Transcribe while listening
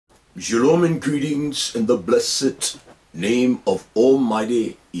Shalom and greetings in the blessed name of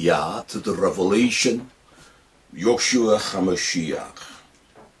Almighty Yah to the revelation, Yeshua HaMashiach.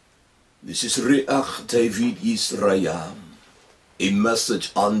 This is Raah Dawid Israel, a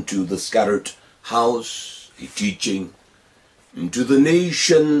message unto the scattered house, a teaching into the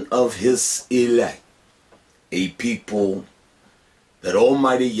nation of his elect, a people that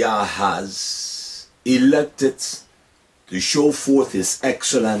Almighty Yah has elected to show forth his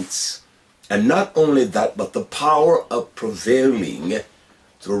excellence, and not only that, but the power of prevailing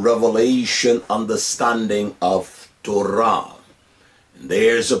through revelation, understanding of Torah. And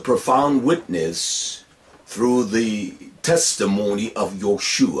there's a profound witness through the testimony of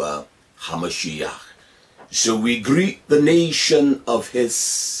Yeshua HaMashiach. So we greet the nation of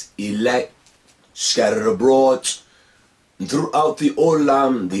his elect, scattered abroad throughout the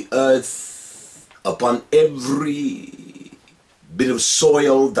Olam, the earth, upon every bit of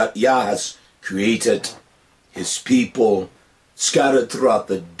soil that Yah has created, his people scattered throughout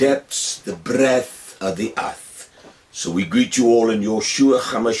the depths, the breadth of the earth. So we greet you all in Yeshua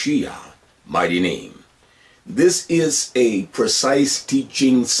HaMashiach, mighty name. This is a precise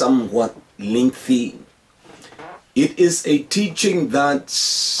teaching, somewhat lengthy. It is a teaching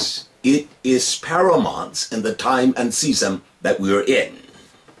that it is paramount in the time and season that we are in.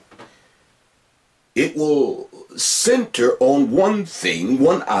 It will center on one thing,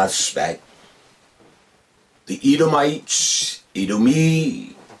 one aspect: the Edomites,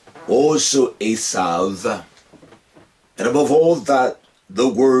 Edomi, also Esau, and above all that, the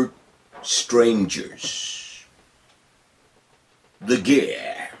word strangers. The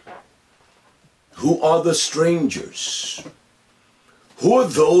Ger. Who are the strangers? Who are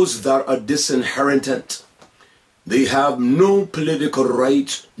those that are disinherited? They have no political right,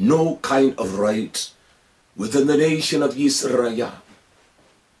 no kind of right within the nation of Israel.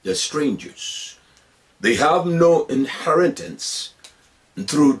 They're strangers. They have no inheritance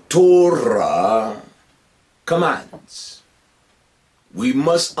through Torah commands. We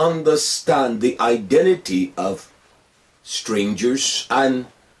must understand the identity of strangers and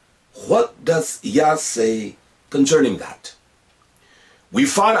what does Yah say concerning that. We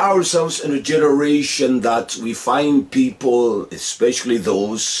find ourselves in a generation that we find people, especially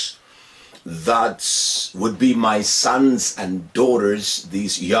those that would be my sons and daughters,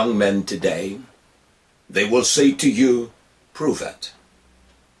 these young men today, they will say to you, prove it.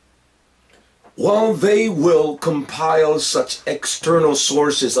 While they will compile such external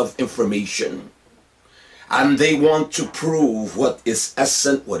sources of information, and they want to prove what is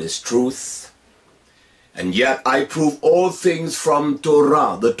essence, what is truth, and yet I prove all things from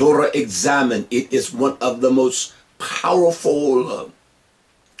Torah. The Torah examined, it is one of the most powerful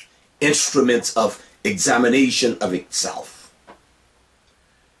instruments of examination of itself.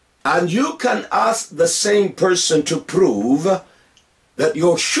 And you can ask the same person to prove that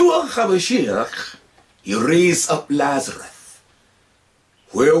Yeshua HaMashiach, he raised up Lazarus.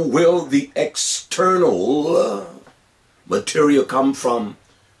 Where will the external material come from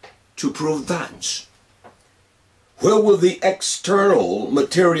to prove that? Where will the external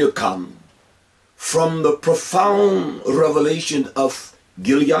material come from? The profound revelation of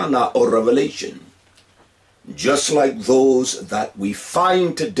Gilyana or revelation, just like those that we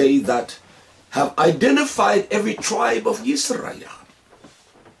find today that have identified every tribe of Israel.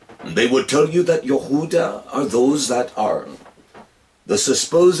 They will tell you that Yehuda are those that are the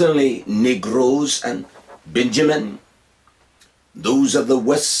supposedly Negroes, and Benjamin, those of the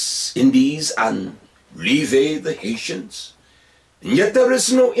West Indies, and Levi, the Haitians. And yet there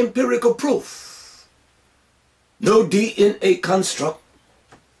is no empirical proof, no DNA construct,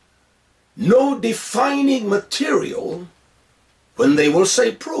 no defining material when they will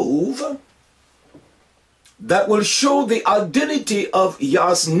say prove that will show the identity of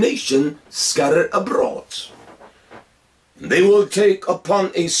Yah's nation scattered abroad. They will take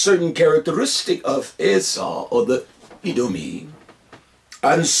upon a certain characteristic of Esau or the Edomi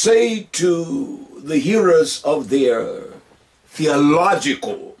and say to the hearers of their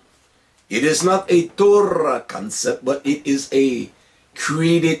theological, it is not a Torah concept, but it is a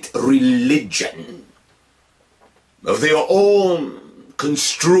created religion of their own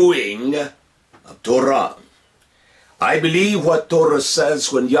construing of Torah. I believe what Torah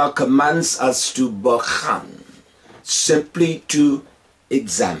says when Yah commands us to bachan, simply to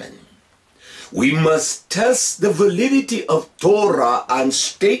examine. We must test the validity of Torah and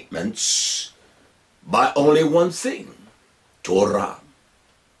statements by only one thing, Torah.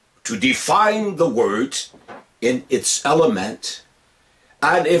 To define the word in its element.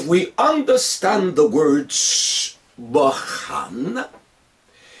 And if we understand the words bachan,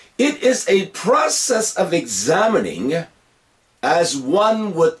 It is a process of examining as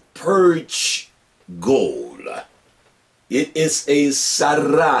one would purge gold. It is a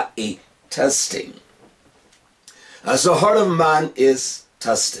sarah, a testing. As the heart of man is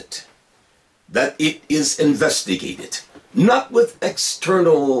tested, that it is investigated, not with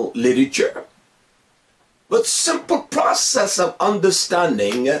external literature, but simple process of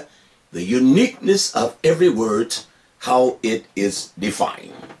understanding the uniqueness of every word, how it is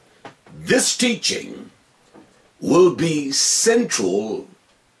defined. This teaching will be centralized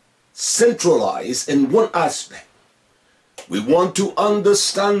in one aspect. We want to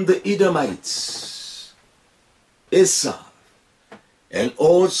understand the Edomites, Esau, and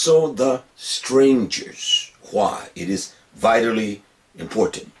also the strangers. Why? It is vitally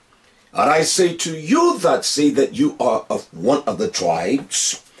important. And I say to you that say that you are of one of the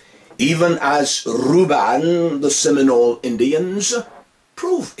tribes, even as Reuben, the Seminole Indians,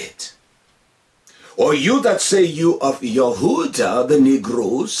 prove it. Or you that say you of Yehuda, the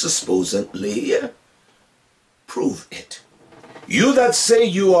Negroes, supposedly, prove it. You that say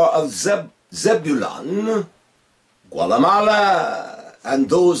you are of Zebulun, Guatemala, and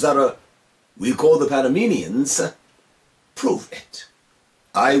those that are, we call the Panamanians, prove it.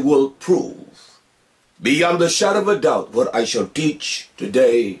 I will prove, beyond the shadow of a doubt, what I shall teach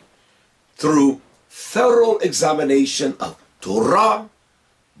today through thorough examination of Torah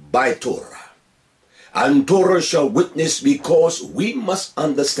by Torah. And Torah shall witness, because we must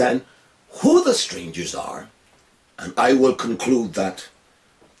understand who the strangers are. And I will conclude that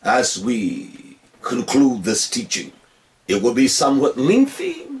as we conclude this teaching. It will be somewhat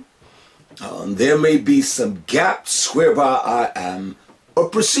lengthy. There may be some gaps whereby I am, or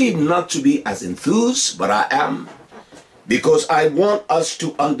perceive not to be as enthused, but I am, because I want us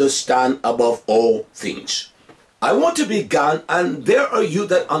to understand above all things. I want to begin, and there are you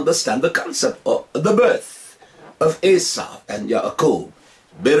that understand the concept of the birth of Esau and Yaakov.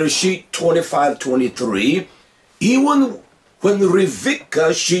 Bereshit 25:23. Even when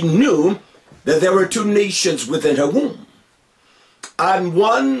Rivka, she knew that there were two nations within her womb, and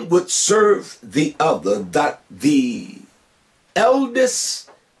one would serve the other, that the eldest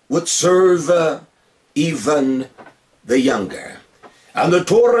would serve even the younger. And the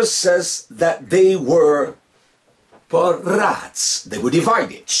Torah says that they were parats, they were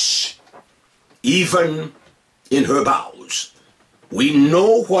divided, even in her bowels. We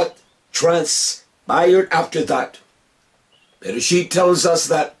know what transpired after that. Bereshit tells us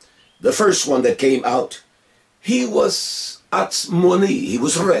that the first one that came out, he was Atzmoni, he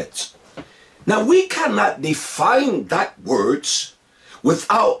was red. Now we cannot define that words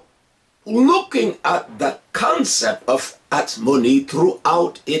without looking at the concept of Atzmoni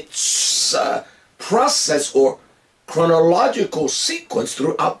throughout its process or chronological sequence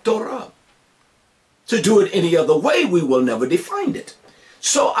throughout Torah. To do it any other way, we will never define it.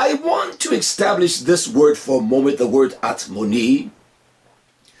 So I want to establish this word for a moment, the word Atzmoni,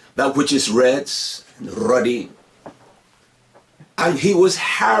 that which is red and ruddy. And he was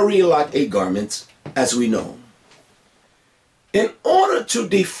hairy like a garment, as we know. In order to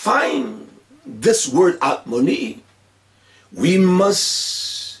define this word Atzmoni, we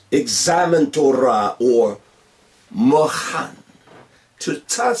must examine Torah or Mohan, to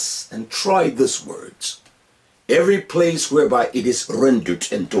test and try this word. Every place whereby it is rendered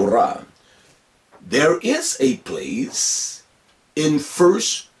in Torah. There is a place in 1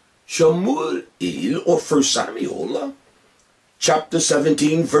 Shamuel or 1 Samuel, chapter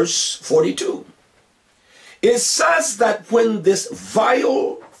 17, verse 42. It says that when this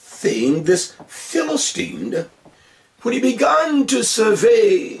vile thing, this Philistine, when he began to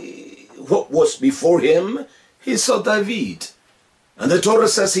survey what was before him, he saw David. And the Torah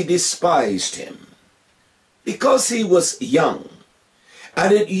says he despised him because he was young.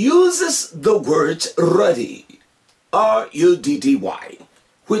 And it uses the word ruddy, R-U-D-D-Y,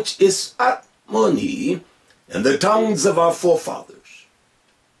 which is Atzmoni in the tongues of our forefathers.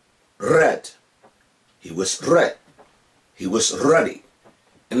 Red. He was red. He was ruddy.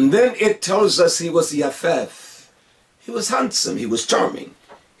 And then it tells us he was Yafef. He was handsome. He was charming.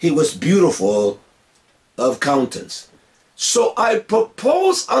 He was beautiful of countenance. So I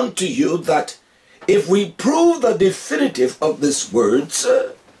propose unto you that if we prove the definitive of this word,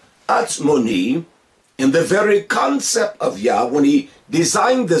 Atzmoni, in the very concept of Yah, when he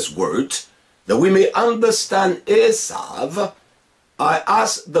designed this word, that we may understand Esau, I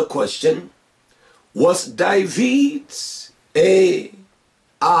ask the question, was David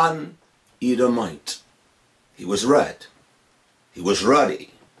an Edomite? He was red, he was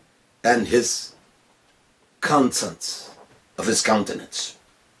ruddy, and his countenance, of his countenance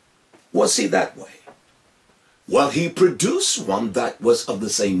was he that way? Well, he produced one that was of the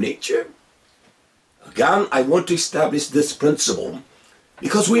same nature. Again, I want to establish this principle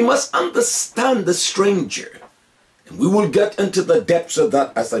because we must understand the stranger. And we will get into the depths of that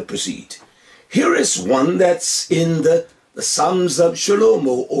as I proceed. Here is one that's in the Psalms of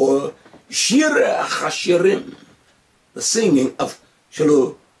Shlomo, or Shir HaShirim, the singing of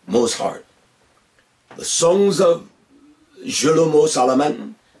Shlomo's heart. The songs of Shlomo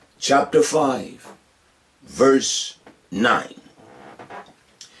Solomon, chapter 5, verse 9.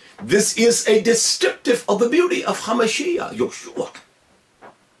 This is a descriptive of the beauty of Hamashiach, Yeshua.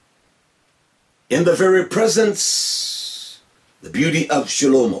 In the very presence, the beauty of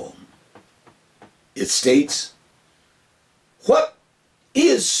Shlomo, it states, "What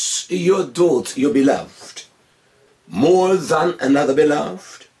is your daughter, your beloved, more than another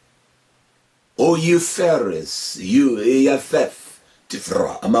beloved? O you fairest, you Yafeth,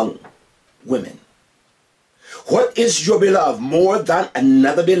 Tifra, among women. What is your beloved more than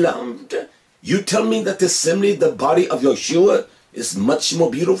another beloved? You tell me that simply the body of Yeshua is much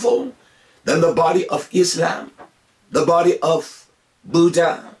more beautiful than the body of Islam, the body of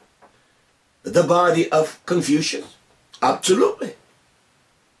Buddha, the body of Confucius? Absolutely.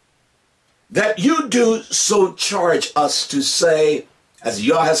 That you do so charge us to say, as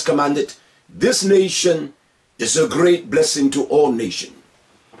Yah has commanded, this nation is a great blessing to all nations.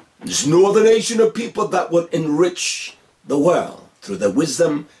 There's no other nation of people that would enrich the world through the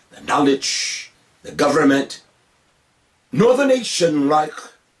wisdom, the knowledge, the government. No other nation like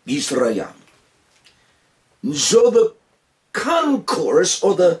Israel. So the concourse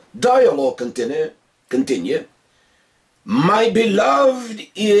or the dialogue continue. My beloved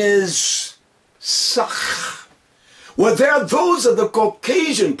is Sach. Well, there are those of the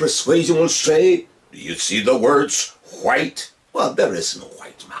Caucasian persuasion will say, do you see the words white? Well, there is no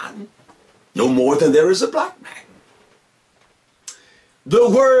white man, no more than there is a black man. The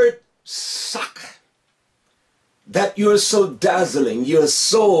word Sach, that you're so dazzling, you're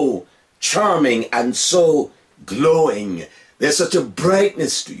so charming and so glowing. There's such a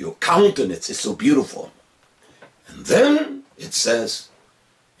brightness to your countenance. It's so beautiful. And then it says,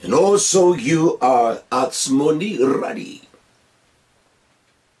 and also you are atzmoni radi.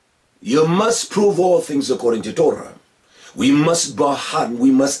 You must prove all things according to Torah. We must bahan,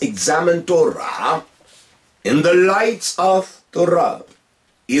 we must examine Torah in the lights of Torah.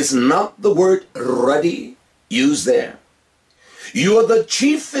 Is not the word radi used there? You are the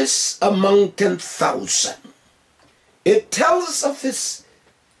chiefest among 10,000. It tells us of his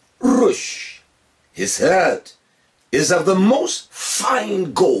rush. His head is of the most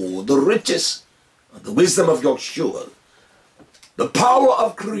fine gold, the richest, the wisdom of Yeshua, the power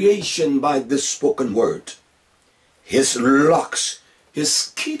of creation by this spoken word. His locks, his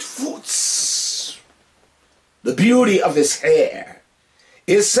skeet foots, the beauty of his hair.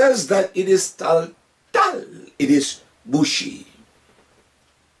 It says that it is tal, it is bushy,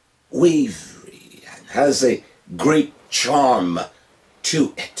 wavy, and has a great charm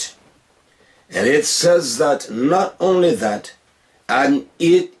to it. And it says that not only that, and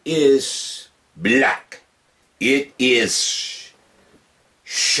it is black, it is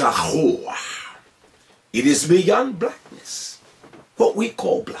shahua. It is beyond blackness, what we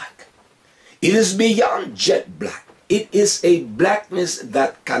call black. It is beyond jet black. It is a blackness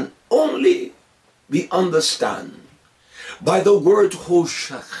that can only be understood by the word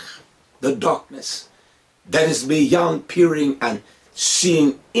hoshach, the darkness that is beyond peering and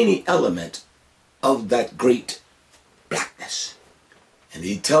seeing any element of that great blackness. And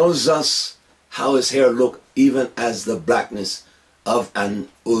he tells us how his hair looked even as the blackness of an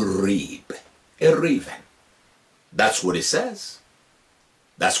urib, a raven. That's what it says.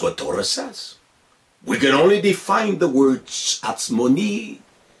 That's what Torah says. We can only define the words atzmoni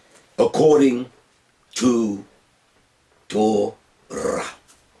according to Torah.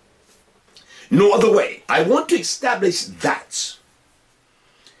 No other way. I want to establish that.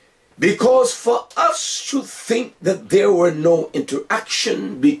 Because for us to think that there were no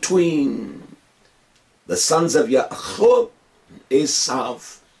interaction between the sons of Yaakov and Esau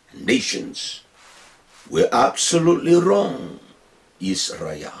nations, we're absolutely wrong,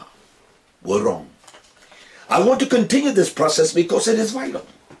 Israel. We're wrong. I want to continue this process because it is vital.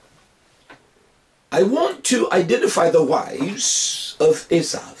 I want to identify the wives of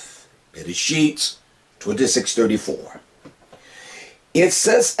Esau. Bereshit 26:34. It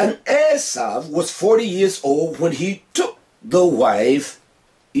says, and Esau was 40 years old when he took the wife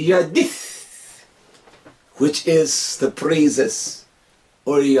Yadith, which is the praises,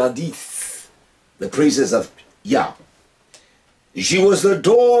 or Yadith, the praises of Yah. She was the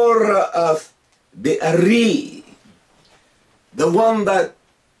daughter of Be'eri, the one that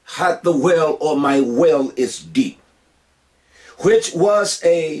had the well, or my well is deep, which was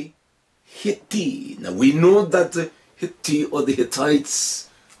a Hittite. Now we know that the Hittite or the Hittites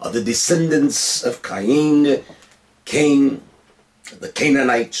are the descendants of Cain, the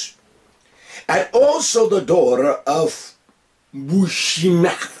Canaanites, and also the daughter of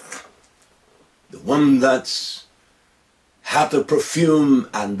Bushimath, the one that had the perfume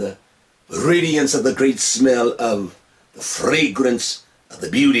and the radiance of the great smell of the fragrance of the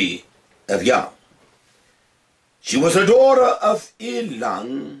beauty of Yah. She was a daughter of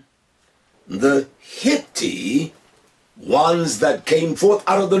Elan, the Hittite, ones that came forth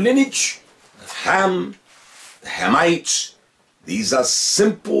out of the lineage of Ham, the Hamites. These are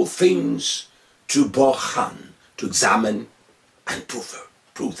simple things to bohan, to examine and prove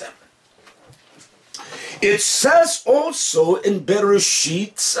them. It says also in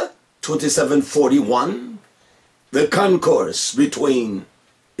Bereshit 27:41, the concourse between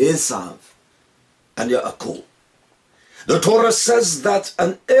Esau and Yaakov. The Torah says that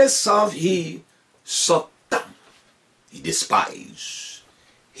an Esau he sought down, he despised,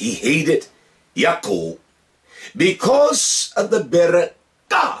 he hated Yaakov because of the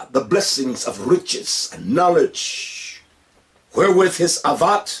berekah, the blessings of riches and knowledge, wherewith his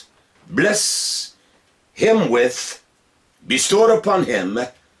avat blessed him with, bestowed upon him.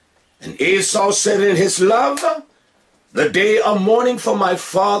 And Esau said in his love, the day of mourning for my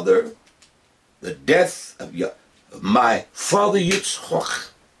father, the death of my father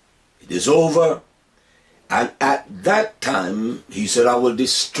Yitzchak, it is over. And at that time, he said, I will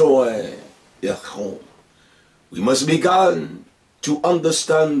destroy Yaakov. We must begin to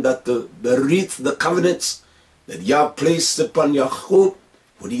understand that the wreath, the covenants that Yah placed upon Yaakov,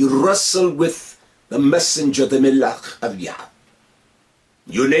 when he wrestled with the messenger, the Melech of Yah.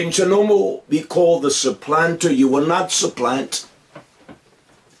 Your name shall no more be called the supplanter. You will not supplant,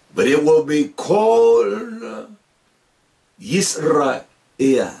 but it will be called Yisrael.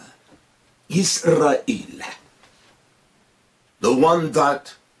 Israel. The one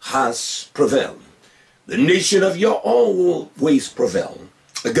that has prevailed. The nation of Yah always prevail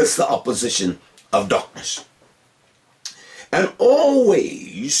against the opposition of darkness. And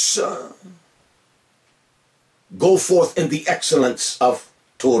always go forth in the excellence of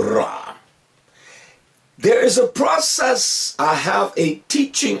Torah. There is a process. I have a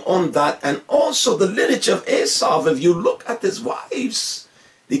teaching on that, and also the lineage of Esau. If you look at his wives,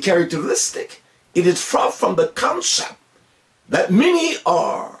 the characteristic, it is far from the concept that many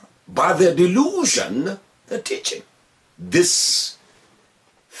are, by their delusion, they're teaching this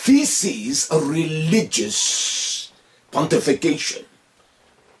thesis of religious pontification.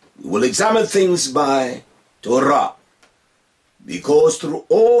 We will examine things by Torah, because through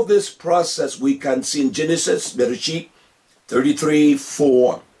all this process we can see in Genesis, Bereshit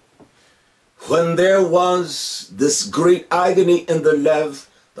 33:4, when there was this great agony in the love,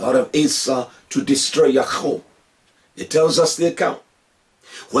 the heart of Esau, to destroy Yaakov. It tells us the account.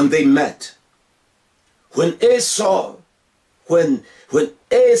 When they met, when Esau and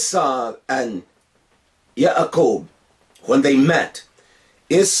Yaakov, when they met,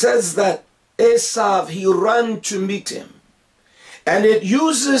 it says that Esau, he ran to meet him. And it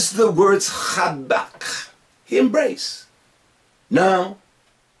uses the words chabak, he embraced. Now,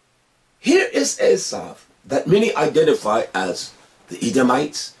 here is Esau that many identify as the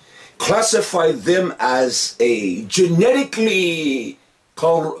Edomites, classify them as a genetically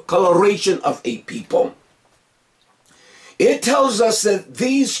coloration of a people. It tells us that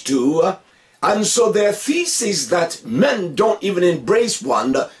these two, and so their thesis that men don't even embrace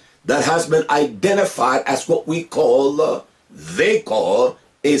one that has been identified as what we call, they call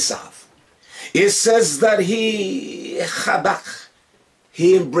Esau. It says that he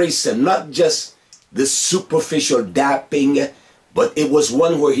embraced him, not just the superficial dapping, but it was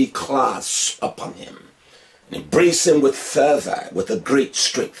one where he clasped upon him and embraced him with fervor, with a great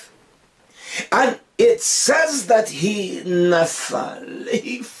strength. And it says that he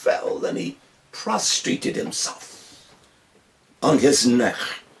fell and he prostrated himself on his neck,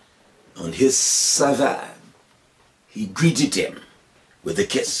 on his savan. He greeted him with a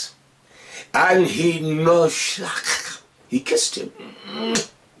kiss. And he kissed him.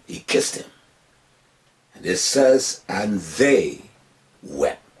 He kissed him. And it says, and they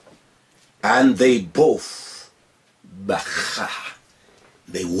wept. And they both bacha.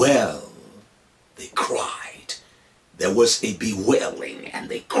 They wailed. They cried. There was a bewailing, and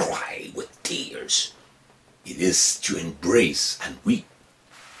they cried with tears. It is to embrace and weep.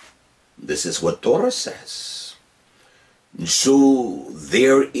 This is what Torah says. So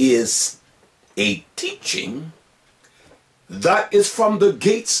there is a teaching that is from the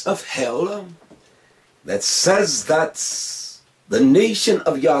gates of hell that says that the nation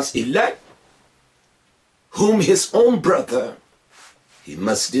of Yah's elect, whom his own brother he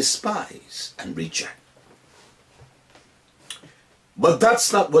must despise and reject. But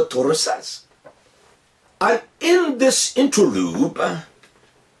that's not what Torah says. And in this interlude,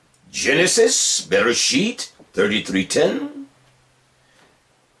 Genesis, Bereshit 33:10,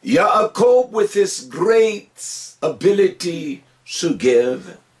 Yaakov, with his great ability to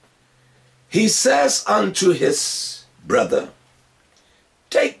give, he says unto his brother,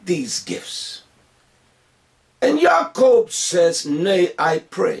 take these gifts. And Yaakov says, nay, I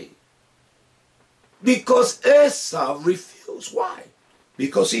pray. Because Esau refused. Why?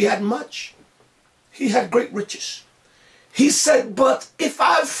 Because he had much. He had great riches. He said, but if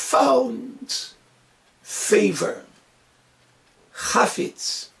I found favor,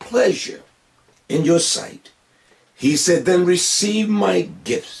 chafetz, pleasure in your sight, he said, then receive my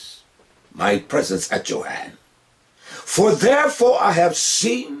gifts, my presence at your hand. For therefore I have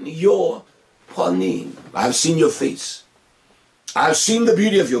seen your panim, I have seen your face. I have seen the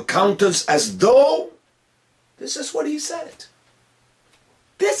beauty of your countenance, as though, this is what he said.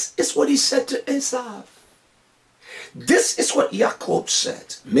 This is what he said to Esau. This is what Yaakov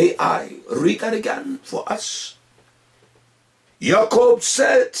said. May I read that again for us? Yaakov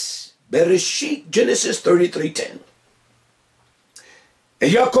said, Bereshit, Genesis 33:10.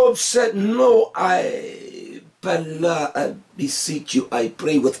 And Yaakov said, no, I beseech you, I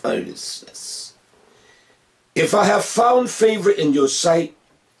pray with earnestness. If I have found favor in your sight,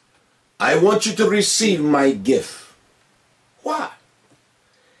 I want you to receive my gift. Why?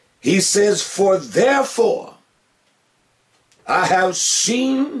 He says, for therefore I have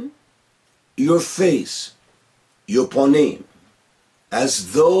seen your face, your panim,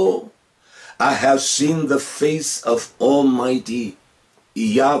 as though I have seen the face of Almighty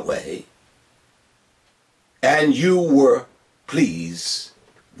Yahweh, and you were pleased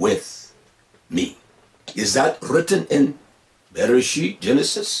with me. Is that written in Bereshit,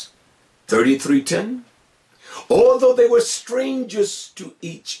 Genesis 33:10? Although they were strangers to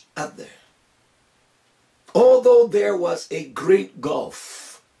each other, although there was a great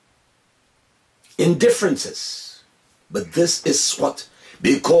gulf in differences, but this is what,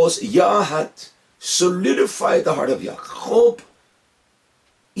 because Yah had solidified the heart of Jacob,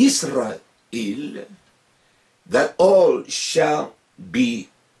 Israel, that all shall be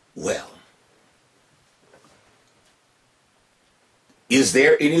well. Is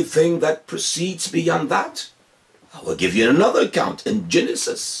there anything that proceeds beyond that? I will give you another account in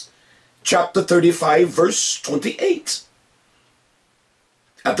Genesis chapter 35, verse 28.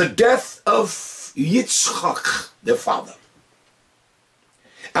 At the death of Yitzchak, their father.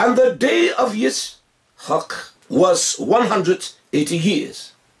 And the day of Yitzchak was 180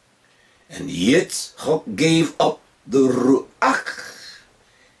 years. And Yitzchak gave up the Ruach,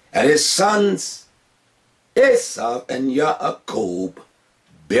 and his sons Esau and Yaakov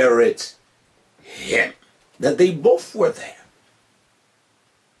buried him. That they both were there.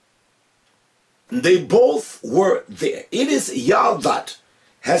 They both were there. It is Yah that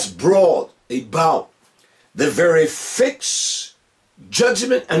has brought about the very fixed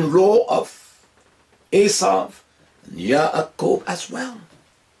judgment and law of Esau and Yaakov as well.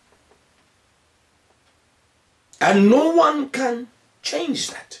 And no one can change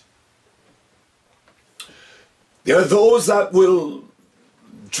that. There are those that will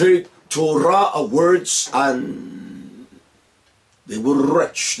take Torah words and they will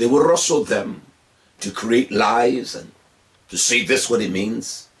rustle them to create lies and to say this what it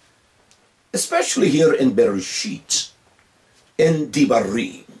means. Especially here in Bereshit, in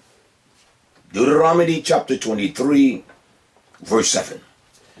Devarim, Deuteronomy chapter 23, verse 7.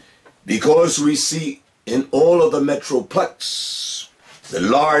 Because we see in all of the metroplex, the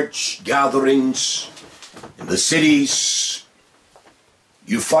large gatherings in the cities,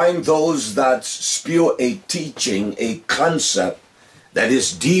 you find those that spew a teaching, a concept that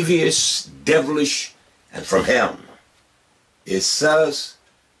is devious, devilish, and from him. It says,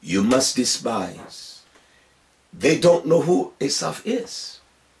 you must despise. They don't know who Esau is.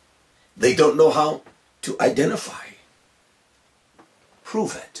 They don't know how to identify.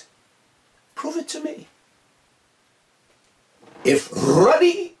 Prove it. Prove it to me. If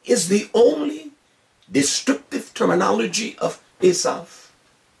ruddy is the only descriptive terminology of Esau,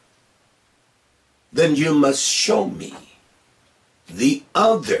 then you must show me the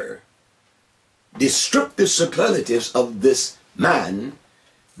other descriptive superlatives of this man,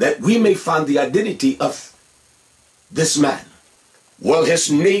 that we may find the identity of this man? Well,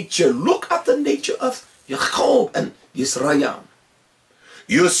 his nature, look at the nature of Jacob and Israel.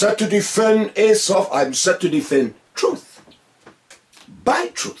 You're set to defend Esau. I'm set to defend truth. By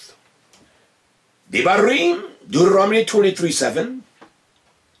truth. Devarim, Deuteronomy 23:7.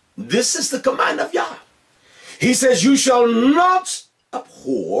 This is the command of Yah. He says, you shall not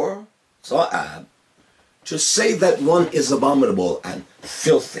abhor, to say that one is abominable and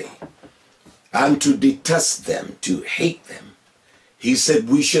filthy, and to detest them, to hate them. He said,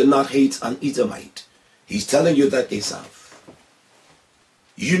 we should not hate an Edomite. He's telling you that, Esau.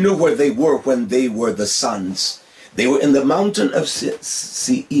 You knew where they were when they were the sons. They were in the mountain of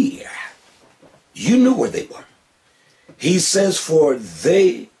Seir. You knew where they were. He says, for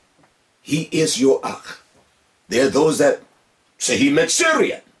he is your Ach. There are those that say he meant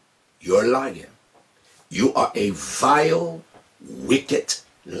Syrian. You're lying. You are a vile, wicked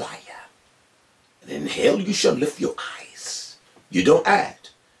liar. And in hell you shall lift your eyes. You don't add.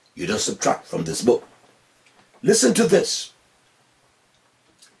 You don't subtract from this book. Listen to this.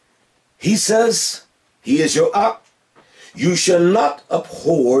 He says, he is your Ach. You shall not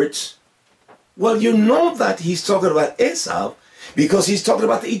abhor it. Well, you know that he's talking about Esau because he's talking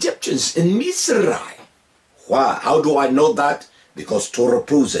about the Egyptians in Mizraim. Why? How do I know that? Because Torah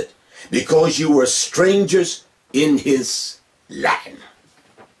proves it. Because you were strangers in his land.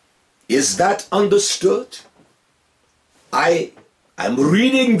 Is that understood? I'm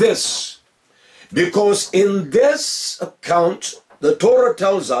reading this because in this account, the Torah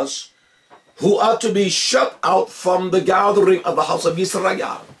tells us who are to be shut out from the gathering of the house of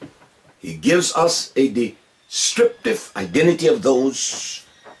Israel. He gives us a descriptive identity of those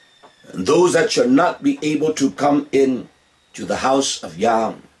that shall not be able to come in to the house of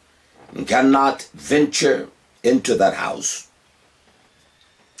Yah and cannot venture into that house.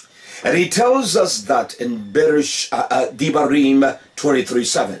 And he tells us that in Devarim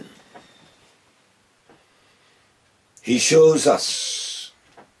 23:7. He shows us.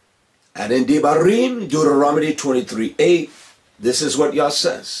 And in Devarim, Deuteronomy 23:8, this is what Yah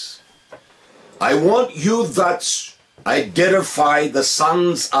says. I want you that identify the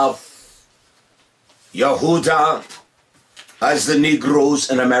sons of Yehuda as the Negroes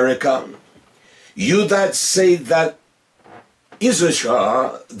in America. You that say that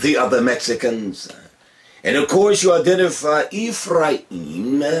Issachar, the other Mexicans. And of course you identify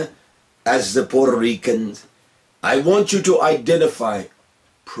Ephraim as the Puerto Ricans. I want you to identify,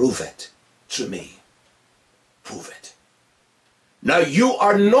 prove it to me. Prove it. Now you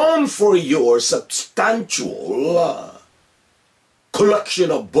are known for your substantial collection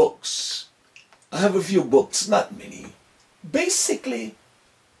of books. I have a few books, not many. Basically,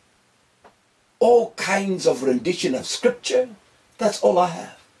 all kinds of rendition of scripture. That's all I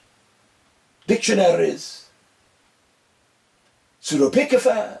have. Dictionaries,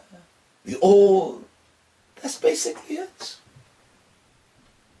 pseudepigrapha, the old. That's basically it.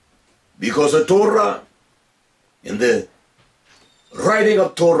 Because the Torah, in the writing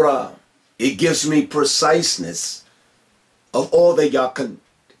of Torah, it gives me preciseness of all that Yah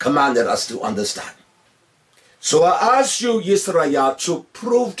commanded us to understand. So I ask you, Yisrael, to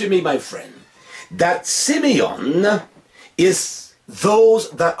prove to me, my friend, that Simeon is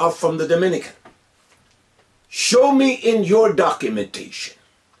those that are from the Dominican. Show me in your documentation.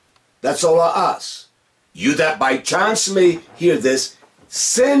 That's all I ask. You that by chance may hear this,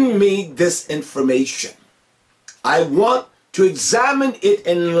 send me this information. I want to examine it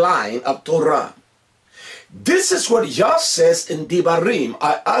in line of Torah. This is what Yah says in Devarim.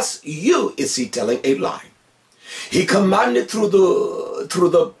 I ask you, is he telling a lie? He commanded through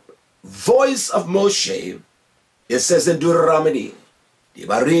the voice of Moshe. It says in Deuteronomy,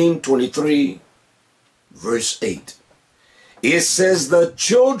 Devarim 23, verse 8. It says the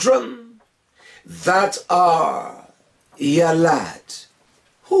children that are Yalad,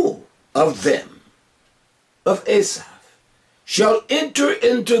 who of them, of Esau, shall enter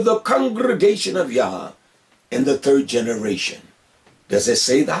into the congregation of Yah in the third generation. Does it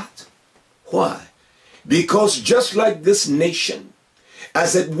say that? Why? Because just like this nation,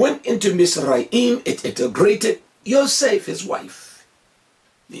 as it went into Mizraim, it integrated Yosef, his wife.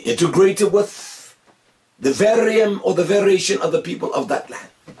 It integrated with the variation of the people of that land.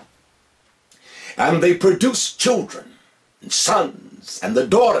 And they produced children and sons and the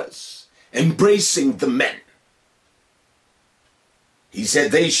daughters, embracing the men. He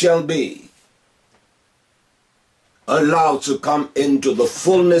said they shall be allowed to come into the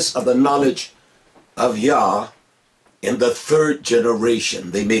fullness of the knowledge of Yah in the third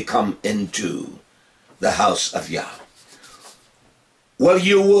generation. They may come into the house of Yah. Well,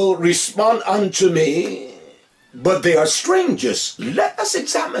 you will respond unto me but they are strangers. Let us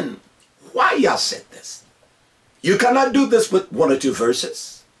examine why Yah said this. You cannot do this with one or two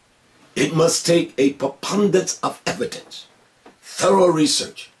verses. It must take a preponderance of evidence, thorough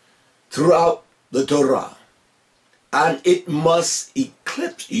research throughout the Torah. And it must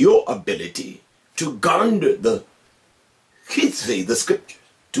eclipse your ability to garner the history, the scripture,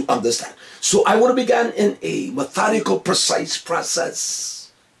 to understand. So I want to begin in a methodical, precise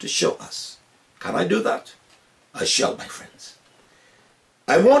process to show us. Can I do that? I shall, my friends.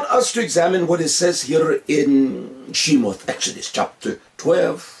 I want us to examine what it says here in Shemoth, Exodus chapter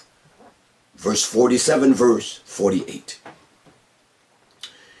 12, verse 47, verse 48.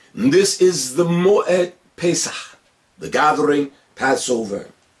 This is the Moed Pesach, the gathering Passover.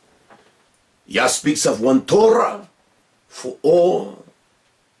 Yah speaks of one Torah for all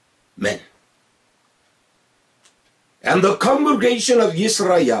men. And the congregation of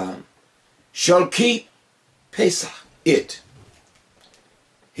Yisrael shall keep Pesach, it.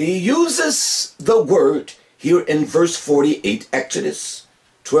 He uses the word here in verse 48, Exodus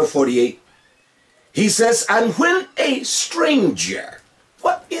 12:48. He says, and when a stranger,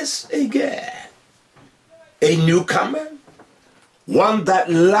 what is a ger? A newcomer, one that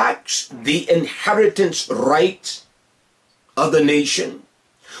lacks the inheritance right of the nation,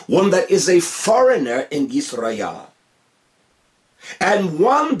 one that is a foreigner in Israel, and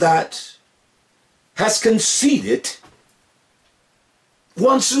one that has conceded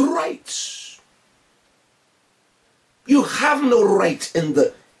one's rights. You have no right in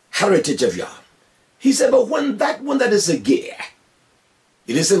the heritage of Yah. He said, but when that one that is a ger,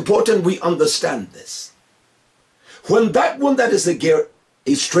 it is important we understand this. When that one that is a ger,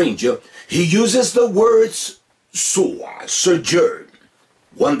 a stranger, he uses the words soa, sojourn,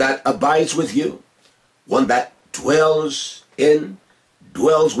 one that abides with you, one that dwells in,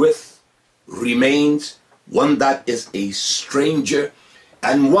 dwells with, remains, one that is a stranger,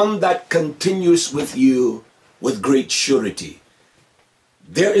 and one that continues with you with great surety.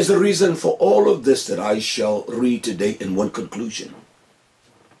 There is a reason for all of this that I shall read today in one conclusion.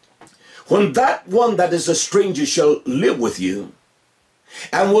 When that one that is a stranger shall live with you,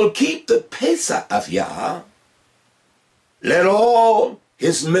 and will keep the Pesach of Yah, let all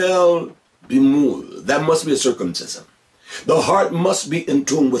his male be mul. That must be a circumcision. The heart must be in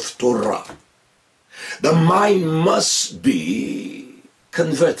tune with Torah. The mind must be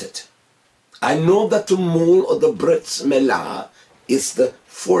converted. I know that the mul or the britz milah is the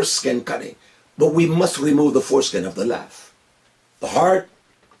foreskin cutting, but we must remove the foreskin of the left. The heart,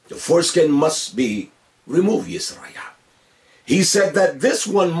 the foreskin must be removed, Yisrael. He said that this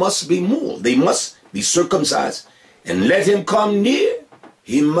one must be mul. They must be circumcised, and let him come near.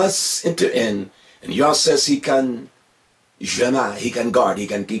 He must enter in, and Yah says he can jama, he can guard, he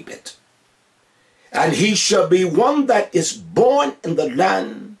can keep it. And he shall be one that is born in the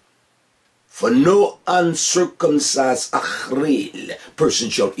land, for no uncircumcised achril person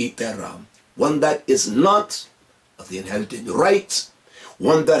shall eat thereof. One that is not of the inherited right,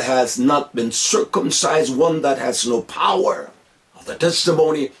 one that has not been circumcised, one that has no power of the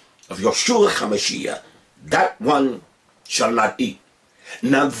testimony of Yeshua HaMashiach, that one shall not eat.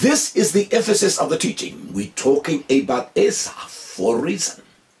 Now this is the emphasis of the teaching. We're talking about Esau for a reason.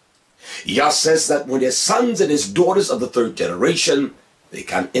 Yah says that when his sons and his daughters of the third generation, they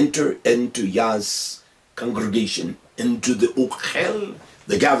can enter into Yah's congregation, into the Uchel,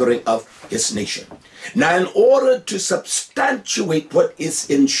 the gathering of his nation. Now in order to substantiate what is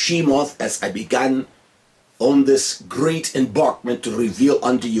in Shemoth, as I began on this great embarkment to reveal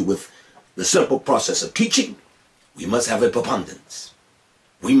unto you with the simple process of teaching, we must have a preponderance.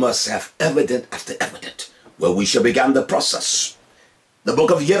 We must have evidence after evidence, where we shall begin the process. The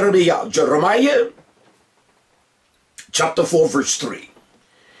book of Jeremiah, chapter 4, verse 3.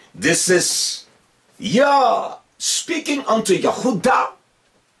 This is Yah speaking unto Yehudah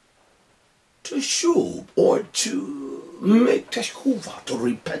to shub, or to make teshuvah, to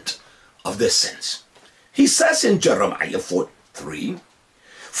repent of their sins. He says in Jeremiah 4:3,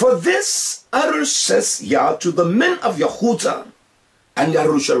 for this utter says Yah to the men of Yehudah and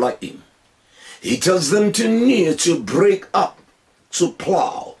Yerushalayim. He tells them to kneel, to break up, to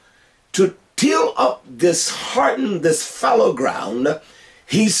plow, to till up this hardened, this fallow ground.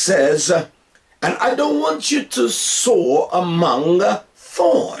 He says, and I don't want you to sow among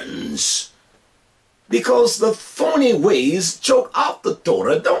thorns, because the thorny ways choke out the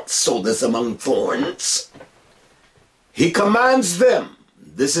Torah. Don't sow this among thorns. He commands them,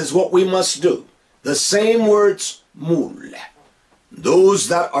 this is what we must do. The same words, mul. Those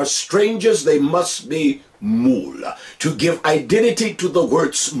that are strangers, they must be mul, to give identity to the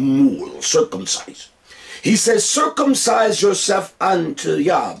words mul, circumcised. He says, circumcise yourself unto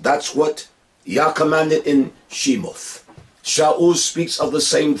Yah. That's what Yah commanded in Shemoth. Shaul speaks of the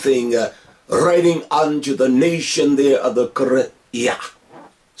same thing, writing unto the nation there of the Korea.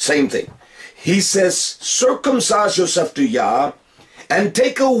 Same thing. He says, circumcise yourself to Yah, and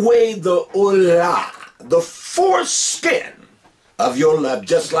take away the ulah, the foreskin of your lap,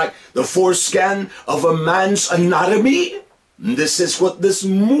 just like the foreskin of a man's anatomy. This is what this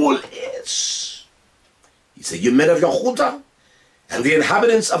mule is. He said, you men of Yehuda and the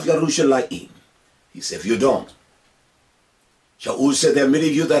inhabitants of Yerushalayim. He said, if you don't. Shaul said, there are many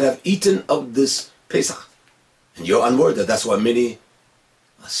of you that have eaten of this Pesach, and you're unworthy. That's why many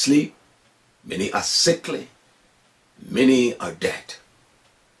are asleep, many are sickly, many are dead.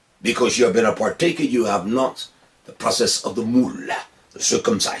 Because you have been a partaker, you have not the process of the mullah, the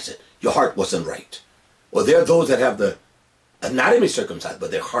circumcision. Your heart wasn't right. Well, there are those that have the anatomy circumcised,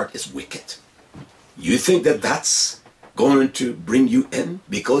 but their heart is wicked. You think that that's going to bring you in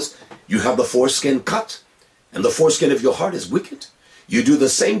because you have the foreskin cut and the foreskin of your heart is wicked? You do the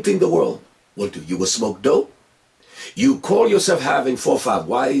same thing the world will do. You will smoke dope. You call yourself having 4 or 5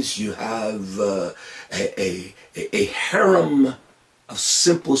 wives. You have a harem of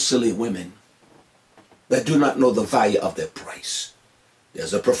simple, silly women that do not know the value of their price.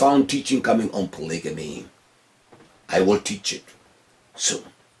 There's a profound teaching coming on polygamy. I will teach it soon.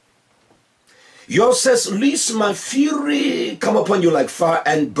 Yours says, lest my fury come upon you like fire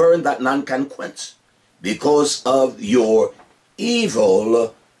and burn that none can quench because of your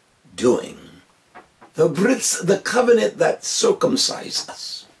evil doing. The Brits, the covenant that circumcised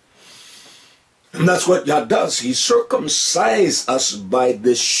us. And that's what God does. He circumcised us by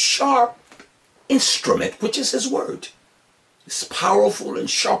this sharp instrument, which is his word. It's powerful and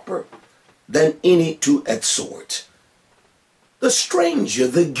sharper than any two-edged sword. The stranger,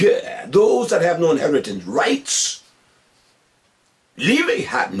 the ger, those that have no inheritance rights. Levi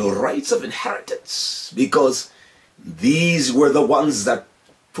had no rights of inheritance because these were the ones that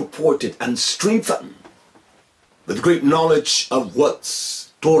purported and strengthened with great knowledge of what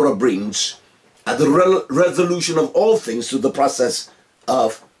Torah brings and the resolution of all things through the process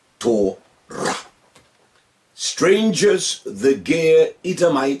of Torah. Strangers, the ger,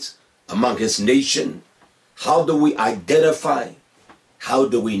 Edomites among his nation. How do we identify? How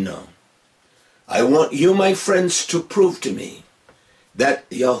do we know? I want you, my friends, to prove to me that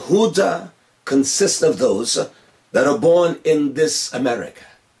Yehuda consists of those that are born in this America.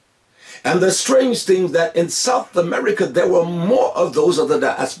 And the strange thing that in South America, there were more of those of the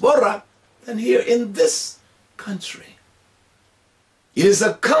diaspora than here in this country. It is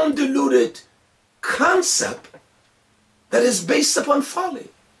a convoluted concept that is based upon folly.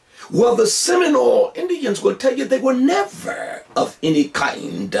 Well, the Seminole Indians will tell you they were never of any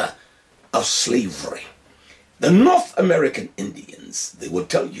kind of slavery. The North American Indians, they will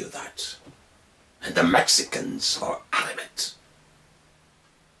tell you that. And the Mexicans are adamant.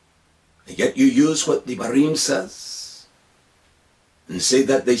 And yet you use what the Barim says and say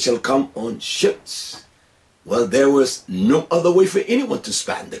that they shall come on ships. Well, there was no other way for anyone to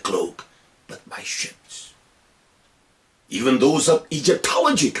span the globe but by ships. Even those of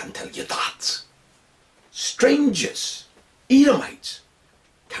Egyptology can tell you that. Strangers, Edomites,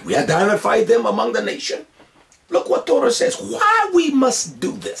 can we identify them among the nation? Look what Torah says. Why we must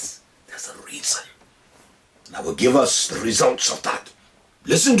do this? There's a reason. And I will give us the results of that.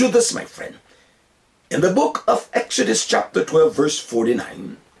 Listen to this, my friend. In the book of Exodus chapter 12, verse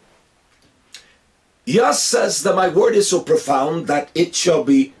 49, Yah says that my word is so profound that it shall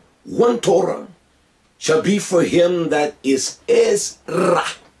be one Torah, shall be for him that is Ezra.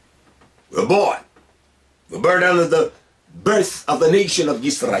 We're born. We're born under the birth of the nation of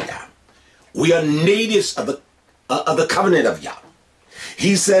Israel. We are natives of the covenant of Yah.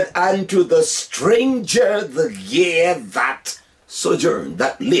 He said, and to the stranger, the year that sojourn,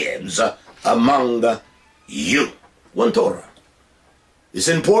 that lives among you. One Torah. It's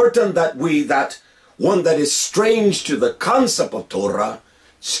important that one that is strange to the concept of Torah,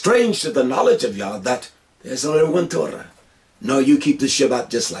 strange to the knowledge of Yah, that there's only one Torah. No, you keep the Shabbat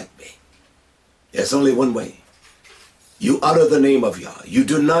just like me. There's only one way. You utter the name of Yah. You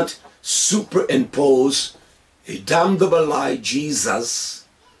do not superimpose a damnable lie, Jesus,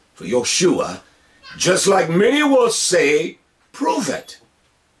 for Yeshua, just like many will say, prove it.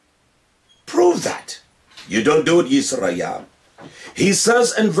 Prove that. You don't do it, Israel. He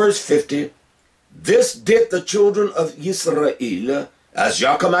says in verse 50, this did the children of Israel, as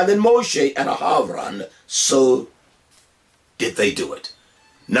Yah commanded Moshe and Aharon, so did they do it.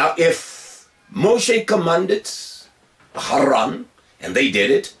 Now, if Moshe commanded Aharon, and they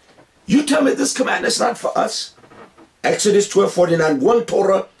did it, You tell me this command is not for us. Exodus 12:49, one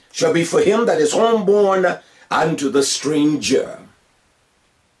Torah shall be for him that is homeborn and to the stranger.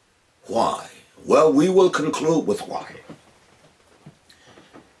 Why? Well, we will conclude with why.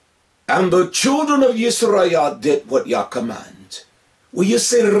 And the children of Israel did what Yah command. Will you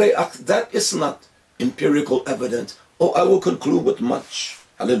say, that is not empirical evidence? Oh, I will conclude with much.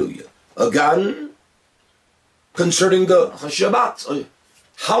 Hallelujah. Again, concerning the Shabbat,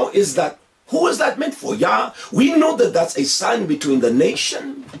 how is that? Who is that meant for? Yah. We know that that's a sign between the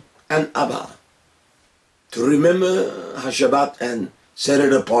nation and Abba. To remember Shabbat and set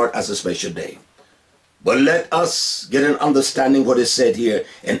it apart as a special day. But let us get an understanding what is said here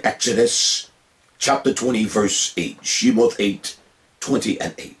in Exodus chapter 20 verse 8. Shemoth 8, 20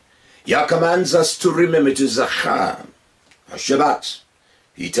 and 8. Yah commands us to remember to Zachar Shabbat.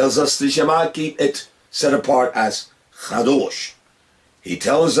 He tells us to Shabbat, keep it set apart as Chadosh. He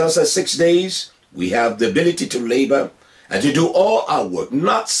tells us that 6 days we have the ability to labor and to do all our work,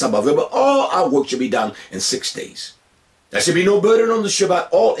 not some of it, but all our work should be done in 6 days. There should be no burden on the Shabbat,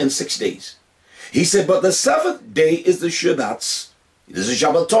 all in 6 days. He said, but the seventh day is the Shabbat. It is a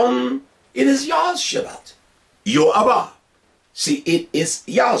Shabbaton. It is Yah's Shabbat. Your Abba. See, it is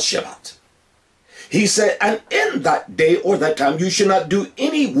Yah's Shabbat. He said, and in that day or that time, you should not do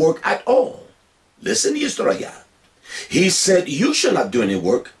any work at all. Listen, Yisrael. He said, you shall not do any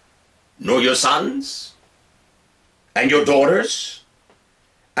work, nor your sons, and your daughters,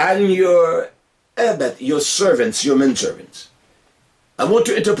 and your ebed, your servants, your men servants. I want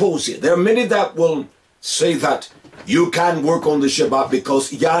to interpose here. There are many that will say that you can work on the Shabbat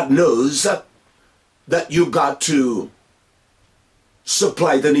because Yah knows that you got to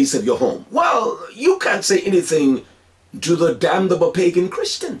supply the needs of your home. Well, you can't say anything to the damnable pagan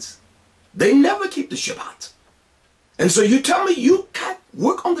Christians. They never keep the Shabbat. And so you tell me you can't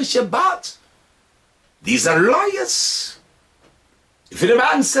work on the Shabbat? These are liars. If any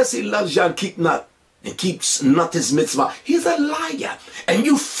man says he loves Yah and keeps not his mitzvah, he's a liar. And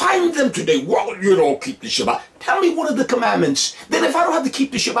you find them today, well, you don't keep the Shabbat. Tell me what are the commandments. Then if I don't have to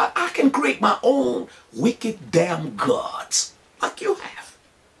keep the Shabbat, I can create my own wicked damn gods, like you have.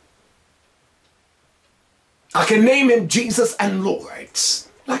 I can name him Jesus and Lords,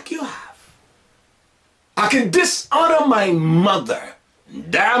 like you have. I can dishonor my mother,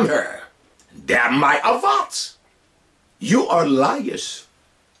 damn her, damn my avat. You are liars,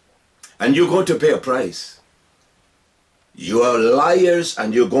 and you're going to pay a price. You are liars,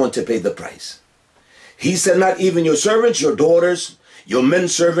 and you're going to pay the price. He said, not even your servants, your daughters, your men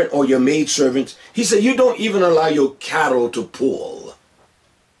servant, or your maid servants. He said, you don't even allow your cattle to pull.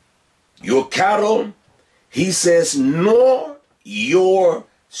 Your cattle, he says, nor your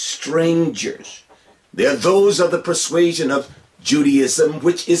strangers. They're those of the persuasion of Judaism,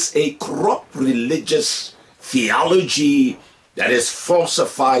 which is a corrupt religious theology that is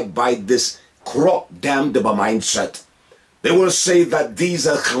falsified by this corrupt, damnable mindset. They will say that these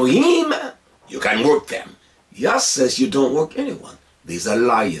are chayim, you can work them. Yah says you don't work anyone. These are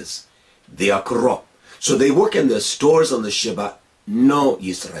liars. They are corrupt. So they work in the stores on the Shabbat. No,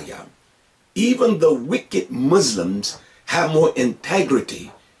 Yisrael. Even the wicked Muslims have more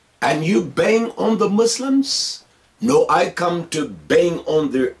integrity. And you bang on the Muslims? No, I come to bang on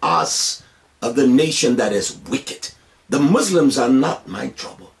the ass of the nation that is wicked. The Muslims are not my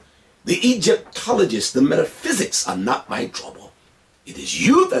trouble. The Egyptologists, the metaphysics are not my trouble. It is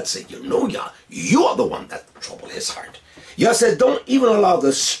you that say you know Yah. You are the one that trouble his heart. Yah said, don't even allow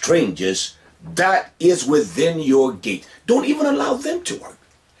the strangers that is within your gate. Don't even allow them to work.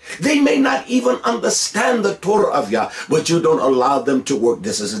 They may not even understand the Torah of Yah, but you don't allow them to work.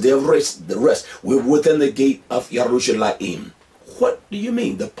 This is a day of rest. The rest. We're within the gate of Yerushalayim. What do you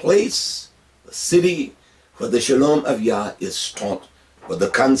mean? The place, the city where the shalom of Yah is taught, where the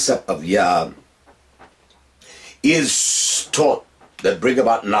concept of Yah is taught that bring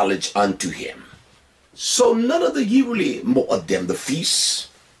about knowledge unto him. So none of the yearly mo'adim, the feasts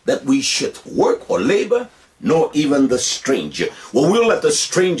that we should work or labor, nor even the stranger. Well, we'll let the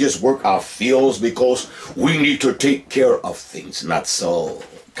strangers work our fields because we need to take care of things. Not so.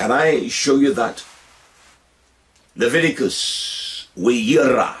 Can I show you that? Leviticus,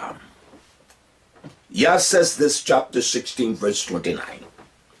 Yirah. Yah says this, chapter 16, verse 29.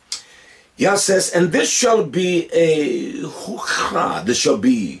 Yah says, and this shall be a hukha, this shall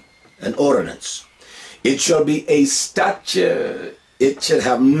be an ordinance. It shall be a statute. It shall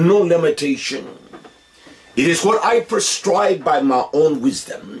have no limitation. It is what I prescribe by my own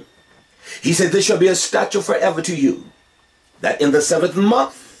wisdom. He said, this shall be a statute forever to you, that in the 7th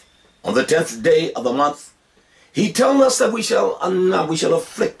month, on the 10th day of the month, he tells us that we shall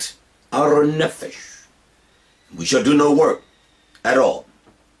afflict our nefesh. We shall do no work at all.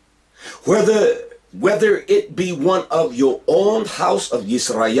 Whether it be one of your own house of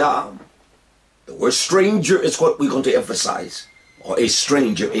Yisrael, the word stranger is what we're going to emphasize, or a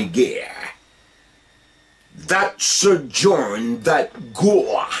stranger, a ger. That sojourn, that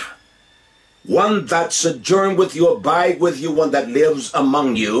goa, one that sojourn with you, abide with you, one that lives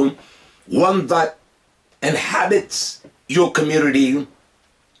among you, one that inhabits your community,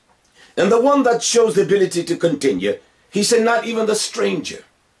 and the one that shows the ability to continue. He said, not even the stranger.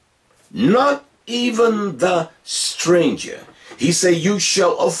 Not even the stranger. He said, you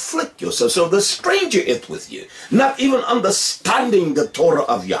shall afflict yourself. So the stranger is with you, not even understanding the Torah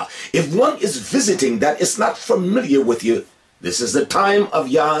of Yah. If one is visiting that is not familiar with you, this is the time of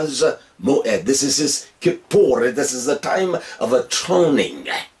Yah's Moed. This is his Kippur. This is the time of atoning.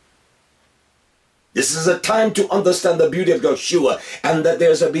 This is a time to understand the beauty of Yeshua, and that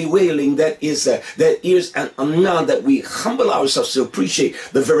there's a bewailing that is an anan, that we humble ourselves to appreciate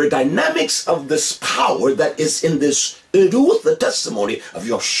the very dynamics of this power that is in this Eruth, the testimony of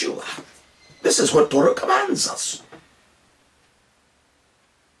Yeshua. This is what Torah commands us,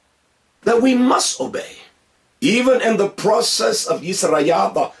 that we must obey. Even in the process of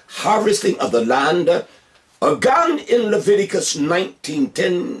Yisrael, the harvesting of the land, again in Leviticus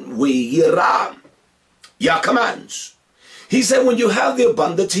 19:10, we Yah commands. He said, when you have the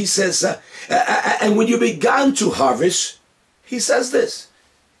abundance, he says, and when you began to harvest, he says this.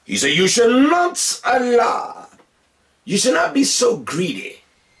 He said, you should not allow, you should not be so greedy.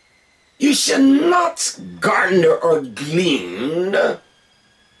 You should not garner or glean.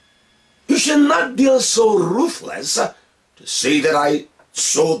 You should not deal so ruthless to say that I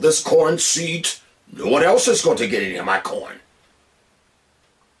sowed this corn seed. No one else is going to get any of my corn.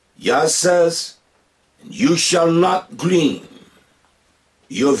 Yah says, you shall not glean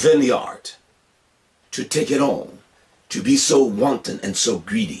your vineyard to take it on, to be so wanton and so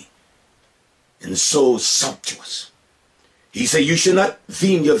greedy and so sumptuous. He said, you shall not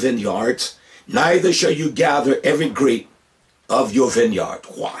glean your vineyards, neither shall you gather every grape of your vineyard.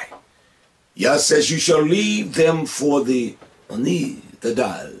 Why? Yah says, you shall leave them for the ani, the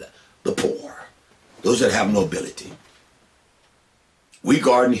dal, the poor, those that have no ability. We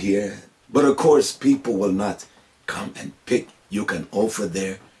garden here, but of course people will not come and pick. You can offer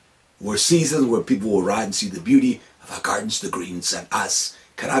there. Were seasons where people will ride and see the beauty of our gardens, the greens, and us.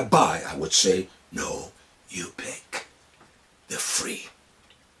 Can I buy? I would say, no, you pick. They're free.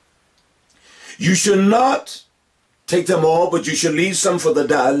 You should not take them all, but you should leave some for the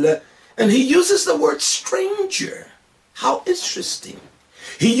dal. And he uses the word stranger. How interesting.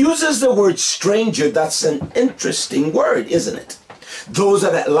 He uses the word stranger. That's an interesting word, isn't it? Those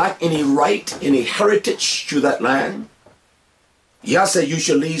that lack any right, any heritage to that land. Yah said you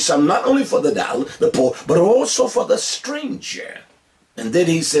shall leave some not only for the dal, the poor, but also for the stranger. And then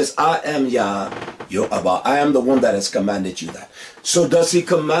he says, I am Yah, your Abba. I am the one that has commanded you that. So does he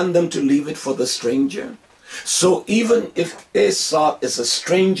command them to leave it for the stranger? So even if Esau is a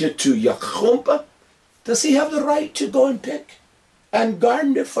stranger to Yaakov, does he have the right to go and pick and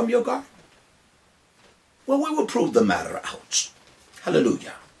garner it from your garden? Well, we will prove the matter out.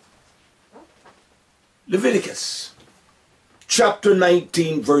 Hallelujah. Leviticus chapter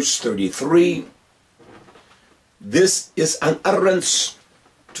 19 verse 33. This is an utterance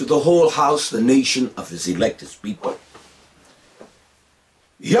to the whole house, the nation of his elected people.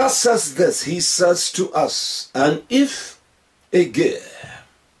 Yah says this, he says to us, and if a ger,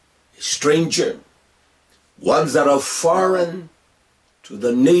 a stranger, ones that are foreign to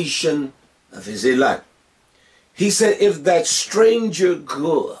the nation of his elect, he said, if that stranger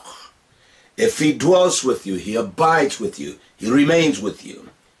go, if he dwells with you, he abides with you, he remains with you,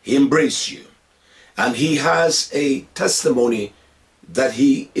 he embraces you, and he has a testimony that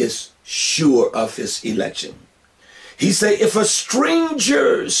he is sure of his election. He said, if a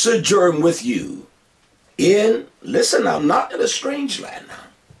stranger sojourn with you in, listen now, not in a strange land now,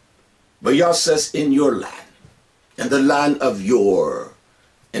 but Yah says in your land, in the land of your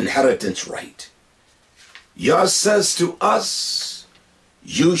inheritance right. Yah says to us,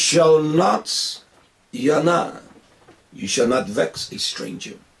 you shall not, Yana, you shall not vex a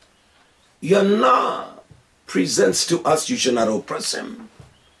stranger. Yana presents to us, you shall not oppress him.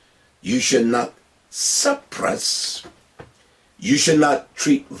 You shall not suppress. You shall not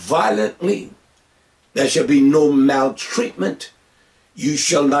treat violently. There shall be no maltreatment. You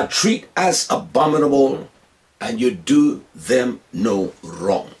shall not treat as abominable, and you do them no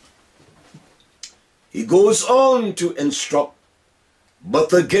wrong. He goes on to instruct,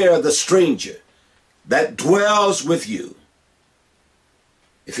 but the ger, the stranger, that dwells with you,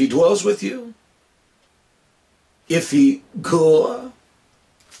 if he dwells with you, if he go,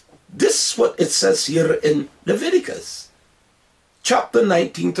 this is what it says here in Leviticus, chapter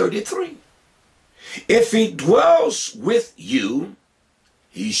 19:33. If he dwells with you,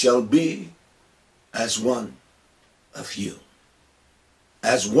 he shall be as one of you,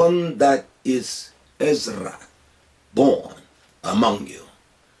 as one that is Ezra, born among you.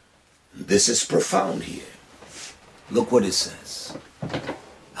 This is profound here. Look what it says.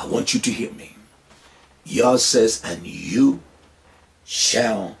 I want you to hear me. Yah says, and you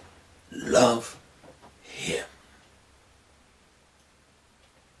shall love him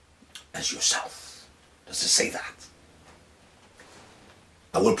as yourself. Does it say that?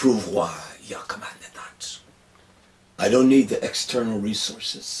 I will prove why Yah commanded that. I don't need the external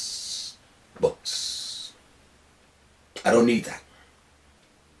resources, books. I don't need that.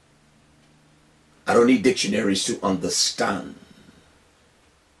 I don't need dictionaries to understand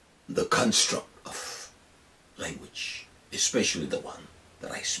the construct of language, especially the one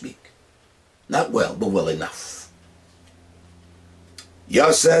that I speak. Not well, but well enough.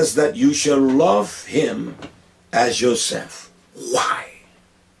 Yah says that you shall love him as yourself. Why?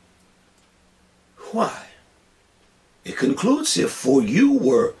 Why? It concludes here, for you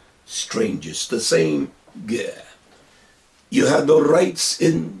were strangers, the same gear. You had no rights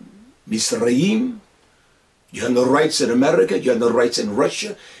in Misraim. You have no rights in America. You have no rights in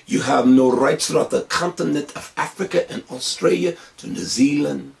Russia. You have no rights throughout the continent of Africa and Australia to New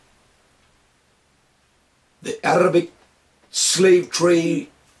Zealand. The Arabic slave trade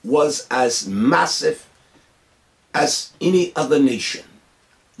was as massive as any other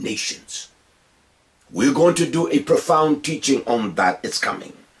nations. We're going to do a profound teaching on that. It's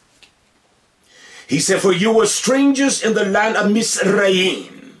coming. He said, for you were strangers in the land of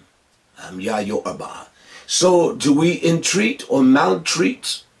Misraim. Abba. So do we entreat or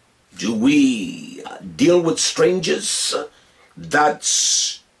maltreat? Do we deal with strangers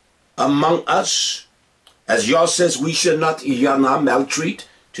that's among us? As Yah says, we should not maltreat,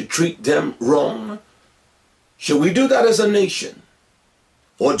 to treat them wrong. Should we do that as a nation?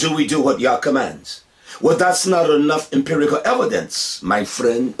 Or do we do what Yah commands? Well, that's not enough empirical evidence, my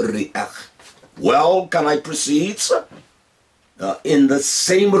friend Riach. Well, can I proceed, sir? In the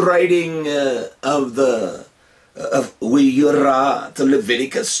same writing of Raah to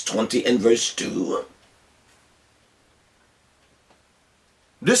Leviticus 20 and verse 2.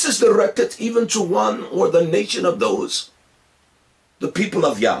 This is directed even to one or the nation of those, the people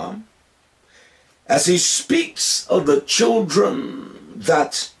of Yah, as he speaks of the children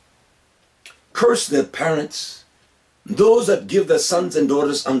that curse their parents, those that give their sons and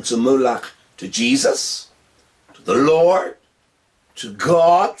daughters unto Moloch, to Jesus, to the Lord, to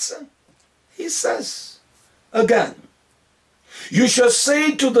God. He says again, you shall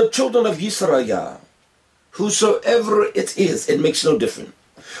say to the children of Israel, whosoever it is, it makes no difference,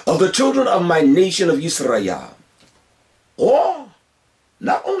 of the children of my nation of Israel, or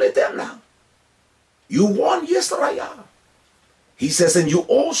not only them now, you warn Israel. He says, and you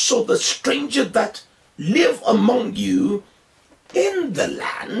also the stranger that live among you in the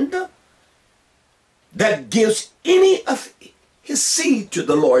land, that gives any of his seed to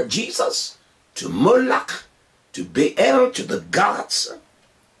the Lord Jesus, to Moloch, to Baal, to the gods,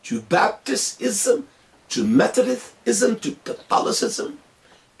 to Baptism, to Methodism, to Catholicism,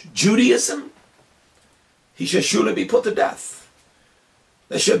 to Judaism, he shall surely be put to death.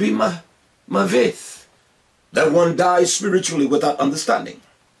 There shall be mavet, that one dies spiritually without understanding.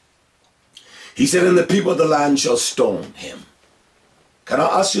 He said, and the people of the land shall stone him. Can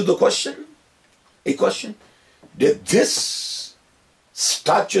I ask you the question? A question? Did this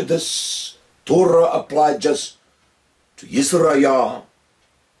statute, this Torah apply just to Israel,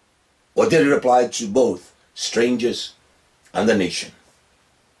 or did it apply to both strangers and the nation?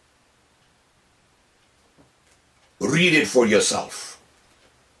 Read it for yourself.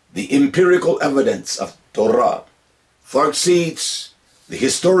 The empirical evidence of Torah far exceeds the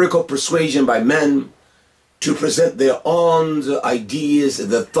historical persuasion by men to present their own ideas,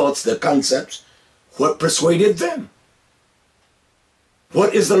 their thoughts, their concepts. What persuaded them?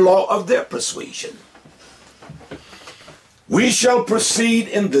 What is the law of their persuasion? We shall proceed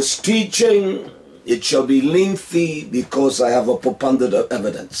in this teaching. It shall be lengthy because I have a preponderance of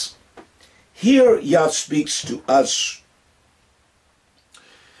evidence. Here Yah speaks to us.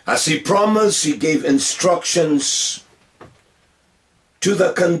 As he promised, he gave instructions to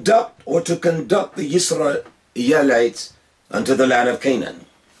conduct the Israelites unto the land of Canaan.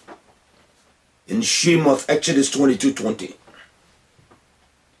 In Shemoth, Exodus 22:20.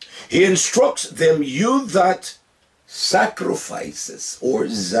 He instructs them, you that sacrifices or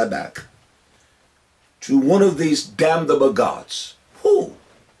zabak to one of these damnable gods. Who?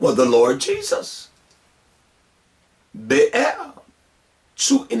 Well, the Lord Jesus. Be'er,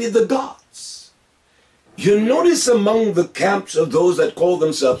 to any of the gods. You notice among the camps of those that call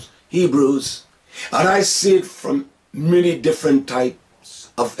themselves Hebrews, and I see it from many different types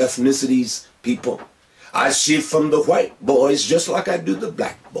of ethnicities, people. I see it from the white boys just like I do the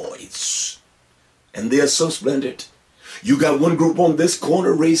black boys. And they are so splendid. You got one group on this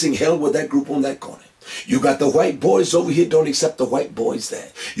corner raising hell with that group on that corner. You got the white boys over here, don't accept the white boys there.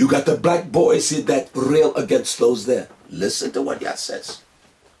 You got the black boys here that rail against those there. Listen to what Yah says.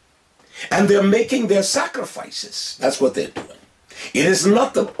 And they're making their sacrifices. That's what they're doing. It is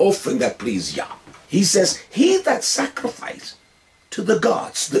not the offering that please Yah. He says, he that sacrifice to the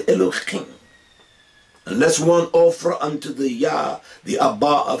gods, the Elohim, unless one offer unto the Yah, the Abba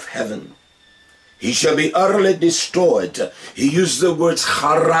of heaven, he shall be utterly destroyed. He used the words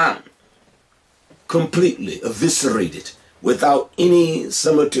haran, completely eviscerated, without any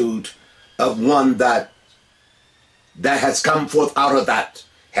similitude of one that has come forth out of that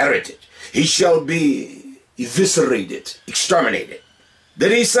heritage. He shall be eviscerated, exterminated.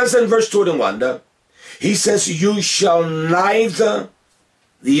 Then he says in verse 21, he says, you shall neither,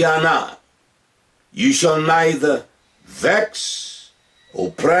 you shall neither vex,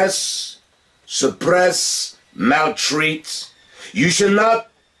 oppress, suppress, maltreat. You shall not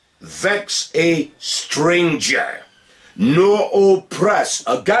vex a stranger, nor oppress.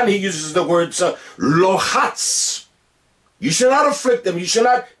 Again, he uses the words lohatz. You shall not afflict them. You shall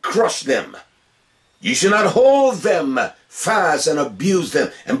not crush them. You shall not hold them fast and abuse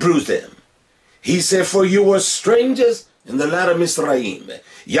them and bruise them. He said, for you were strangers in the land of Mizraim.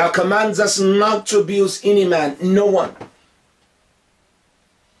 Yah commands us not to abuse any man, no one.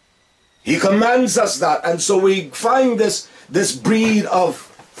 He commands us that. And so we find this breed of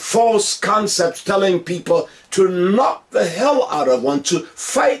false concepts telling people to knock the hell out of one, to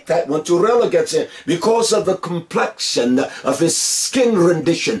fight that one, to rail against him because of the complexion of his skin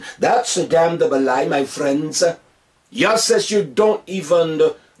rendition. That's a damnable lie, my friends. Yah says you don't even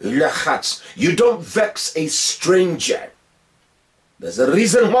you don't vex a stranger. There's a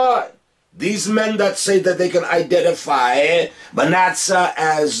reason why. These men that say that they can identify Manasseh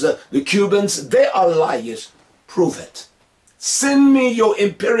as the Cubans, they are liars. Prove it. Send me your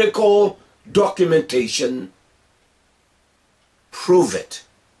empirical documentation. Prove it.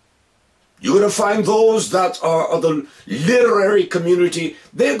 You're going to find those that are of the literary community.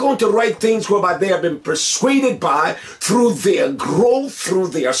 They're going to write things whereby they have been persuaded by through their growth, through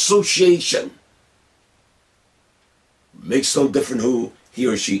their association. Makes no difference who he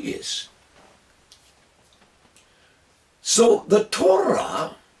or she is. So the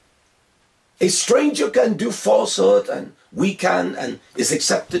Torah, a stranger can do falsehood and we can, and is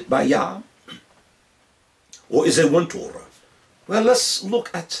accepted by Yah. Or is it one Torah? Well, let's look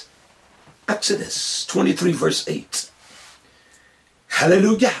at Exodus 23 verse 8.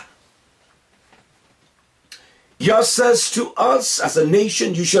 Hallelujah. Yah says to us as a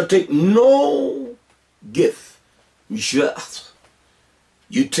nation, you shall take no gift. You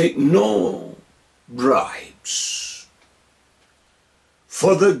take no bribes.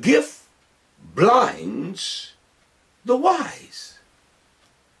 For the gift blinds the wise.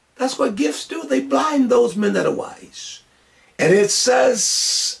 That's what gifts do. They blind those men that are wise. And it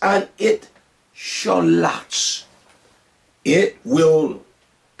says, and it shall latch. It will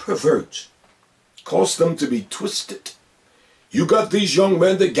pervert, cause them to be twisted. You got these young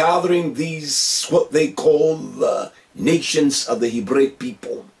men, they're gathering these, what they call the nations of the Hebraic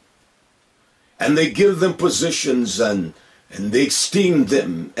people. And they give them positions and they esteem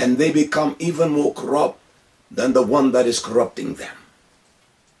them, and they become even more corrupt than the one that is corrupting them.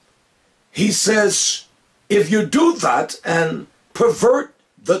 He says, if you do that and pervert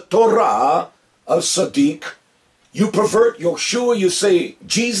the Torah of Sadiq, you pervert Yeshua, you say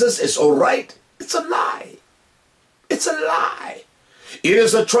Jesus is all right, it's a lie. It's a lie. It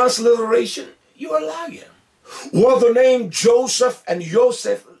is a transliteration. You're a liar. Well, the name Joseph and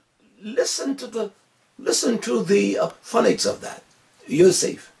Yosef, listen to the phonics of that.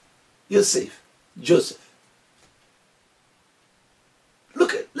 Yosef, Joseph.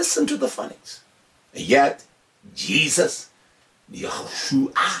 Listen to the phonics. And yet, Jesus,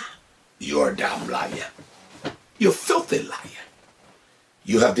 Yahushua, you're a damn liar. You're a filthy liar.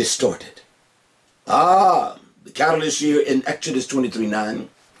 You have distorted. The catalyst here in Exodus 23:9.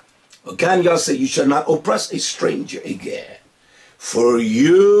 Again, Yah say, you shall not oppress a stranger again. For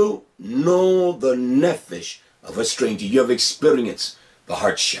you know the nephesh of a stranger. You have experienced the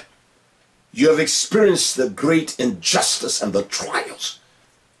hardship. You have experienced the great injustice and the trials.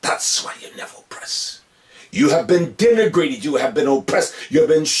 That's why you never oppress. You have been denigrated. You have been oppressed. You have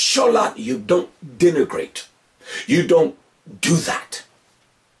been sholat. You don't denigrate. You don't do that.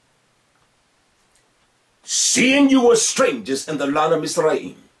 Seeing you were strangers in the land of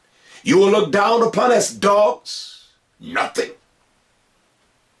Israel, you will look down upon as dogs, nothing.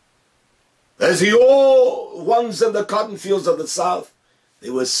 As the old ones in the cotton fields of the south, they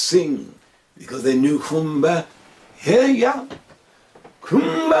will sing because they knew Kumba, yeah,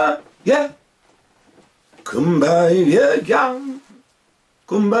 Kumba, yeah, Kumba, yeah,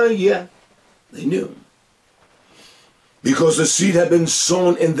 Kumba, yeah. They knew. Because the seed had been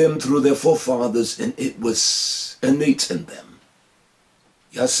sown in them through their forefathers, and it was innate in them.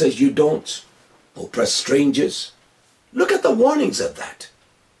 Yah says you don't oppress strangers. Look at the warnings of that.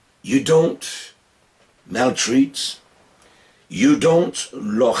 You don't maltreat. You don't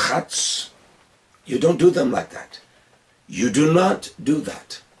lochats. You don't do them like that. You do not do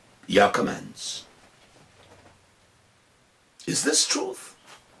that. Yah commands. Is this truth?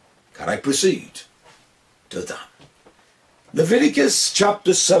 Can I proceed to that? Leviticus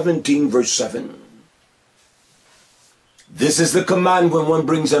chapter 17 verse 7. This is the command when one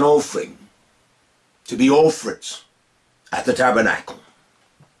brings an offering to be offered at the tabernacle.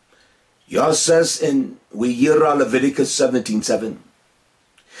 Yah says in Leviticus 17:7.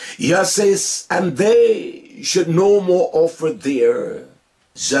 Yah says, and they should no more offer their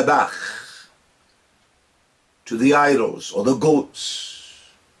zabach to the idols or the goats,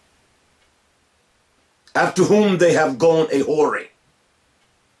 after whom they have gone a whoring.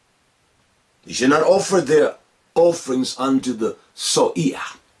 They should not offer their offerings unto the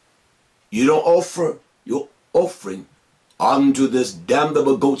so'iyah. You don't offer your offering unto this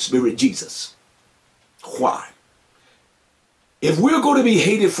damnable goat spirit Jesus. Why? If we're going to be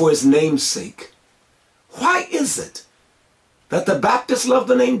hated for his name's sake, why is it that the Baptists love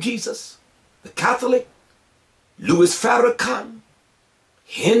the name Jesus, the Catholic, Louis Farrakhan,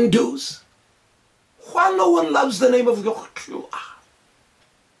 Hindus? Why no one loves the name of Yahshua?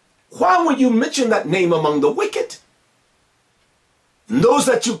 Why when you mention that name among the wicked, and those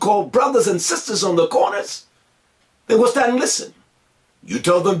that you call brothers and sisters on the corners, they will stand and listen. You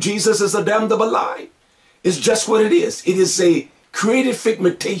tell them Jesus is a damnable lie. It's just what it is. It is a created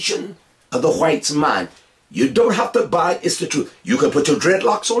figmentation of the white's mind. You don't have to buy it. It's the truth. You can put your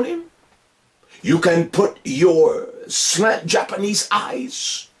dreadlocks on him. You can put your slant Japanese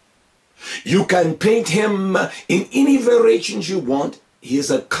eyes. You can paint him in any variations you want. He is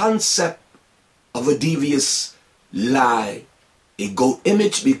a concept of a devious lie, a goat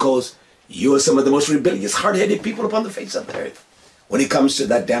image, because you are some of the most rebellious, hard-headed people upon the face of the earth when it comes to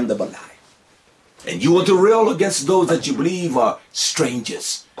that damnable lie. And you want to rail against those that you believe are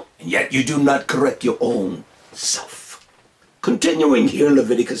strangers, and yet you do not correct your own self. Continuing here in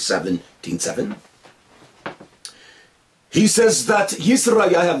Leviticus 17:7. He says that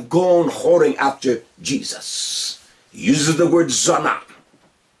Israel have gone whoring after Jesus. He uses the word zana.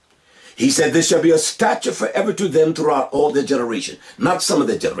 He said, there shall be a statute forever to them throughout all their generation. Not some of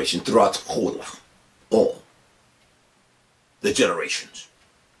their generation, throughout all the generations.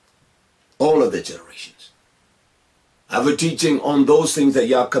 All of the generations. I have a teaching on those things that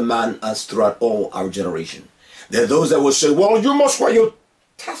Yah command us throughout all our generation. There are those that will say, well, you must wear your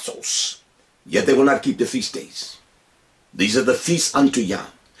tassels. Yet they will not keep the feast days. These are the feasts unto Yah.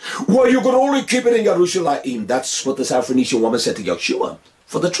 Well, you could only keep it in Yerushalayim. That's what the Syrophoenician woman said to Yeshua.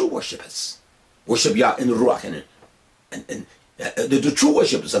 For the true worshippers. Worship Yah in Ruach. And the true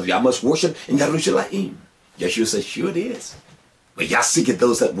worshippers of Yah must worship in Yerushalayim. Yeshua says, sure it is. But Yah seeketh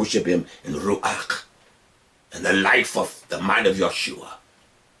those that worship him in Ruach. And the life of the mind of Yeshua.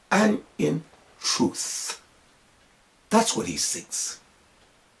 And in truth. That's what he seeks.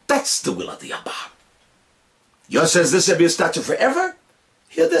 That's the will of the Abba. Yah says this shall be a statute forever.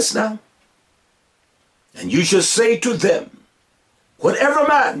 Hear this now. And you shall say to them, whatever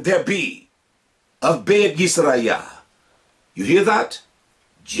man there be of Beit Yisrael. You hear that?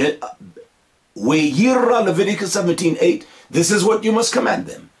 Leviticus 17:8. This is what you must command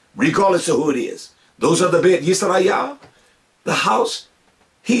them, regardless of who it is. Those are the Beit Yisrael, the house.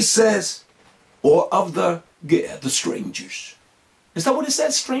 He says, or of the strangers. Is that what it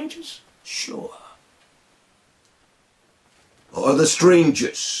says, strangers? Sure. Or the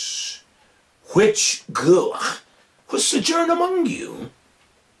strangers, which sojourn among you,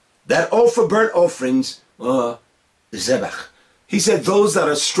 that offer burnt offerings, zebach. He said, those that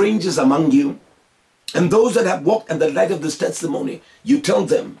are strangers among you, and those that have walked in the light of this testimony, you tell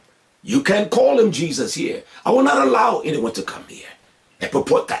them, you can't call him Jesus here. I will not allow anyone to come here and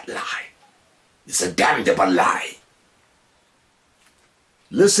purport that lie. It's a damnable lie.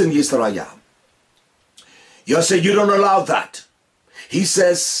 Listen, Yisrael. You say you don't allow that. He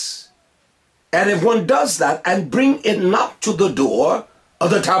says, and if one does that and bring it not to the door of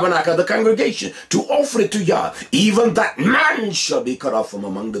the tabernacle of the congregation to offer it to Yah, even that man shall be cut off from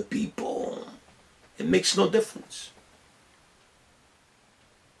among the people. It makes no difference.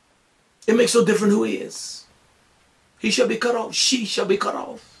 It makes no difference who he is. He shall be cut off. She shall be cut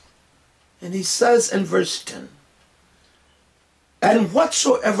off. And he says in verse 10, and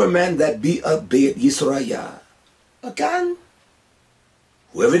whatsoever man that be of Beit Yisrael, again,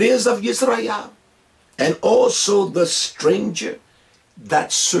 whoever it is of Yisrael, and also the stranger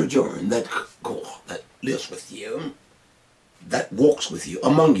that sojourn, that lives with you, that walks with you,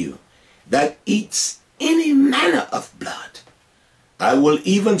 among you, that eats any manner of blood, I will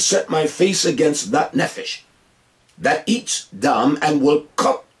even set my face against that nephesh, that eats dumb, and will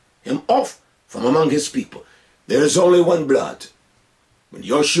cut him off from among his people. There is only one blood. When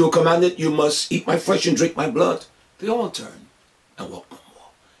Yeshua commanded, you must eat my flesh and drink my blood, they all turned and walked no more.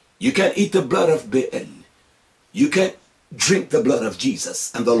 You can't eat the blood of Baal. You can't drink the blood of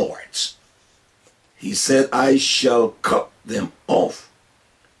Jesus and the Lord's. He said, I shall cut them off,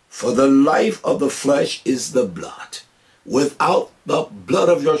 for the life of the flesh is the blood. Without the blood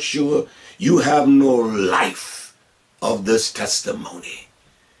of Yeshua, you have no life of this testimony.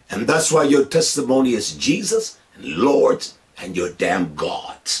 And that's why your testimony is Jesus and Lord and your damn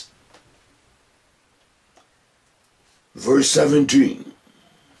God. Verse 17.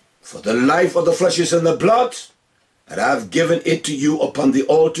 For the life of the flesh is in the blood, and I have given it to you upon the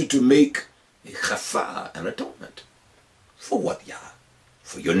altar to make a chafar, an atonement. For what, Yah?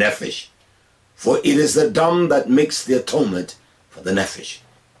 For your nephesh. For it is the dam that makes the atonement for the nephesh.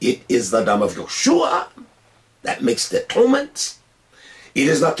 It is the dam of Yeshua that makes the atonement. It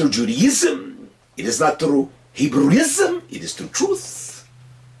is not through Judaism. It is not through Hebrewism. It is through truth.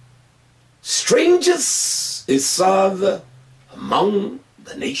 Strangers is served among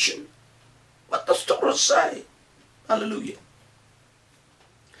the nation. What does Torah say? Hallelujah.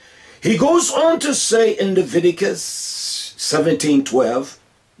 He goes on to say in Leviticus 17:12,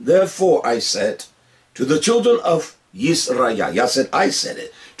 therefore I said to the children of Yisrael, Yah said, I said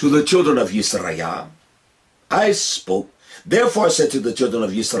it, to the children of Yisrael, I spoke, therefore I said to the children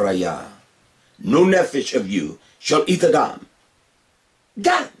of Yisrael, no nephesh of you shall eat the dam.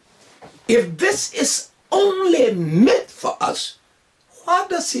 God, if this is only meant for us, why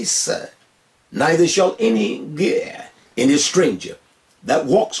does he say, neither shall any gear, any stranger that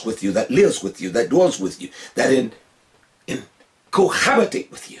walks with you, that lives with you, that dwells with you, that in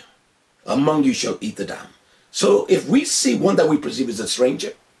cohabitate with you, among you shall eat the dam. So if we see one that we perceive as a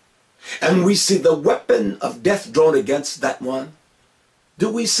stranger, and we see the weapon of death drawn against that one, do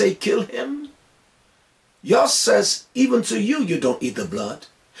we say kill him? Yah says, even to you, you don't eat the blood.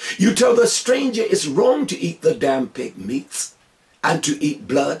 You tell the stranger it's wrong to eat the damn pig meats and to eat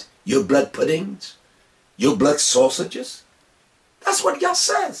blood, your blood puddings, your blood sausages. That's what Yah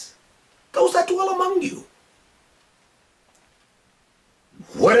says. Those that dwell among you.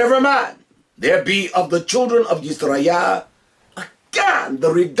 Whatever man there be of the children of Yisrael, again,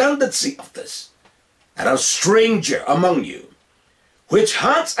 the redundancy of this, and a stranger among you, which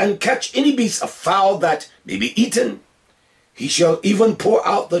hunts and catch any beast of fowl that may be eaten, he shall even pour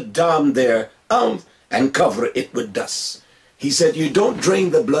out the dam thereof and cover it with dust. He said, you don't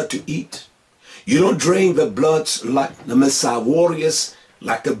drain the blood to eat. You don't drain the blood like the Messiah warriors,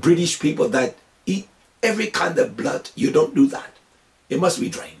 like the British people that eat every kind of blood. You don't do that. It must be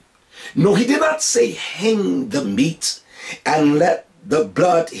drained. No, he did not say hang the meat and let the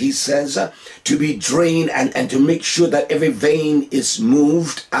blood, he says, to be drained and to make sure that every vein is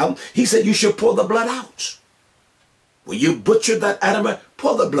moved out. He said you should pour the blood out. When you butcher that animal,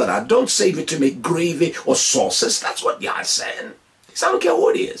 pour the blood out. Don't save it to make gravy or sauces. That's what Yah is saying. He said, I don't care who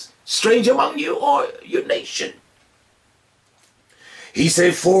it is, stranger among you or your nation. He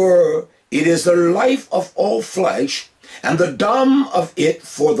said, for it is the life of all flesh, and the dam of it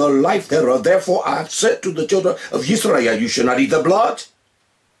for the life thereof. Therefore I have said to the children of Israel, you shall not eat the blood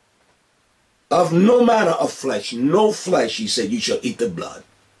of no manner of flesh. No flesh, he said, you shall eat the blood.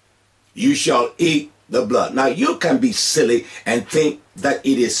 You shall eat the blood. Now you can be silly and think that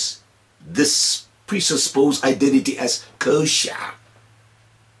it is this presupposed identity as kosher.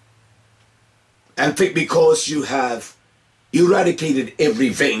 And think because you have eradicated every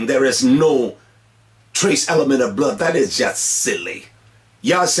vein, there is no trace element of blood. That is just silly.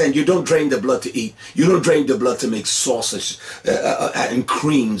 Yah saying you don't drain the blood to eat. You don't drain the blood to make sausage and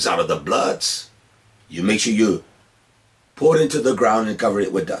creams out of the bloods. You make sure you pour it into the ground and cover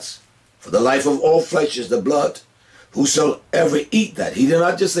it with dust. For the life of all flesh is the blood. Whosoever eat that. He did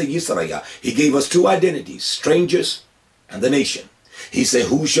not just say Yisrael. He gave us two identities, strangers and the nation. He said,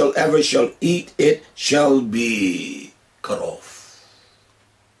 whosoever shall eat it shall be cut off,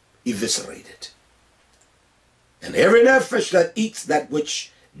 eviscerated. And every nefesh that eats that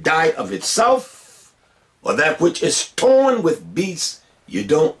which died of itself, or that which is torn with beasts, you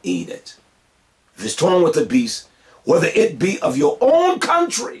don't eat it. If it's torn with a beast, whether it be of your own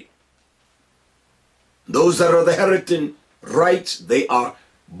country, those that are the heritage rights, they are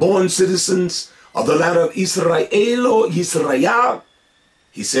born citizens of the land of Israel, or Yisrael,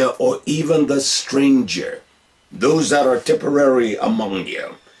 he said, or even the stranger, those that are temporary among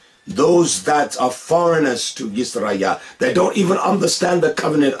you, those that are foreigners to Yisrael, that don't even understand the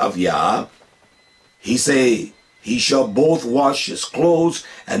covenant of Yah, he say, he shall both wash his clothes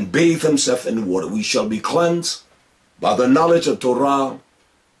and bathe himself in water. We shall be cleansed by the knowledge of Torah.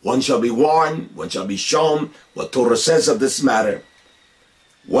 One shall be warned, one shall be shown what Torah says of this matter.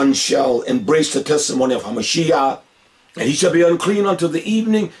 One shall embrace the testimony of Hamashiach, and he shall be unclean until the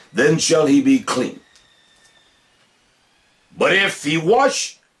evening, then shall he be clean. But if he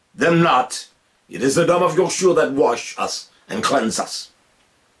wash them not, it is the dam of Yoshua that wash us and cleanse us,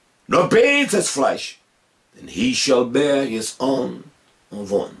 nor bathe his flesh, then he shall bear his own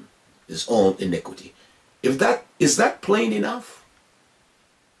avon, his own iniquity. Is that plain enough?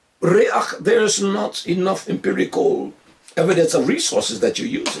 There's not enough empirical evidence of resources that you're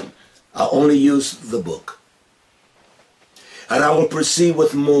using. I only use the book. And I will proceed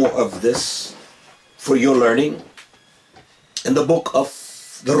with more of this for your learning. In the book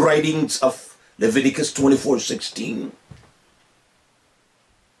of the writings of Leviticus 24:16.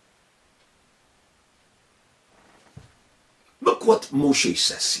 Look what Moshe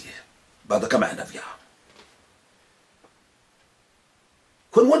says here by the command of Yah.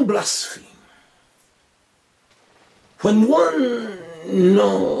 When one blasphemes, when one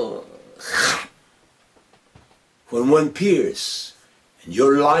when one peers, and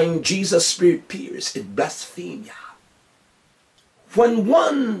your lying Jesus spirit peers, it blasphemes Yah. When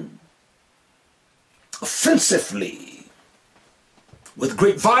one offensively, with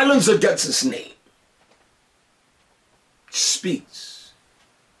great violence against his name, speaks,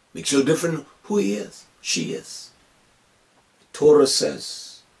 makes no difference who he is, she is. The Torah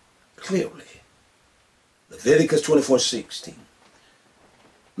says clearly, Leviticus 24:16.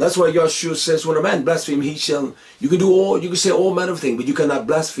 That's why Yahshua says, when a man blasphemes, you can say all manner of things, but you cannot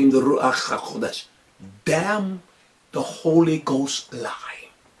blaspheme the Ruach HaKodesh. Damn the Holy Ghost lie.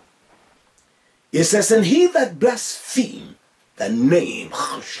 It says, and he that blaspheme the name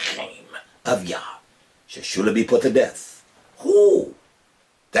of Yah shall surely be put to death. Who?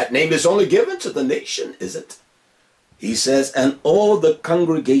 That name is only given to the nation, is it? He says, and all the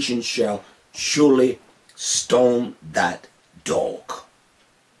congregation shall surely stone that dog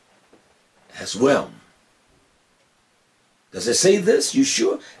as well. Does it say this? You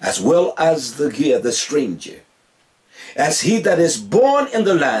sure? As well as the stranger. As he that is born in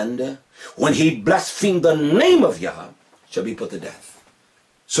the land, when he blasphemed the name of Yah, shall be put to death.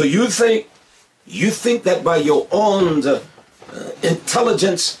 So you think that by your own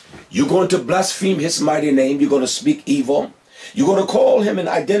intelligence, you're going to blaspheme his mighty name, you're going to speak evil, you're going to call him and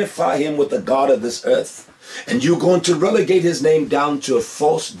identify him with the God of this earth, and you're going to relegate his name down to a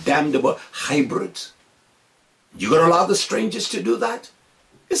false, damnable hybrid. You're going to allow the strangers to do that?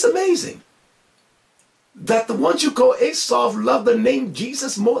 It's amazing that the ones you call Esau love the name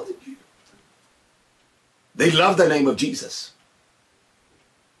Jesus more than you. They love the name of Jesus.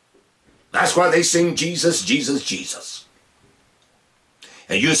 That's why they sing Jesus, Jesus, Jesus.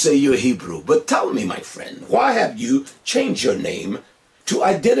 And you say you're Hebrew. But tell me, my friend, why have you changed your name to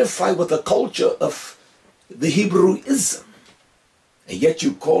identify with the culture of the Hebrewism? And yet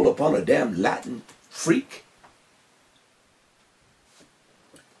you call upon a damn Latin freak?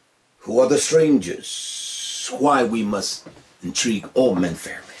 Who are the strangers? Why we must intrigue all men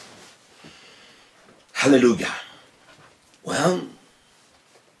fairly. Hallelujah. Well,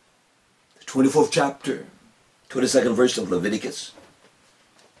 the 24th chapter, 22nd verse of Leviticus,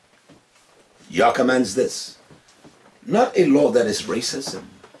 Yah commands this. Not a law that is racism.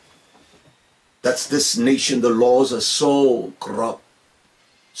 That's this nation, the laws are so corrupt,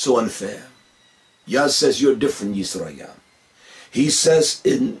 so unfair. Yah says you're different, Yisrael. He says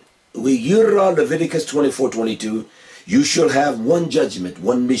in Leviticus 24:22, you shall have one judgment,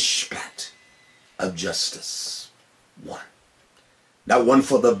 one mishpat of justice. One. Not one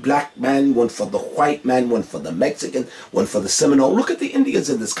for the black man, one for the white man, one for the Mexican, one for the Seminole. Look at the Indians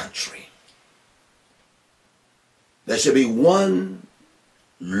in this country. There should be one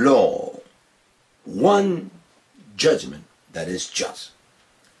law, one judgment that is just,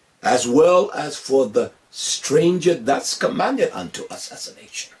 as well as for the stranger that's commanded unto us as a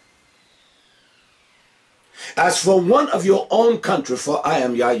nation. As for one of your own country, for I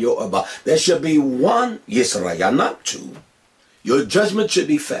am Yah your Abba, there should be one Yisrael, not two. Your judgment should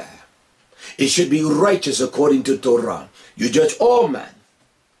be fair. It should be righteous according to Torah. You judge all men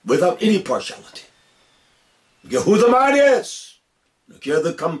without any partiality. Look at who the man is. Look at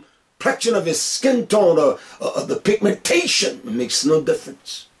the complexion of his skin tone or the pigmentation. It makes no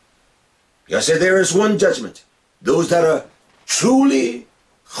difference. I say there is one judgment. Those that are truly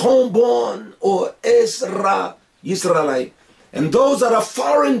homeborn or Israelite, and those that are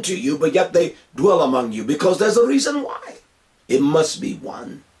foreign to you, but yet they dwell among you, because there's a reason why. It must be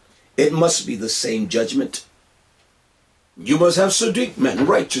one. It must be the same judgment. You must have Sadiq men,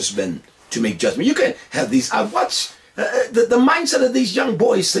 righteous men, to make judgment. You can have these. I watch the mindset of these young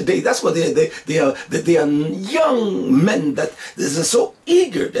boys today. That's what they are young men that they're so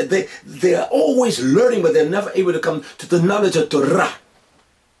eager that they are always learning, but they're never able to come to the knowledge of Torah.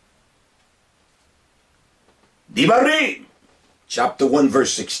 Devarim, chapter 1,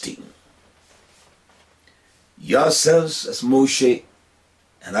 verse 16. Yah says, as Moshe,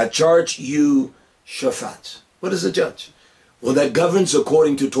 and I charge you, Shaphat. What is a judge? One that governs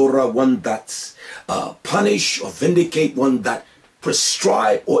according to Torah, one that punish or vindicate, one that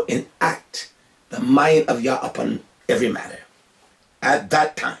prescribe or enact the mind of Yah upon every matter. At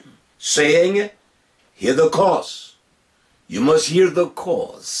that time, saying, hear the cause. You must hear the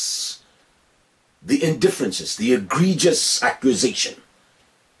cause. The indifferences, the egregious accusation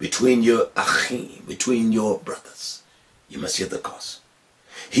between your achim, between your brothers. You must hear the cause.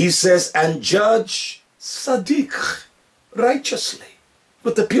 He says, and judge Sadiq, righteously,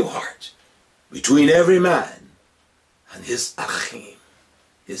 with a pure heart, between every man and his achim,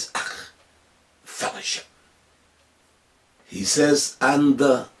 his ach, fellowship. He says, and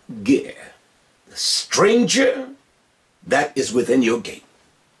the ger, the stranger that is within your gate.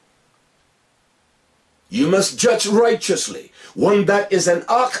 You must judge righteously. One that is an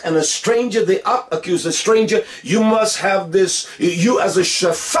ach and a stranger, the ach accuse the stranger. You must have this, you as a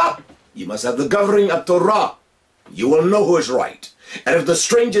shafat, you must have the governing of Torah. You will know who is right. And if the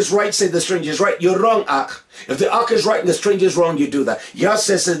stranger is right, say the stranger is right. You're wrong, ach. If the ach is right and the stranger is wrong, you do that. Yah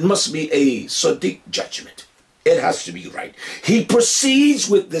says it must be a sadiq judgment. It has to be right. He proceeds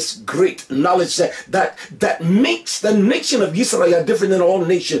with this great knowledge that makes the nation of Israel different than all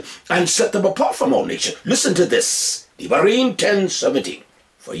nations and set them apart from all nations. Listen to this. Devarim 10:17.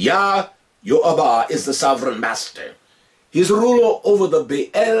 For Yah, your Abba, is the sovereign master. He is ruler over the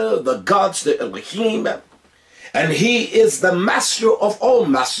Baal, the gods, the Elohim. And he is the master of all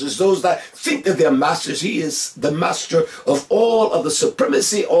masters. Those that think that they're masters, he is the master of all of the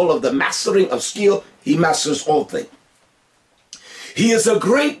supremacy, all of the mastering of skill. He masters all things. He is a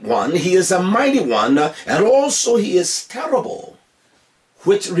great one. He is a mighty one. And also he is terrible,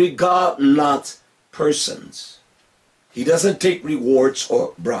 which regard not persons. He doesn't take rewards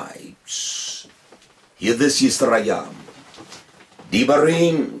or bribes. Hear this, Yisrael.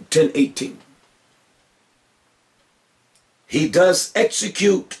 Devarim 10:18. He does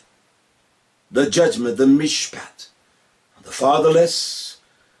execute the judgment, the mishpat, the fatherless,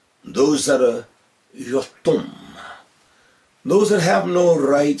 those that are yotum, those that have no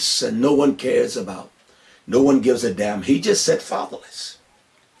rights and no one cares about, no one gives a damn. He just said fatherless.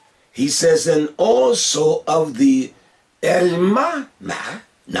 He says, and also of the elmana,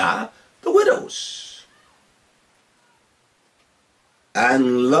 the widows,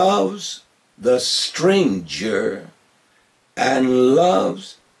 and loves the stranger, and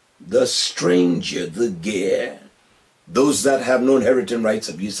loves the stranger, the ger, those that have no inheritance rights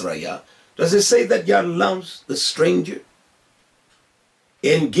of Israel. Does it say that Yah loves the stranger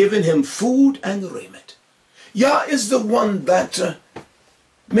in giving him food and raiment? Yah is the one that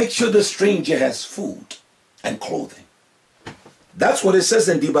makes sure the stranger has food and clothing. That's what it says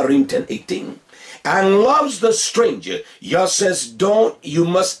in Devarim 10:18. And loves the stranger. Yah says, you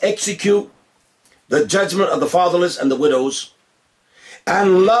must execute the judgment of the fatherless and the widows,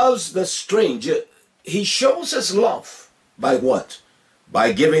 and loves the stranger. He shows his love by what?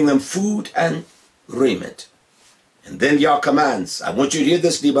 By giving them food and raiment. And then Yah commands, I want you to hear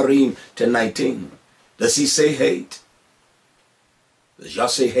this, Devarim 10:19. Does he say hate? Does Yah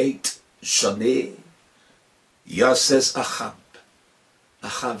say hate? Shaneh. Yah says achab,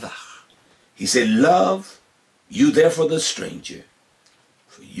 achavach. He said, love you therefore the stranger,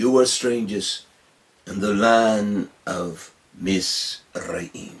 for you are strangers in the land of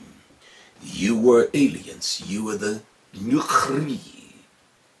Mizraim. You were aliens. You were the Nukhri.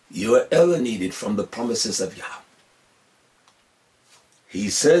 You are alienated from the promises of Yah. He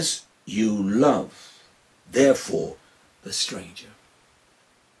says, you love, therefore, the stranger.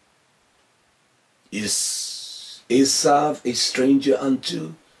 Is Esau a stranger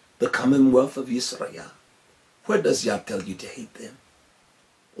unto the commonwealth of Israel? Where does Yah tell you to hate them?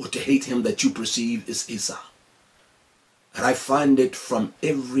 Or to hate him that you perceive is Esau? And I find it from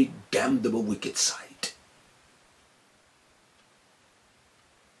every damnable wicked sight.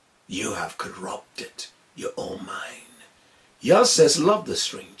 You have corrupted your own mind. Yah says, love the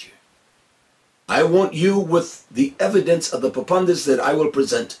stranger. I want you with the evidence of the preponderance that I will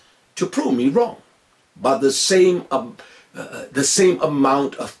present to prove me wrong. But the same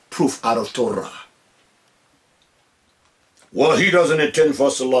amount of proof out of Torah. Well, he doesn't intend for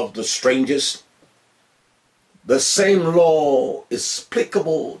us to love the strangers. The same law is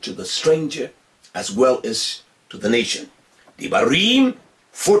applicable to the stranger as well as to the nation. Devarim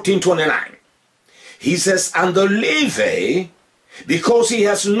 14:29. He says, and the Levi, because he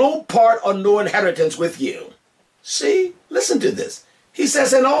has no part or no inheritance with you. See, listen to this. He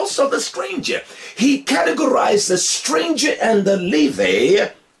says, and also the stranger. He categorized the stranger and the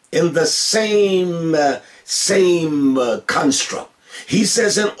Levi in the same construct. He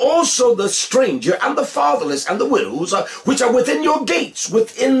says, and also the stranger and the fatherless and the widows, which are within your gates,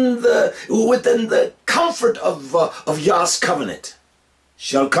 within the comfort of Yah's covenant,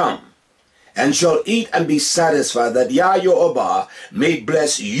 shall come and shall eat and be satisfied, that Yah your Abba may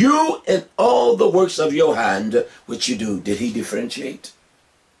bless you in all the works of your hand, which you do. Did he differentiate?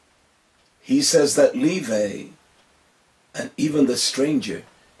 He says that Levi and even the stranger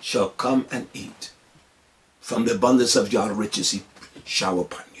shall come and eat from the abundance of Yah's riches he shower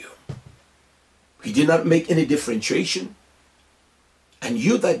upon you. He did not make any differentiation. And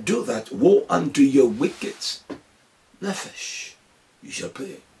you that do that, woe unto your wicked nefesh. You shall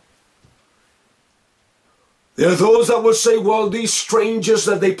pay. There are those that will say, well, these strangers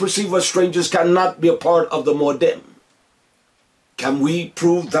that they perceive as strangers cannot be a part of the Modem. Can we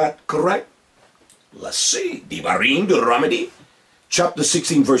prove that correct? Let's see. Devarim, Deuteronomy, chapter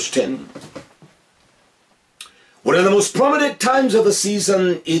 16, verse 10. One of the most prominent times of the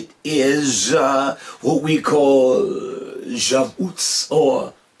season, it is what we call Shavuot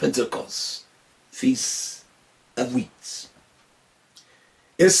or Pentecost, Feast of Weeks.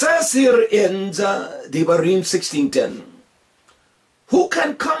 It says here in Devarim 16:10, who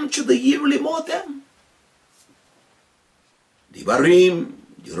can come to the yearly Modem? Devarim,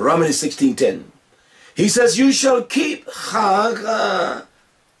 Deuteronomy 16:10. He says, you shall keep Chag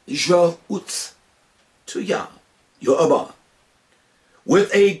Shavuot to Yah, your Abba,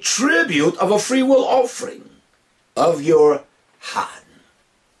 with a tribute of a freewill offering of your hand.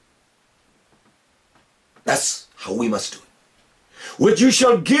 That's how we must do it. Which you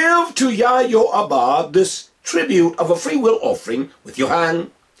shall give to Yah your Abba, this tribute of a freewill offering with your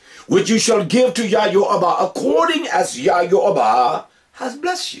hand, which you shall give to Yah your Abba, according as Yah your Abba has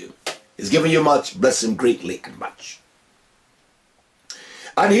blessed you. He's given you much, bless him greatly and much.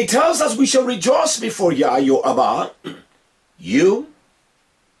 And he tells us we shall rejoice before Yah your Abba. You.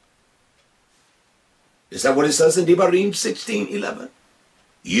 Is that what it says in Devarim 16:11?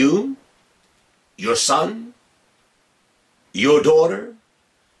 You, your son, your daughter,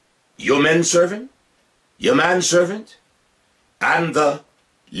 your manservant, and the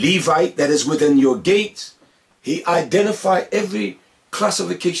Levite that is within your gates. He identified every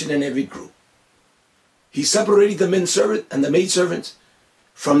classification in every group. He separated the men-servant and the maidservants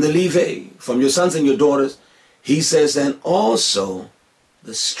from the Levi, from your sons and your daughters. He says, and also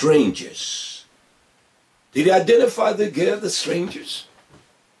the strangers. Did he identify the strangers?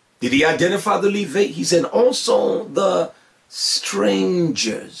 Did he identify the Levi? He said, also the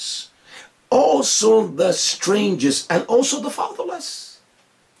strangers. Also the strangers, and also the fatherless,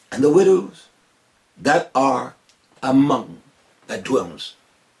 and the widows that are among, that dwells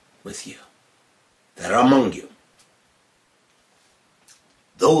with you, that are among you.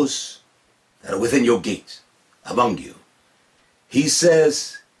 Those that are within your gates, among you. He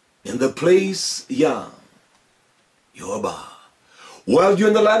says, in the place, Yah, your Abba, while you're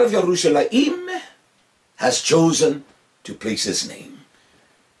in the land of Yerushalayim, has chosen to place his name.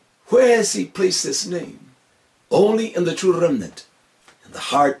 Where has he placed his name? Only in the true remnant, in the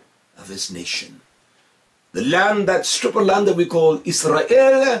heart of his nation. The land, that strip of land that we call Israel,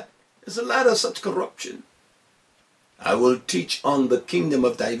 is a land of such corruption. I will teach on the kingdom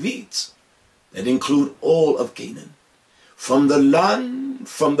of David that include all of Canaan. From the land,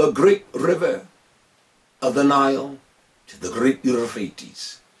 from the great river of the Nile to the great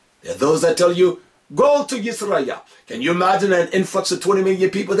Euphrates. There are those that tell you Go to Israel. Can you imagine an influx of 20 million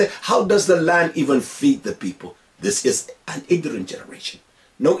people there? How does the land even feed the people? This is an ignorant generation.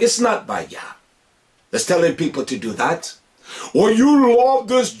 No, it's not by Yah that's telling people to do that. Or you love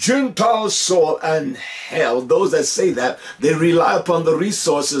this Gentile soil, and hell, those that say that, they rely upon the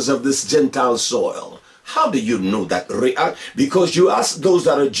resources of this Gentile soil. How do you know that? Because you ask those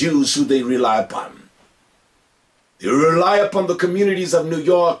that are Jews who they rely upon. They rely upon the communities of New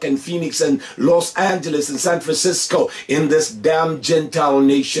York and Phoenix and Los Angeles and San Francisco in this damn Gentile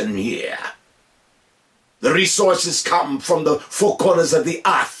nation here. The resources come from the four corners of the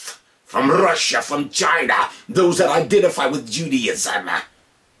earth, from Russia, from China, those that identify with Judaism.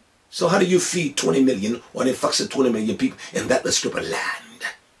 So how do you feed 20 million or in fact 20 million people in that descriptive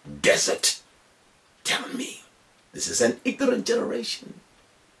land? Desert. Tell me. This is an ignorant generation.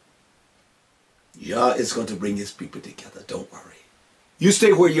 Yah is going to bring his people together. Don't worry. You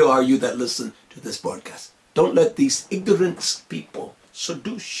stay where you are, you that listen to this broadcast. Don't let these ignorant people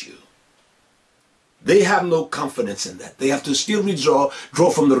seduce you. They have no confidence in that. They have to still draw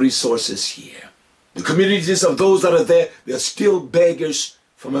from the resources here. The communities of those that are there, they're still beggars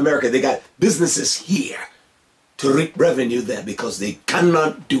from America. They got businesses here to reap revenue there because they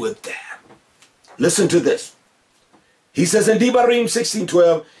cannot do it there. Listen to this. He says in Devarim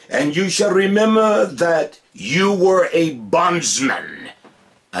 16:12, and you shall remember that you were a bondsman.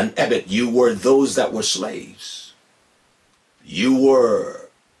 And Ebed, you were those that were slaves. You were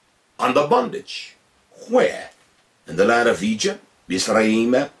under bondage. Where? In the land of Egypt,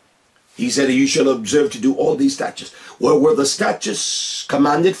 Mizraim. He said, you shall observe to do all these statutes. Where were the statutes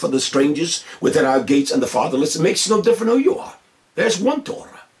commanded for the strangers within our gates and the fatherless? It makes no difference who you are. There's one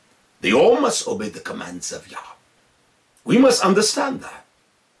Torah. They all must obey the commands of Yah. We must understand that.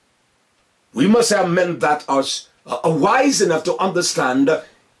 We must have men that are wise enough to understand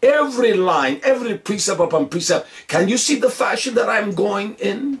every line, every precept upon precept. Can you see the fashion that I'm going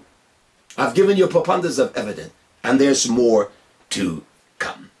in? I've given you a preponderance of evidence, and there's more to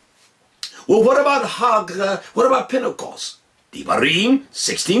come. Well, what about what about Pentecost? Devarim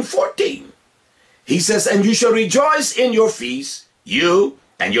 16:14. He says, and you shall rejoice in your feast, you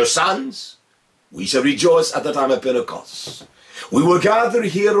and your sons. We shall rejoice at the time of Pentecost. We will gather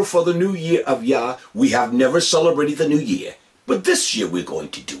here for the new year of Yah. We have never celebrated the new year, but this year we're going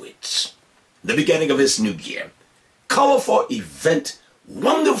to do it. The beginning of his new year. Colorful event,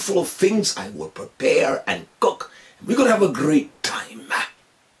 wonderful things I will prepare and cook. We're going to have a great time.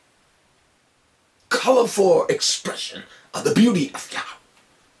 Colorful expression of the beauty of Yah.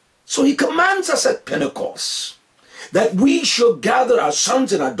 So he commands us at Pentecost that we should gather our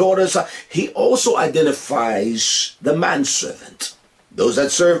sons and our daughters. He also identifies the manservant, those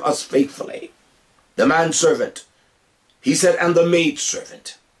that serve us faithfully. The manservant. He said, and the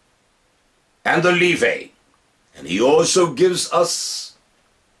maidservant, and the Levite. And he also gives us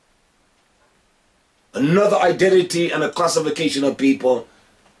another identity and a classification of people.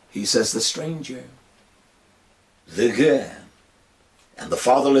 He says, the stranger, the girl, and the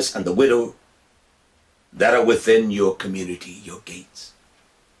fatherless, and the widow, that are within your community, your gates.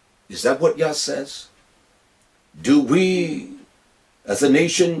 Is that what Yah says? Do we, as a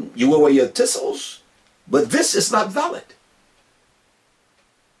nation, you will wear your thistles? But this is not valid.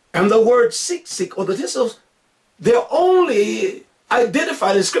 And the word seek, or the thistles, they're only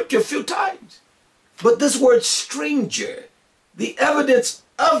identified in Scripture a few times. But this word stranger, the evidence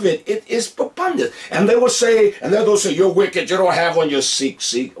of it is preponderant. And they will say, and they'll say, you're wicked, you don't have on your seek.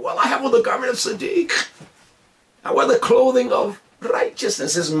 Well, I have on the garment of Sadiq. I wear the clothing of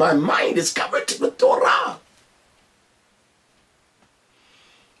righteousness as my mind is covered to the Torah.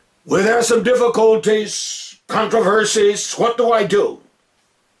 Where there are some difficulties, controversies, what do I do?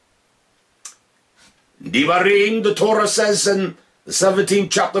 Devarim, the Torah says in the 17th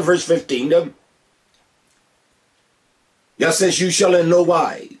chapter, verse 15, Yah says, you shall in no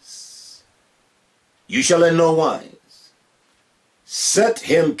wise, set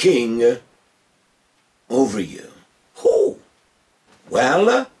him king over you. Who?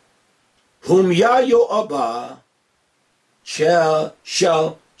 Well, whom Yah your Abba shall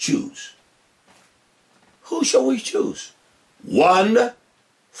choose. Who shall we choose? One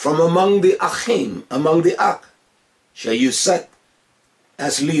from among the Achim, among the Ach, shall you set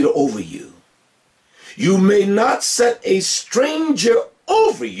as leader over you. You may not set a stranger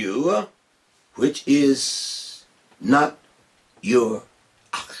over you, which is not your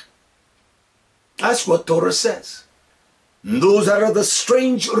Ach. That's what Torah says. Those that are the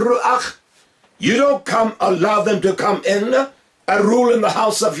strange Ruach, you don't allow them to come in and rule in the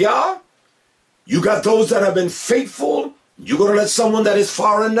house of Yah. You got those that have been faithful. You're going to let someone that is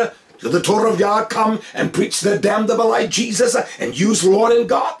foreign Should the Torah of Yah come and preach the damnable like Jesus and use Lord and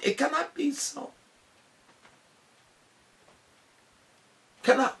God? It cannot be so.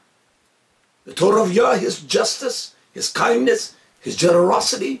 Cannot. The Torah of Yah, his justice, his kindness, his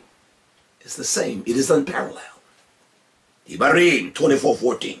generosity is the same. It is unparalleled. Ibarim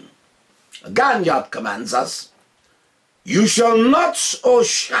 24:14. Again, Yah commands us, you shall not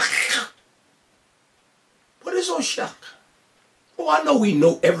oshach. What is oshach? Oh, I know we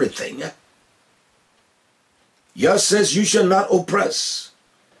know everything. Yah says you shall not oppress.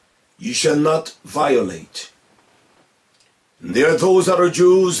 You shall not violate. And there are those that are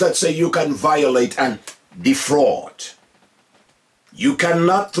Jews that say you can violate and defraud. You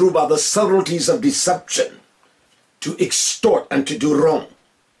cannot, through by the subtleties of deception, to extort and to do wrong.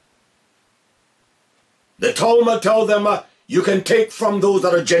 The Talmud tell them you can take from those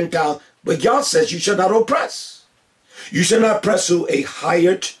that are Gentile, but Yah says you shall not oppress. You shall not oppress who? A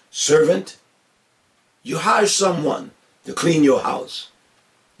hired servant. You hire someone to clean your house,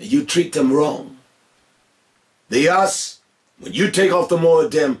 and you treat them wrong. They ask, when you take off the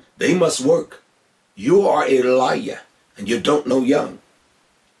moedim, they must work. You are a liar, and you don't know Yah.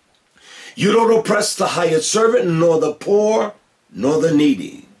 You don't oppress the hired servant, nor the poor, nor the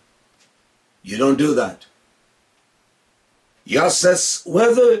needy. You don't do that. Yah says,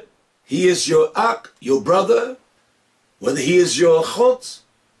 whether he is your ak, your brother, whether he is your chot,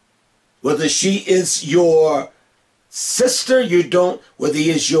 whether she is your sister, you don't, whether he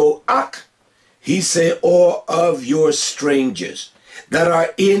is your ak, he said, or of your strangers that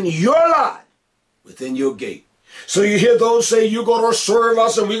are in your line, within your gate. So you hear those say, you're going to serve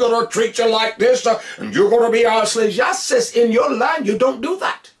us and we're going to treat you like this and you're going to be our slaves. Yah says, in your land, you don't do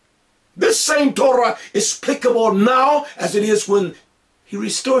that. This same Torah is applicable now as it is when he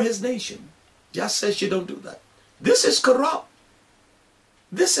restored his nation. Yah says you don't do that. This is corrupt.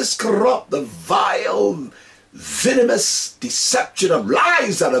 This is corrupt, the vile, venomous deception of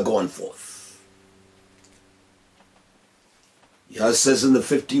lies that are going forth. Yah says in the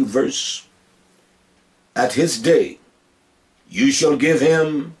 15th verse, at his day, you shall give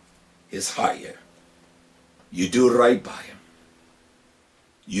him his hire. You do right by him.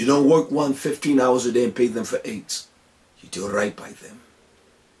 You don't work 15 hours a day and pay them for 8. You do right by them.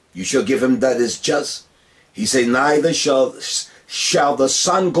 You shall give him that is just. He said, neither shall the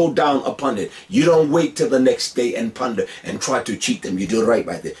sun go down upon it. You don't wait till the next day and ponder and try to cheat them. You do right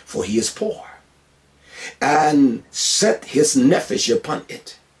by them, for he is poor. And set his nephesh upon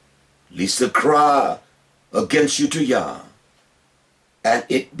it, lest the cry against you to Yah, and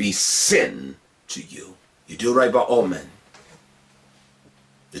it be sin to you. You do right by all men.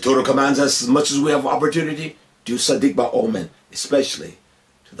 The Torah commands us, as much as we have opportunity, do sadiq by all men, especially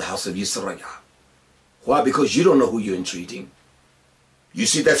to the house of Yisrael. Why? Because you don't know who you're entreating. You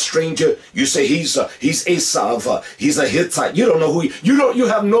see that stranger, you say he's Esau, he's a Hittite. You don't know who you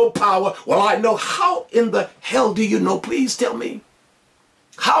have no power. Well, I know. How in the hell do you know? Please tell me.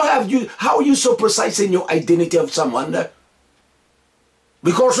 How are you so precise in your identity of someone?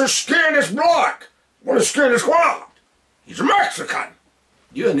 Because his skin is black. Well, his skin is white. He's a Mexican.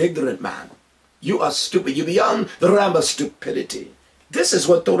 You're an ignorant man. You are stupid. You're beyond the realm of stupidity. This is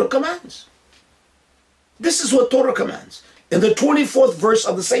what Torah commands. This is what Torah commands. In the 24th verse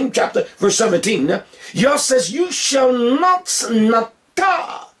of the same chapter, verse 17, Yah says, you shall not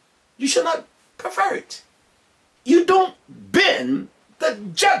nata. You shall not pervert. You don't bend the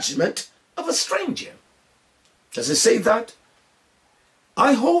judgment of a stranger. Does it say that?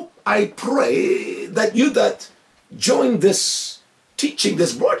 I hope, I pray that you that join this teaching,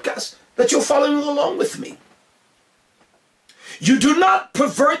 this broadcast, that you're following along with me. You do not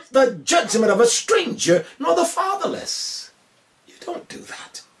pervert the judgment of a stranger, nor the fatherless. You don't do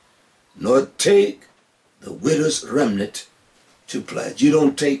that. Nor take the widow's remnant to pledge. You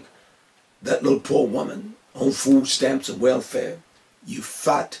don't take that little poor woman on food stamps and welfare. You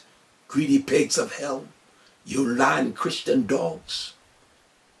fat, greedy pigs of hell. You lying Christian dogs.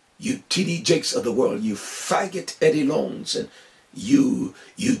 You T.D. Jakes of the world. You faggot Eddie Loans. And you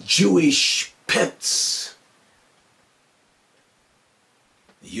Jewish pimps.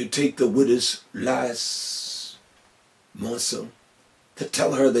 You take the widow's last morsel to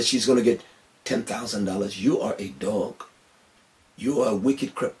tell her that she's going to get $10,000. You are a dog. You are a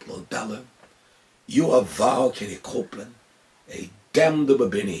wicked cripple dollar. You are vile Kenny Copeland, a damnable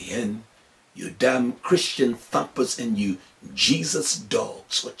Benny Hinn. You damn Christian thumpers and you Jesus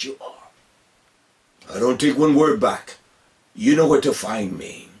dogs, what you are. I don't take one word back. You know where to find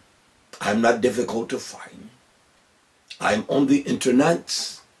me. I'm not difficult to find. I'm on the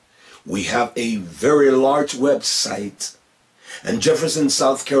internet. We have a very large website. And Jefferson,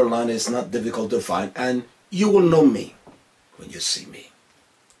 South Carolina is not difficult to find, and you will know me when you see me.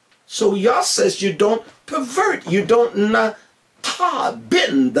 So Yah says you don't pervert, you don't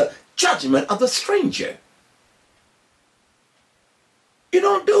bend the judgment of the stranger. You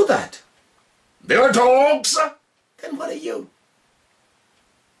don't do that. They're dogs. Then what are you?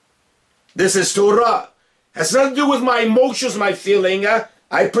 This is Torah. Has nothing to do with my emotions, my feeling.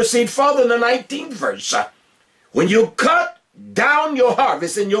 I proceed further in the 19th verse. When you cut down your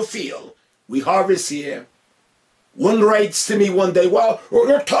harvest in your field, we harvest here. One writes to me one day, well,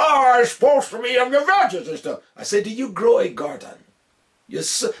 your tar is supposed to be of your veggies and stuff. I said, do you grow a garden?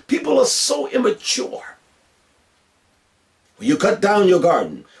 People are so immature. When you cut down your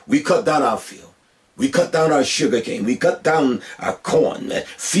garden, we cut down our field. We cut down our sugar cane. We cut down our corn,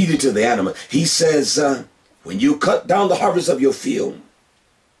 feed it to the animal. He says, when you cut down the harvest of your field,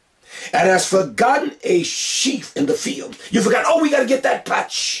 and has forgotten a sheaf in the field, you forgot, oh, we got to get that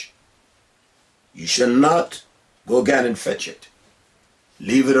patch. You shall not go again and fetch it.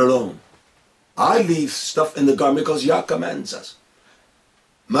 Leave it alone. I leave stuff in the garden because Yah commands us.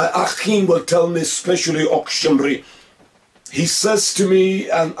 My Achim will tell me, especially Okshemri, he says to me,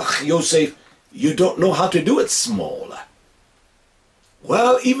 and Ach Yosef, you don't know how to do it small.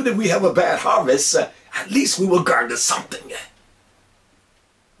 Well, even if we have a bad harvest, at least we will garner something.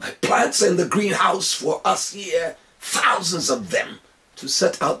 My plants are in the greenhouse for us here, thousands of them, to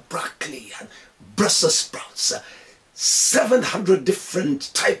set out broccoli and Brussels sprouts, 700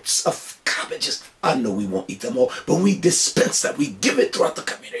 different types of cabbages. I know we won't eat them all, but we dispense that. We give it throughout the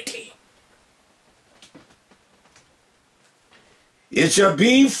community. It shall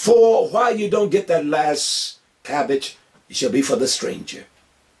be for why you don't get that last cabbage. It shall be for the stranger.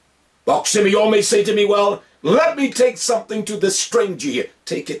 Boxim, you all may say to me, well, let me take something to the stranger here.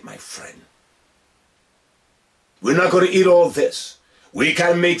 Take it, my friend. We're not going to eat all this. We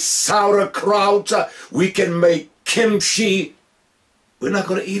can make sauerkraut. We can make kimchi. We're not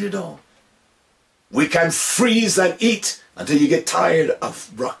going to eat it all. We can freeze and eat until you get tired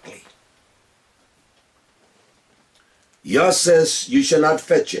of broccoli. Yah says you shall not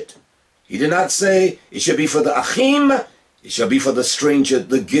fetch it. He did not say it shall be for the Achim. It shall be for the stranger,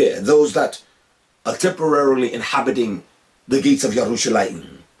 the Ger, those that are temporarily inhabiting the gates of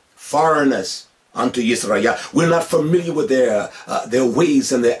Jerusalem, foreigners unto Israel. We're not familiar with their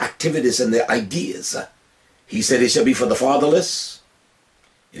ways and their activities and their ideas. He said it shall be for the fatherless,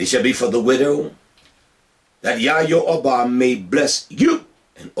 it shall be for the widow, that Yah your Abba may bless you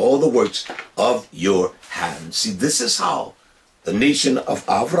in all the works of your hands. See, this is how the nation of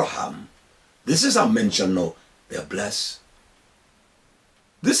Abraham, this is how men shall know they're blessed.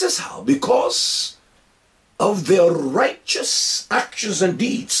 This is how, because of their righteous actions and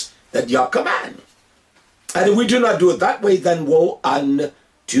deeds that Yah command. And if we do not do it that way, then woe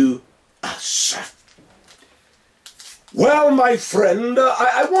unto us. Well, my friend,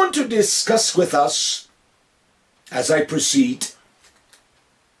 I want to discuss with us, as I proceed,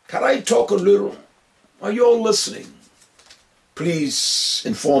 can I talk a little? Are you all listening? Please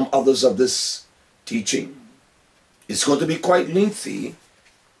inform others of this teaching. It's going to be quite lengthy,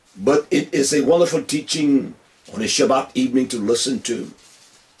 but it is a wonderful teaching on a Shabbat evening to listen to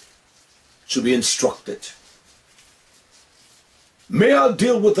be instructed. May I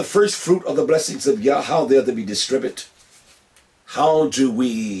deal with the first fruit of the blessings of Yah, how they are to be distributed. How do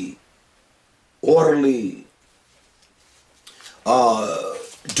we orderly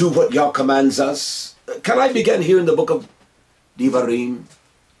do what Yah commands us? Can I begin here in the book of Devarim?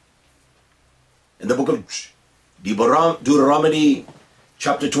 In the book of Deuteronomy,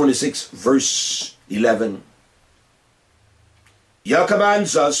 chapter 26, verse 11. Yah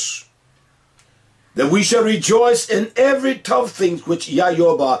commands us that we shall rejoice in every tough thing which Yah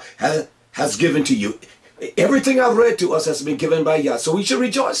Yoba has given to you. Everything I've read to us has been given by Yah, so we should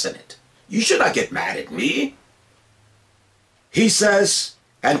rejoice in it. You should not get mad at me. He says,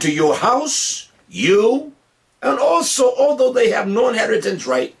 and to your house, you, and also, although they have no inheritance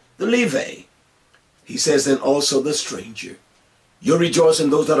right, the Levi. He says, and also the stranger. You rejoice in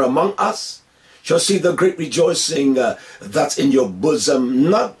those that are among us, shall see the great rejoicing that's in your bosom,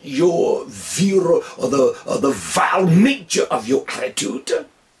 not your view or the vile nature of your attitude.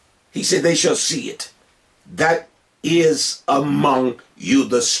 He said they shall see it. That is among you,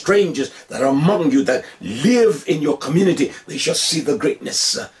 the strangers that are among you that live in your community. They shall see the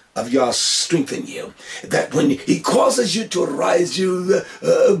greatness of your strength in you. That when he causes you to rise, you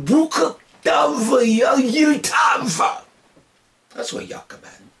that's what Yah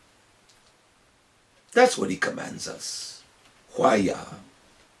commands. That's what he commands us. Why, Yah?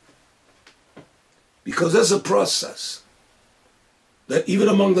 Because there's a process. that even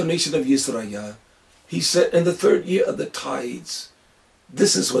among the nation of Israel, he said, in the 3rd year of the tithes,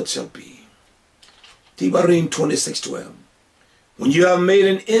 this is what shall be. Devarim 26:12. When you have made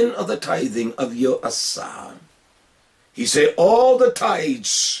an end of the tithing of your Esau, he said, all the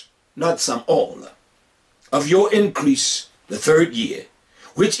tithes, not some, all, of your increase, the 3rd year,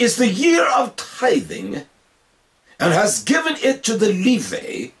 which is the year of tithing, and has given it to the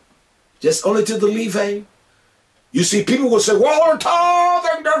Levite, just only to the Levite. You see, people will say, well,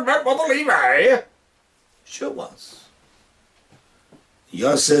 tithing does not for the Levite. Sure was.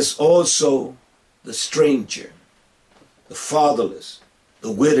 Yah says also the stranger, the fatherless,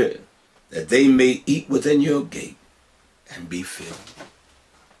 the widow, that they may eat within your gate and be filled.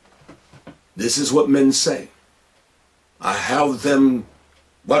 This is what men say. I have them,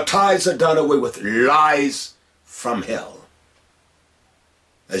 well, tithes are done away with, lies from hell.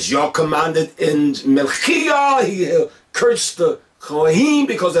 As Yah commanded in Melchiah, he cursed the Kohen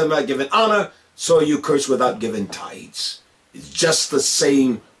because they might give honor, so you curse without giving tithes. It's just the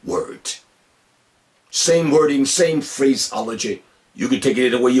same word. Same wording, same phraseology. You can take it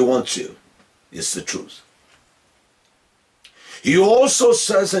the way you want to. It's the truth. He also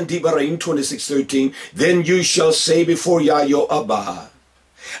says in Devarim 26:13, then you shall say before Yah your Abba,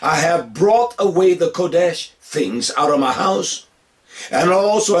 I have brought away the Kodesh things out of my house, and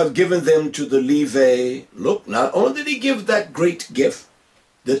also have given them to the Levite. Look, not only did he give that great gift,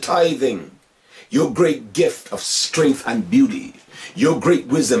 the tithing, your great gift of strength and beauty, your great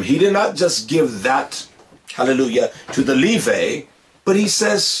wisdom. He did not just give that, hallelujah, to the Levite, but he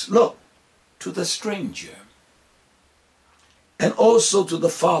says, look, to the stranger, and also to the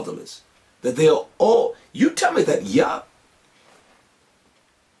fatherless, that they are all, you tell me that Yah,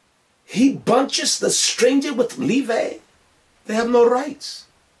 he bunches the stranger with Levite. They have no rights.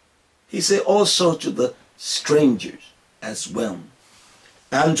 He said also to the strangers as well,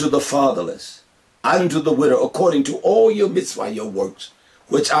 and to the fatherless, and to the widow, according to all your mitzvah, your works,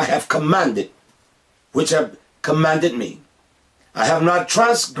 which I have commanded, which have commanded me. I have not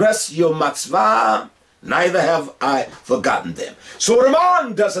transgressed your mitzvah, neither have I forgotten them. So the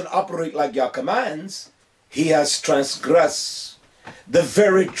man doesn't operate like Yah commands. He has transgressed the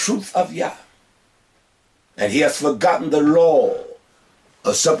very truth of Yah. And he has forgotten the law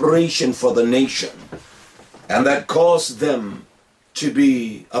of separation for the nation, and that caused them to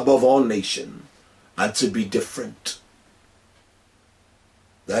be above all nation and to be different.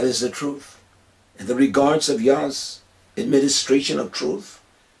 That is the truth. In the regards of Yah's administration of truth,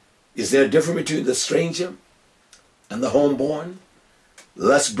 is there a difference between the stranger and the homeborn?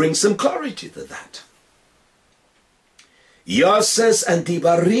 Let's bring some clarity to that. Yah says in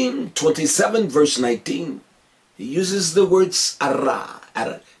Devarim 27 verse 19, he uses the words ara,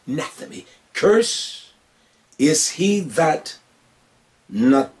 anathema. Curse is he that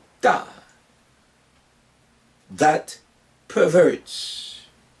nata, that perverts,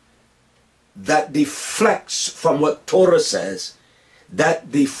 that deflects from what Torah says,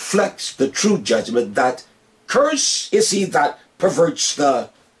 that deflects the true judgment. That curse is he that perverts the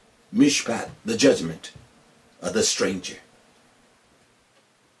mishpat, the judgment of the stranger,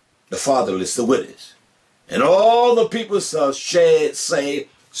 the fatherless, the widows. And all the people shall say,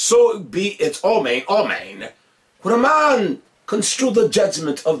 so be it, amen, amen. When a man construe the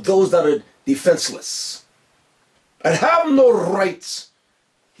judgment of those that are defenseless and have no rights,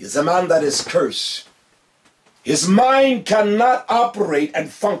 he is a man that is cursed. His mind cannot operate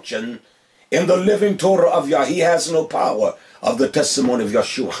and function in the living Torah of Yah. He has no power of the testimony of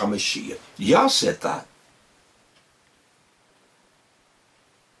Yeshua HaMashiach. Yah said that.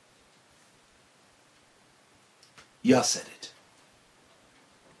 Yah said it.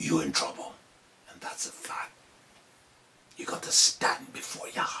 You're in trouble. And that's a fact. You got to stand before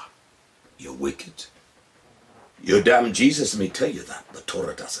Yah. You're wicked. Your damn Jesus may tell you that. The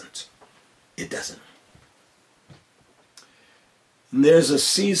Torah doesn't. It doesn't. And there's a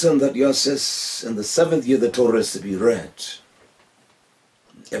season that Yah says in the 7th year the Torah is to be read.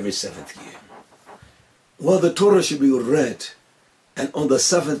 Every 7th year. Well, the Torah should be read. And on the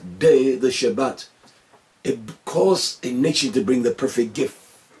 7th day, the Shabbat, it calls a nation to bring the perfect gift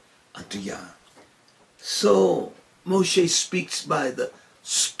unto Yah. So Moshe speaks by the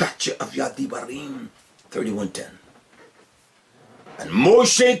stature of Yah, Devarim 31:10. And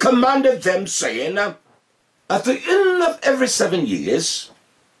Moshe commanded them, saying, at the end of every 7 years,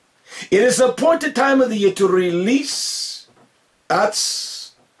 it is the appointed time of the year to release at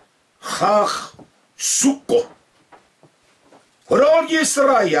Chag Sukkot, when all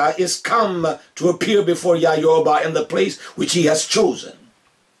Yisrael is come to appear before Yahweh in the place which he has chosen.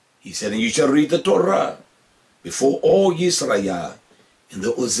 He said, and you shall read the Torah before all Yisrael in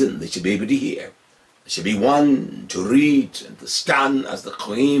the Uzin. They should be able to hear. There should be one to read and to stand as the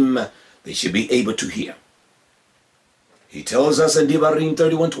Koim. They should be able to hear. He tells us in Devarim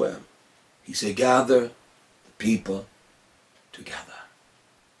 31:12, he said, gather the people together.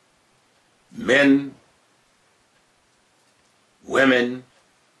 Men, women,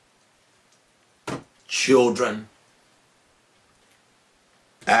 children,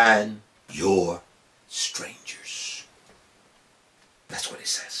 and your strangers. That's what it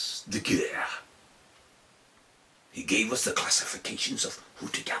says. The Gilead. He gave us the classifications of who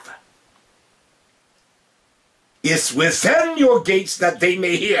to gather. It's within your gates that they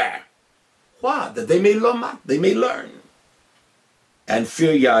may hear. Why? That they may learn. And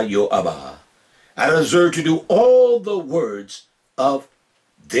fear Yah your Abba, and observe to do all the words of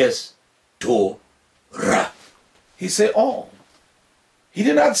this Torah. He said all. He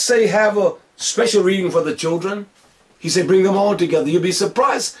did not say have a special reading for the children. He said bring them all together. You'll be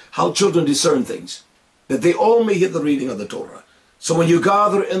surprised how children discern things. That they all may hear the reading of the Torah. So when you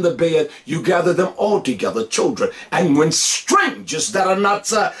gather in the bed, you gather them all together, children. And when strangers that are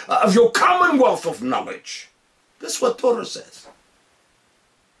not of your commonwealth of knowledge. This is what Torah says.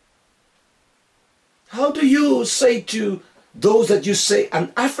 How do you say to those that you say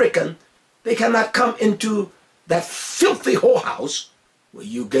an African, they cannot come into that filthy whorehouse where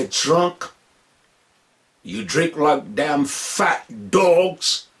you get drunk, you drink like damn fat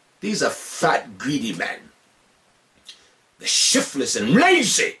dogs. These are fat, greedy men. They're shiftless and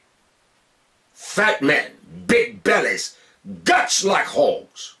lazy. Fat men, big bellies, guts like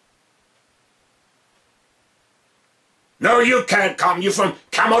hogs. No, you can't come. You from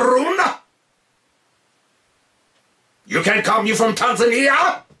Cameroon? You can't come. You from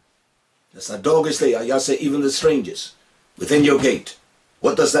Tanzania? That's the doggish they are. Y'all say even the strangers within your gate.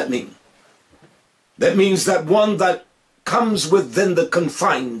 What does that mean? That means that one that comes within the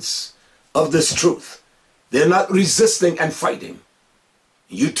confines of this truth. They're not resisting and fighting.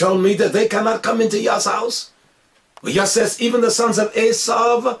 You tell me that they cannot come into Yah's house? Well, Yah says even the sons of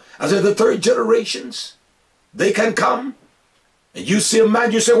Esau, as they're the third generations, they can come. And you see a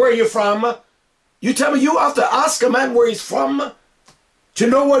man, you say, where are you from? You tell me you have to ask a man where he's from to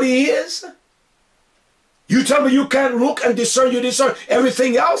know what he is? You tell me you can't look and discern, you discern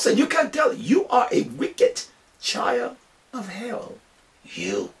everything else, and you can't tell. You are a wicked child of hell.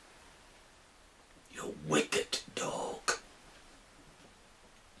 You wicked dog.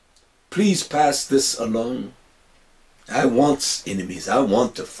 Please pass this along. I want enemies. I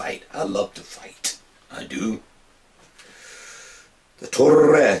want to fight. I love to fight. I do. The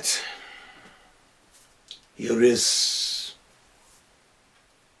Torah. Here is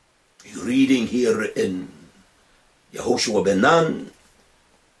a reading here in Yehoshua ben Nun,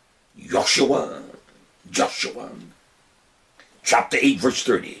 Joshua, chapter 8, verse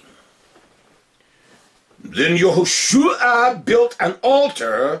 30. Then Yehoshua built an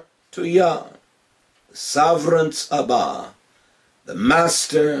altar to Yah, the sovereign Abba, the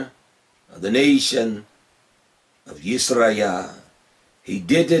master of the nation of Israel. He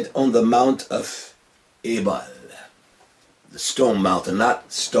did it on the mount of Ebal, the Stone Mountain,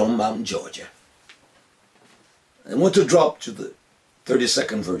 not Stone Mountain, Georgia. I want to drop to the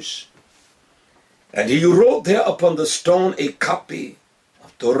 32nd verse. And he wrote there upon the stone a copy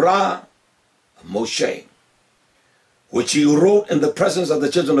of Torah of Moshe, which he wrote in the presence of the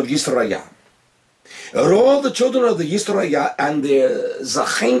children of Israel. And all the children of the Israel and their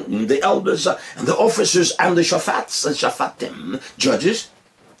Zachim, the elders and the officers and the Shafats and Shafatim, judges,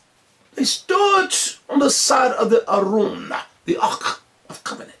 they stood on the side of the Arun, the Ark of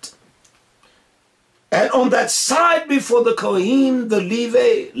Covenant. And on that side before the Kohen, the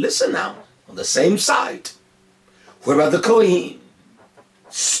Levi, listen now, on the same side, where the Kohen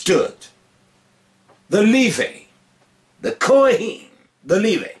stood, the Levi, the Kohen, the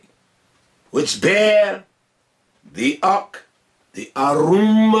Levi, which bear the Ark, the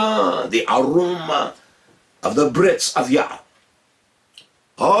aroma of the Brits of Yah.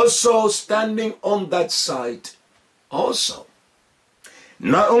 Also standing on that side, also,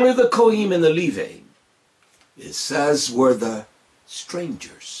 not only the Kohen and the Levi, it says were the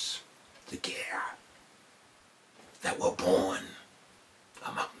strangers, the Ger, that were born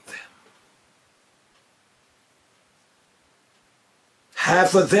among them.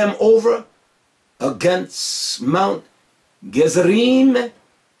 Half of them over against Mount Gezerim.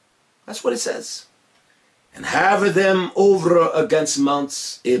 That's what it says. And half of them over against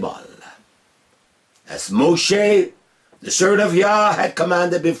Mount Ebal. As Moshe, the servant of Yah, had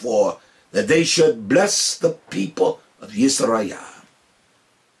commanded before, that they should bless the people of Israel.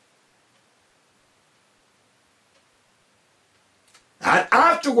 And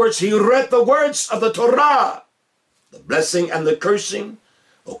afterwards he read the words of the Torah, the blessing and the cursing,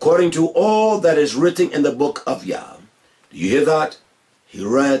 according to all that is written in the book of Yah. Do you hear that? He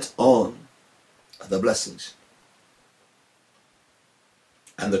read all the blessings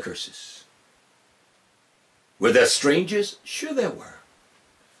and the curses. Were there strangers? Sure there were.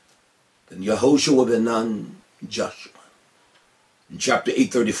 Then Yehoshua ben Nun, Joshua, in chapter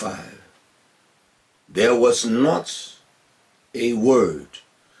 8:35, there was not a word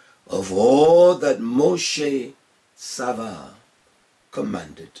of all that Moshe Sava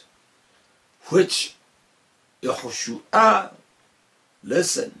commanded, which Yehoshua,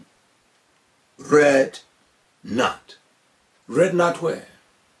 listen, read not. Read not where?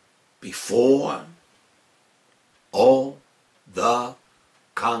 Before all the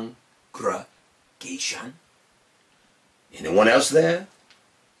congregation. Anyone else there?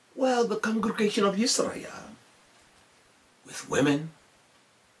 Well, the congregation of Israel, with women.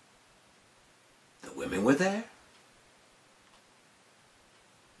 The women were there.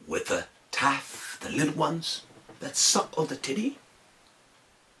 With the taff, the little ones that suck on the titty.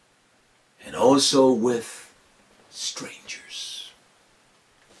 And also with strangers.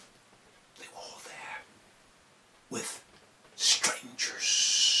 They were all there. With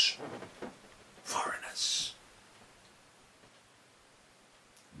strangers. Foreigners.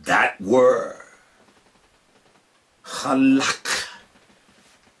 That were halak.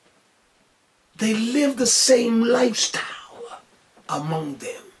 They lived the same lifestyle among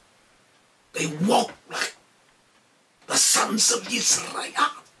them. They walked like the sons of Israel.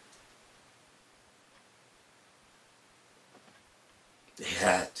 They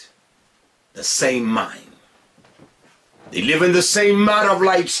had the same mind. They live in the same manner of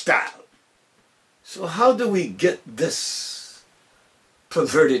lifestyle. So how do we get this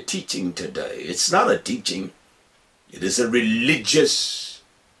perverted teaching today? It's not a teaching. It is a religious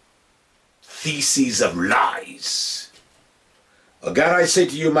thesis of lies. Again, I say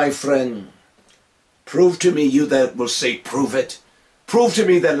to you, my friend, prove to me, you that will say, prove it. Prove to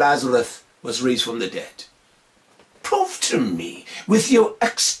me that Lazarus was raised from the dead. Prove to me with your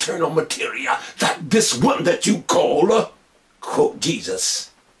external material that this one that you call, quote,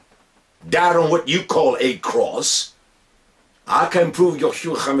 Jesus, died on what you call a cross. I can prove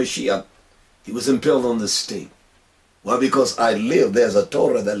Yeshua HaMashiach, he was impaled on the stake. Well, because I live, there's a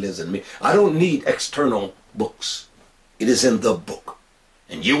Torah that lives in me. I don't need external books. It is in the book.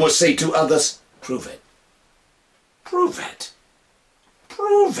 And you will say to others, prove it. Prove it.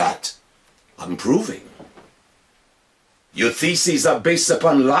 Prove it. I'm proving. Your theses are based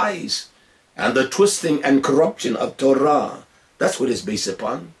upon lies and the twisting and corruption of Torah. That's what it's based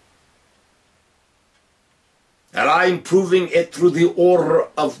upon. And I'm proving it through the order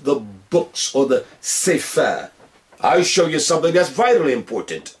of the books or the Sefer. I'll show you something that's vitally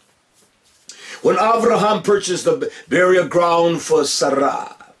important. When Abraham purchased the burial ground for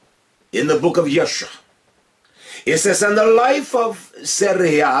Sarah, in the book of Yeshua, it says, and the life of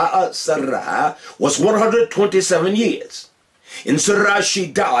Sarah was 127 years. In Sarah she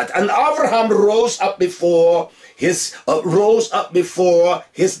died, and Abraham rose up before his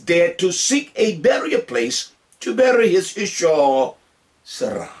dead to seek a burial place to bury his Esau,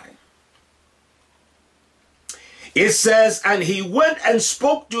 Sarai. It says, and he went and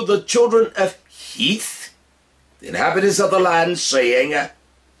spoke to the children of Heth, the inhabitants of the land, saying,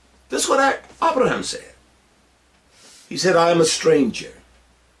 this is what Abraham said. He said, I am a stranger.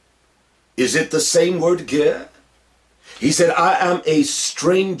 Is it the same word here? He said, I am a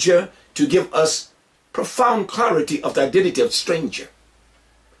stranger, to give us profound clarity of the identity of stranger.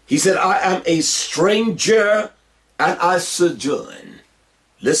 He said, I am a stranger and I sojourn.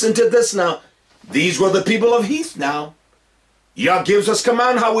 Listen to this now. These were the people of Heth now. Yah gives us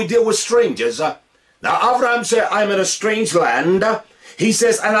command how we deal with strangers. Now Abraham said, I'm in a strange land. He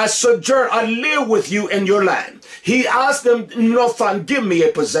says, and I sojourn, I live with you in your land. He asked them, Nathan, give me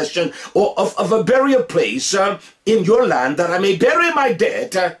a possession or of a burial place in your land, that I may bury my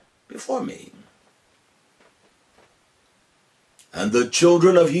dead before me. And the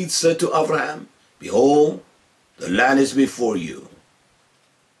children of Heth said to Abraham, behold, the land is before you.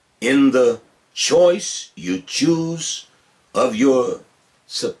 In the choice you choose of your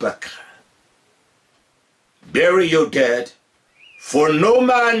sepulchre, bury your dead, for no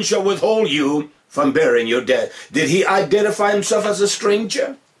man shall withhold you from burying your dead. Did he identify himself as a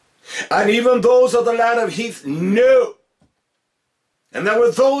stranger? And even those of the land of Heth knew. And there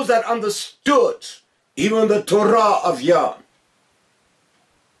were those that understood even the Torah of Yah.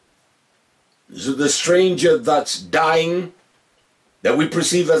 Is it the stranger that's dying that we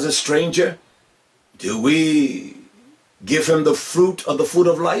perceive as a stranger? Do we give him the fruit of the food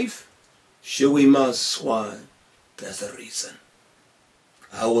of life? Sure we must. Why? There's a reason.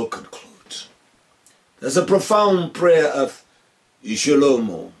 I will conclude. There's a profound prayer of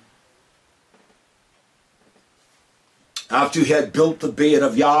Shlomo. After he had built the bed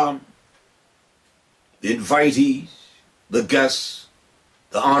of Yah, the invitees, the guests,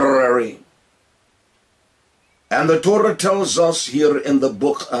 the honorary. And the Torah tells us here in the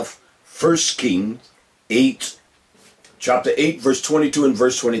book of 1 Kings 8, chapter 8, verse 22 and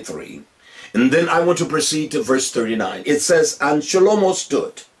verse 23. And then I want to proceed to verse 39. It says, and Shlomo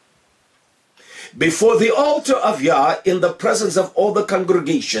stood before the altar of Yah in the presence of all the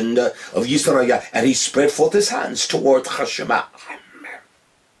congregation of Yisrael, and he spread forth his hands toward Hashemah.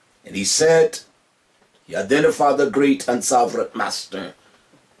 And he said, he identified the great and sovereign master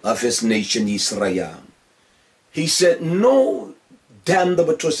of his nation Israel. He said, no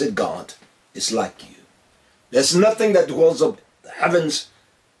damnable twisted God is like you. There's nothing that dwells up the heavens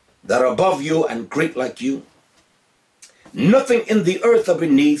that are above you and great like you. Nothing in the earth or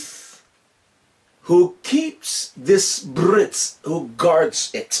beneath. Who keeps this Brit, who guards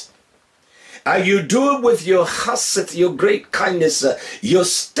it. And you do it with your chesed, your great kindness, your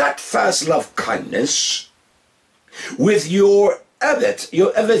steadfast love kindness, with your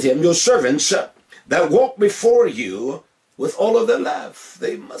evidim, your servants that walk before you with all of their love.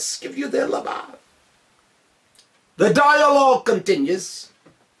 They must give you their love. The dialogue continues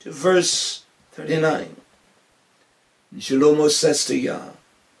to verse 39. And Shlomo says to Yah,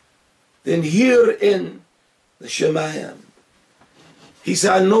 then here in the Shemayim, he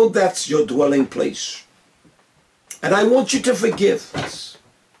said, I know that's your dwelling place. And I want you to forgive us.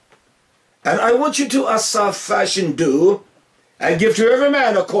 And I want you to asaf fashion do and give to every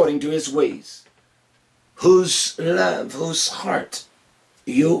man according to his ways. Whose love, whose heart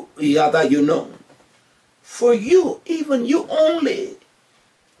that you know. For you, even you only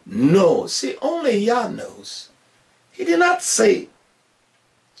know. See, only Yah knows. He did not say,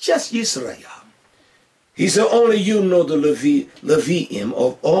 just Israel. He said, only you know the Leviim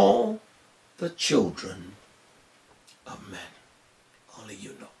of all the children of men. Only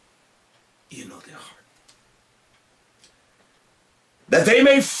you know. You know their heart. That they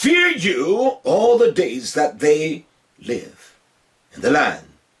may fear you all the days that they live in the land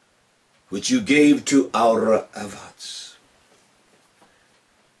which you gave to our avats.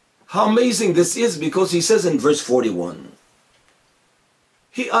 How amazing this is, because he says in verse 41,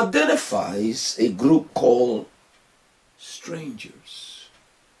 he identifies a group called strangers.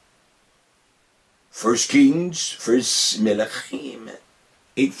 1 Kings, 1 Melachim,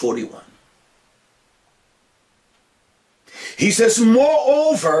 8:41. He says,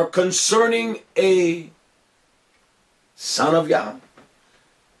 moreover, concerning a son of Yah,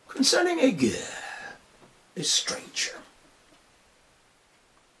 concerning a ger, a stranger,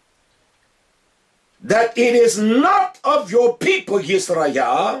 that it is not of your people,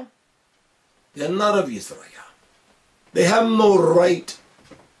 Yisrael. They are not of Yisrael. They have no right,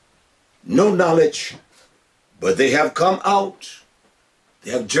 no knowledge, but they have come out.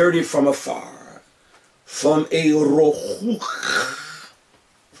 They have journeyed from afar, from a rochuch,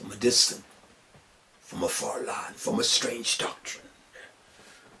 from a distant, from a far land, from a strange doctrine.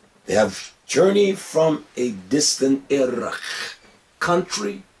 They have journeyed from a distant Iraq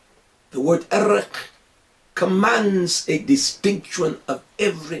country. The word Erech commands a distinction of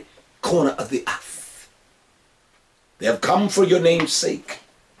every corner of the earth. They have come for your name's sake.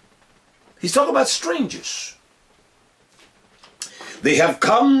 He's talking about strangers. They have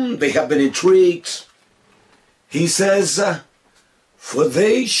come, they have been intrigued. He says, for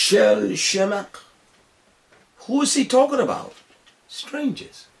they shall shemak. Who is he talking about?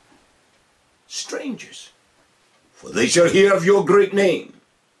 Strangers. Strangers. For they shall hear of your great name,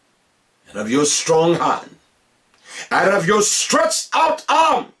 and of your strong hand, and of your stretched out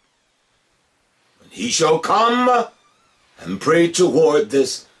arm. And he shall come and pray toward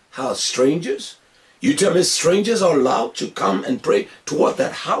this house. Strangers? You tell me strangers are allowed to come and pray toward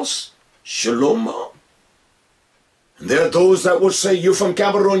that house? Shlomo? And there are those that will say, you're from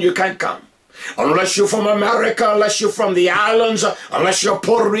Cameroon, you can't come. Unless you're from America, unless you're from the islands, unless you're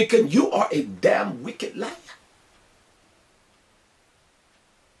Puerto Rican, you are a damn wicked liar.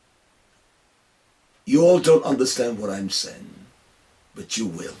 You all don't understand what I'm saying, but you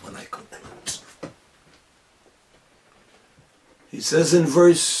will when I conclude. He says in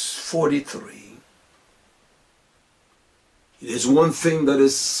verse 43, it is one thing that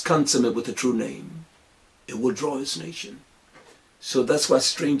is consummate with the true name. It will draw his nation. So that's why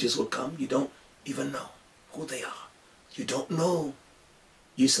strangers will come. You don't even know who they are. You don't know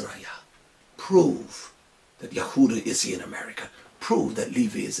Israel. Prove that Yehuda is here in America. Prove that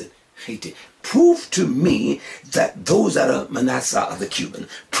Levi is in Haiti. Prove to me that those that are Manasseh are the Cuban.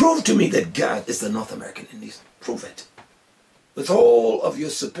 Prove to me that God is the North American Indian. Prove it. With all of your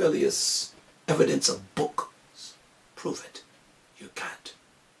superious evidence of books, prove it. You can't.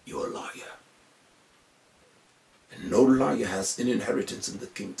 You're a lawyer. And no lawyer has any inheritance in the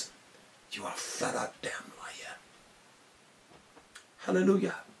kingdom. You are a flat out damn liar.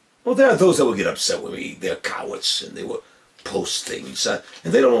 Hallelujah. Well, there are those that will get upset with me. They're cowards and they will post things. And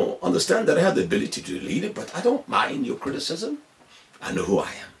they don't understand that I have the ability to delete it, but I don't mind your criticism. I know who I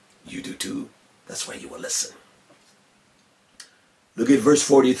am. You do too. That's why you will listen. Look at verse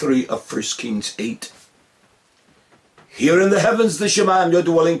 43 of 1 Kings 8. Here in the heavens the Shemaim, your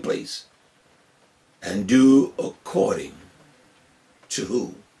dwelling place, and do according to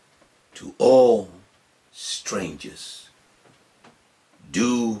who? To all strangers.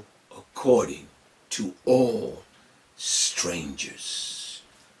 Do according to all strangers.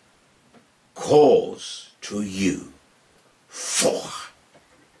 Calls to you for.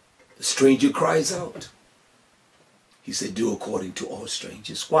 The stranger cries out. He said, do according to all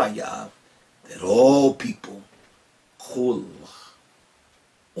strangers. Why, Yah? That all people,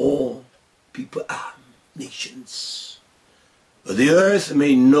 all people are nations. But the earth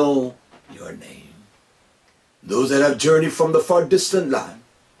may know your name. Those that have journeyed from the far distant land,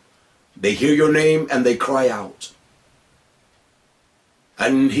 they hear your name and they cry out.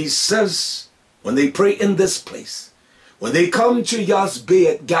 And he says, when they pray in this place, when they come to Yah's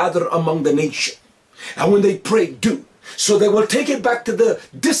bed, gather among the nation, and when they pray, do. So they will take it back to the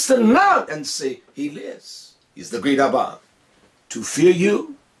distant land and say, he lives. He's the great Abba. To fear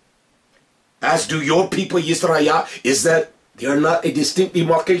you, as do your people, Yisrael, is that they are not a distinct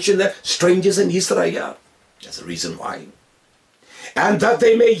demarcation there, strangers in Israel. That's the reason why. And that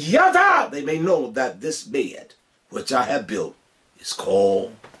they may yada, they may know that this bed which I have built is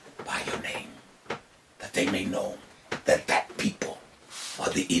called by your name. That they may know that that people are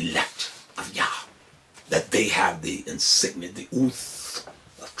the elect of Yah. That they have the insignia, the oath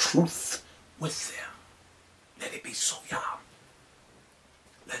of truth with them. Let it be so, Yah.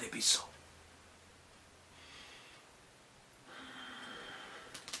 Let it be so.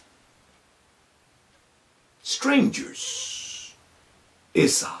 Strangers,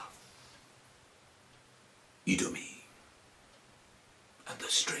 Esau, Edomites, and the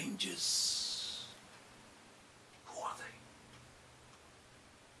strangers, who are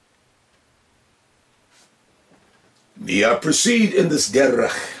they? May I proceed in this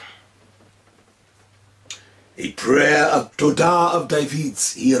derech, a prayer of Todah of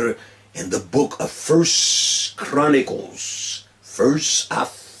David's here in the book of First Chronicles, First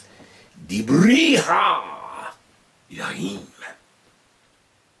of Dibriha Yahim.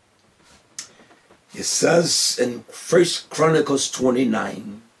 It says in First Chronicles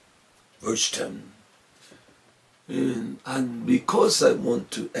 29, verse 10, and because I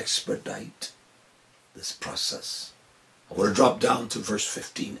want to expedite this process, I want to drop down to verse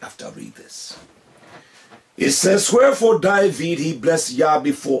 15 after I read this. It says, wherefore David, he blessed Yah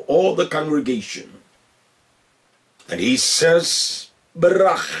before all the congregation. And he says,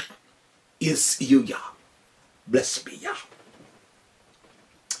 Barach is you Yah. Blessed be Yah.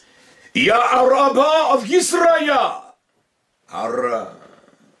 Yah Arabah of Yisrael.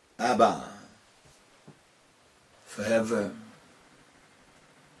 Abba. Forever.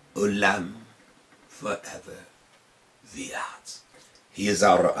 Olam. Forever. Viat. He is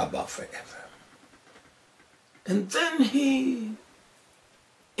our Abba forever. And then he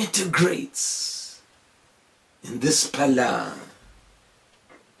integrates in this pala.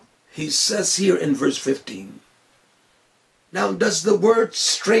 He says here in verse 15, now does the word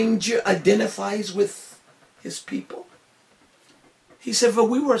stranger identifies with his people? He said, for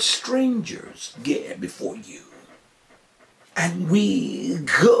we were strangers before you. And we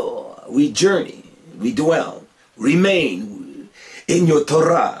go, we journey, we dwell, remain in your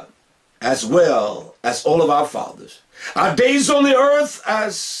Torah as well as all of our fathers. Our days on the earth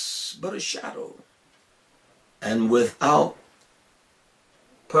as but a shadow. And without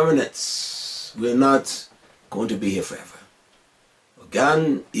permanence, we're not going to be here forever.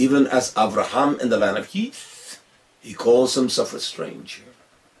 Again, even as Abraham in the land of Heath, he calls himself a stranger.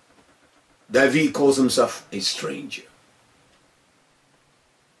 David calls himself a stranger.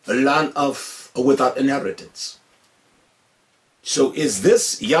 A land of without inheritance. So is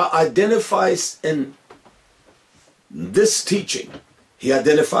this, Yah identifies in this teaching, he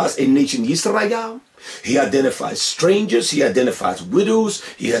identifies a nation Yisrael, he identifies strangers, he identifies widows,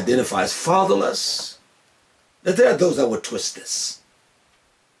 he identifies fatherless. Now there are those that would twist this.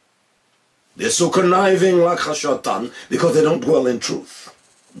 They're so conniving like Hashatan because they don't dwell in truth.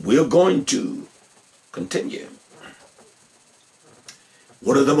 We're going to continue.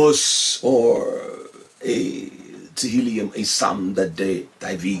 One of the most, or a Tehillim, a psalm that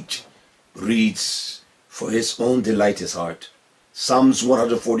David reads for his own delight his heart. Psalms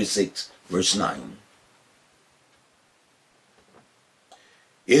 146, verse 9.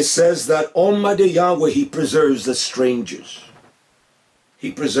 It says that Almighty Yahweh, He preserves the strangers.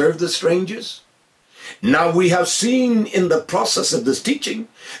 He preserved the strangers. Now we have seen in the process of this teaching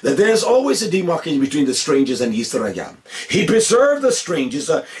that there's always a demarcation between the strangers and Yisrael. He preserved the strangers.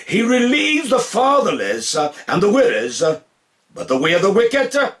 He relieves the fatherless and the widows. But the way of the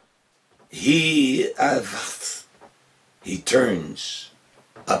wicked, he turns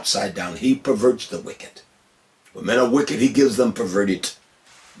upside down. He perverts the wicked. When men are wicked, he gives them perverted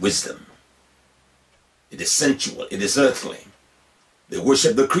wisdom. It is sensual. It is earthly. They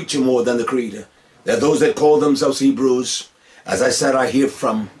worship the creature more than the creator. There are those that call themselves Hebrews. As I said, I hear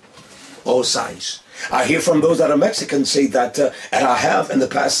from all sides. I hear from those that are Mexicans say that, and I have in the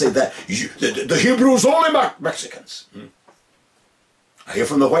past say that the Hebrews only Mexicans. I hear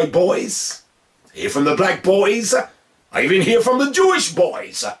from the white boys. I hear from the black boys. I even hear from the Jewish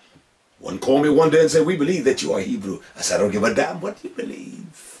boys. One called me one day and said, "We believe that you are Hebrew." I said, "I don't give a damn what you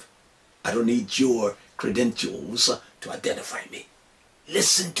believe. I don't need your credentials to identify me.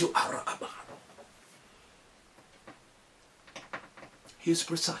 Listen to our Abba. He's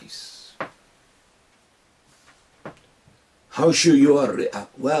precise. How sure you are?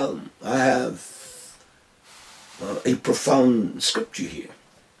 Well, I have a profound scripture here.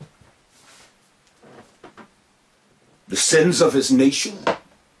 The sins of his nation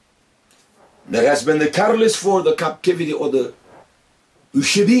that has been the catalyst for the captivity or the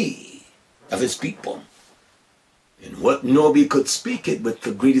ushabi of his people. And what nobody could speak it with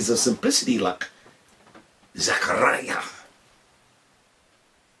the greatest of simplicity, like Zechariah.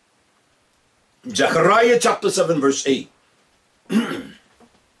 Zechariah chapter 7 verse 8.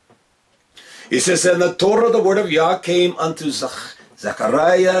 It says, "And the Torah, the word of Yah, came unto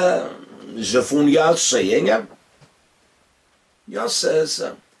Zechariah, Zephaniah, saying," Yah says,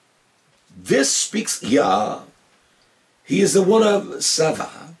 this speaks Yah. He is the one of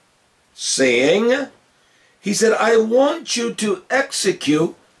Sava, saying, he said, "I want you to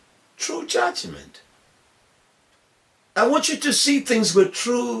execute true judgment. I want you to see things with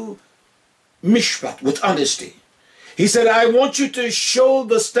true mishpat, with honesty." He said, "I want you to show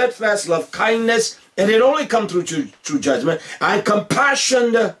the steadfast love, kindness, and it only comes through true judgment, and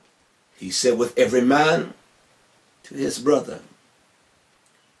compassion," he said, "with every man to his brother."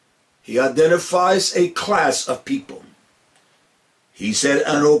 He identifies a class of people. He said,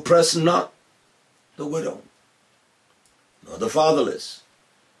 "And oppress not the widow, nor the fatherless."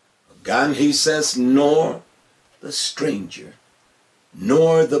 Again, he says, "Nor the stranger,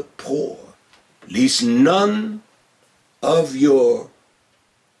 nor the poor, lest none of your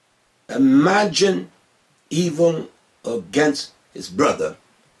imagine evil against his brother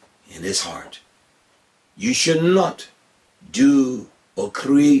in his heart." You should not do or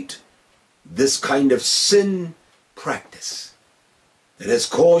create this kind of sin practice that has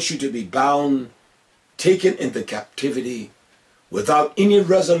caused you to be bound, taken into captivity without any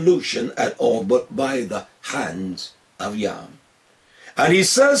resolution at all, but by the hands of Yah. And he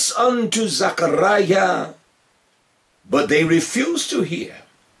says unto Zechariah, but they refuse to hear,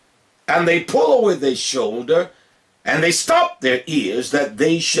 and they pull away their shoulder, and they stop their ears that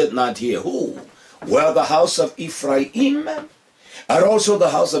they should not hear. Who? Well, the house of Ephraim, and also the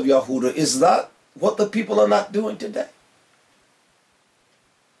house of Yehudah. Is that what the people are not doing today?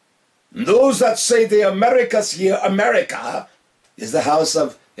 Those that say the Americas here, America is the house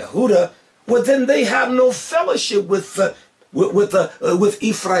of Yehudah, well then they have no fellowship with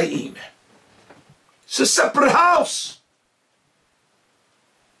Ephraim. It's a separate house.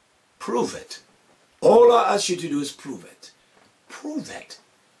 Prove it. All I ask you to do is prove it. Prove it.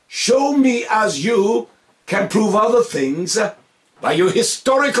 Show me as you can prove other things by your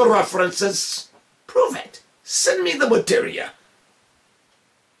historical references. Prove it. Send me the material.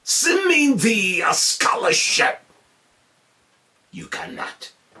 Send me the scholarship. You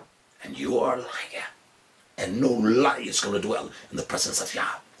cannot. And you are a liar. And no lie is going to dwell in the presence of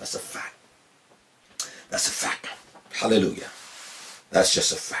Yah. That's a fact. That's a fact. Hallelujah. That's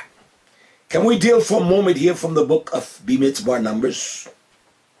just a fact. Can we deal for a moment here from the book of Bimitzbar Numbers?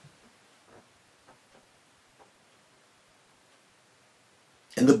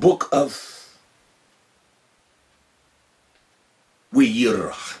 In the book of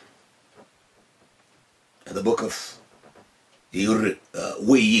Weirah. In the book of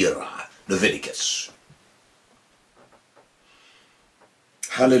Weirah. Leviticus.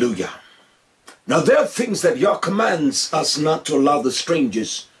 Hallelujah. Now there are things that Yah commands us not to allow the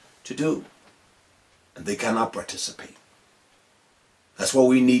strangers to do, and they cannot participate. That's why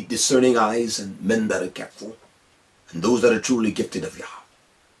we need discerning eyes and men that are careful, and those that are truly gifted of Yah.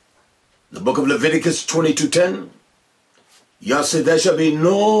 The book of Leviticus 22:10, Yah said, there shall be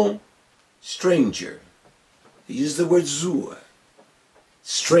no stranger. He used the word zur.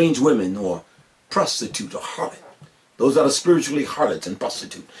 Strange women or prostitute or harlot. Those that are spiritually harlots and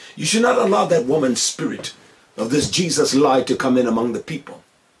prostitute. You should not allow that woman's spirit of this Jesus lie to come in among the people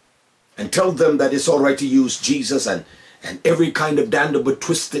and tell them that it's all right to use Jesus and every kind of damnable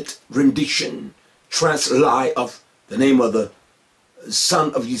twisted rendition, trans-lie of the name of the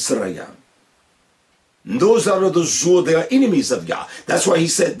son of Israel. Those that are the zur, they are enemies of Yah. That's why he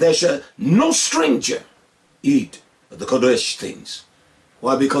said, there shall no stranger eat of the Kodesh things.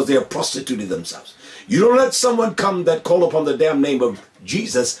 Why? Because they have prostituted themselves. You don't let someone come that call upon the damn name of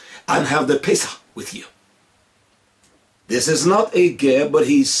Jesus and have the Pesach with you. This is not a ger, but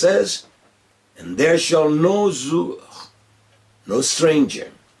he says, and there shall no zur, no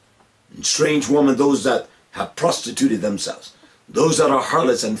stranger, and strange woman, those that have prostituted themselves, those that are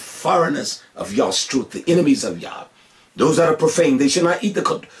harlots and foreigners of Yah's truth, the enemies of Yah, those that are profane, they shall not eat the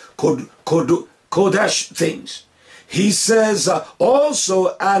Kodesh things. He says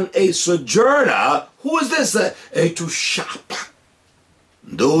also, and a sojourner, who is this? A to shop.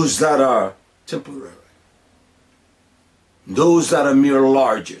 Those that are temporary. Those that are mere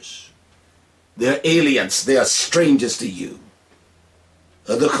lodgers. They're aliens. They are strangers to you.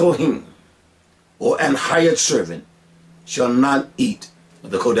 The Kohen or an hired servant shall not eat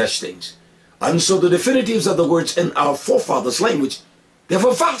of the Kodesh things. And so the definitives of the words in our forefathers' language, they have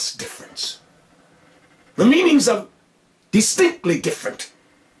a vast difference. The meanings are distinctly different.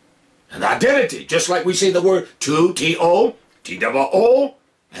 And identity, just like we say the word to, T-O, T-double-O,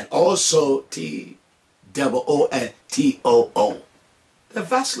 and also T-double-O and T-O-O. They're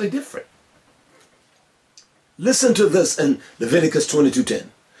vastly different. Listen to this in Leviticus 22:10.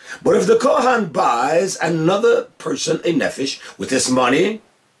 But if the Kohen buys another person a nephesh with his money,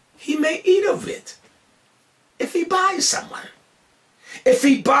 he may eat of it. If he buys someone. If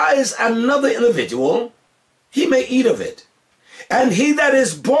he buys another individual, he may eat of it. And he that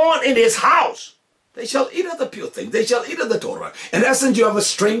is born in his house, they shall eat of the pure thing. They shall eat of the Torah. In essence, you have a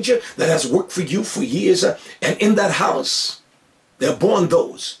stranger that has worked for you for years, and in that house, they're born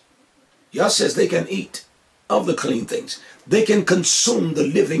those. Yah says they can eat of the clean things. They can consume the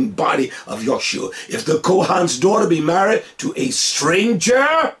living body of Yahshua. If the Kohan's daughter be married to a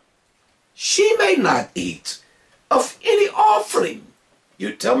stranger, she may not eat of any offering.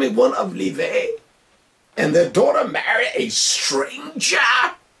 You tell me one of Levi and their daughter marry a stranger,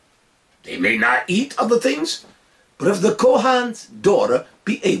 they may not eat of the things. But if the Kohan's daughter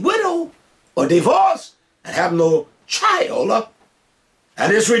be a widow or divorced and have no child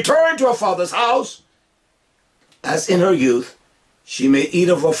and is returned to her father's house, as in her youth, she may eat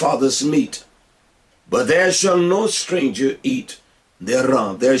of her father's meat. But there shall no stranger eat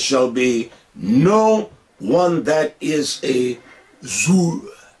thereof. There shall be no one that is a zur,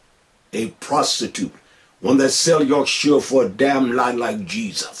 a prostitute, one that sell Yorkshire for a damn lie like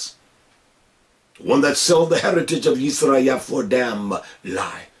Jesus, one that sell the heritage of Israel for a damn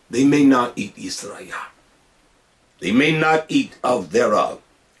lie. They may not eat Israel. They may not eat of thereof.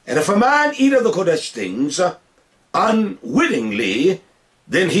 And if a man eat of the Kodesh things unwittingly,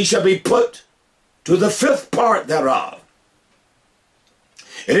 then he shall be put to the fifth part thereof.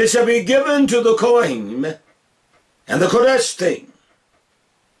 And it shall be given to the Kohen and the Kodesh thing.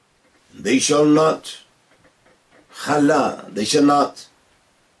 They shall not they shall not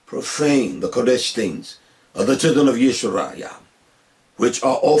profane the Kodesh things of the children of Yisrael, which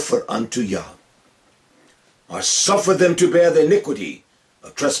are offered unto Yah, or suffer them to bear the iniquity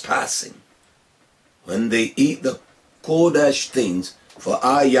of trespassing. When they eat the Kodesh things, for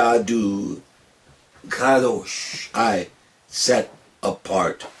I Yah do Kadosh, I set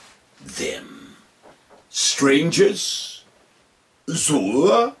apart them. Strangers,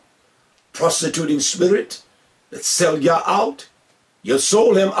 zur, prostituting spirit, that sell Yah out, you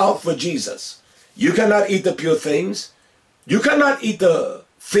sold him out for Jesus. You cannot eat the pure things. You cannot eat the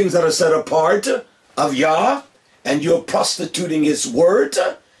things that are set apart of Yah, and you're prostituting his word.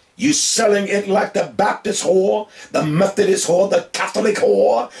 You're selling it like the Baptist whore, the Methodist whore, the Catholic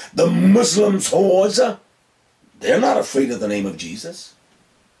whore, the Muslims whores. They're not afraid of the name of Jesus.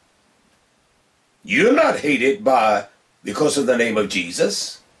 You're not hated because of the name of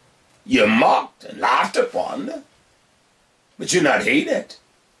Jesus. You're mocked and laughed upon, but you're not hated.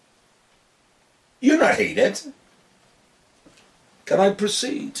 You're not hated. Can I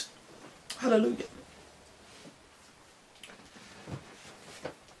proceed? Hallelujah.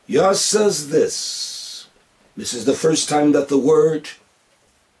 Yah says this. This is the first time that the word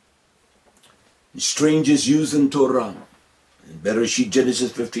strange is used in Torah. In Bereshit,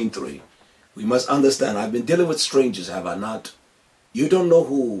 Genesis 15:3. We must understand, I've been dealing with strangers, have I not? You don't know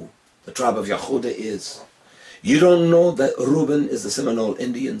who the tribe of Yehuda is. You don't know that Reuben is the Seminole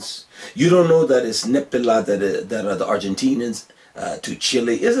Indians. You don't know that it's Nepila that are the Argentinians to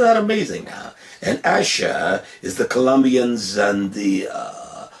Chile. Isn't that amazing now? And Asher is the Colombians and the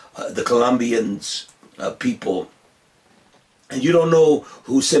Colombians people. And you don't know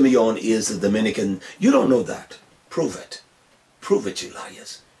who Simeon is, the Dominican. You don't know that. Prove it. Prove it, you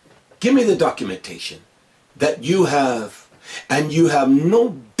liars. Give me the documentation that you have, and you have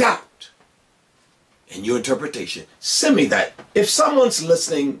no doubt in your interpretation. Send me that. If someone's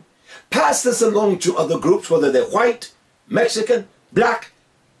listening, pass this along to other groups, whether they're white, Mexican, black,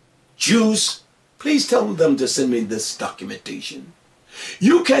 Jews. Please tell them to send me this documentation.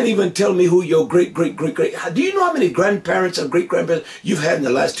 You can't even tell me who your great. Do you know how many grandparents or great-grandparents you've had in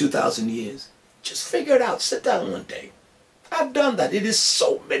the last 2,000 years? Just figure it out. Sit down one day. I've done that. It is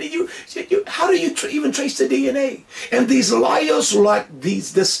so many. How do you even trace the DNA? And these liars like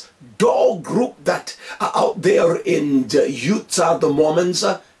this dog group that are out there in Utah, the Mormons,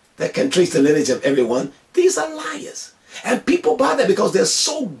 that can trace the lineage of everyone. These are liars. And people buy that because they're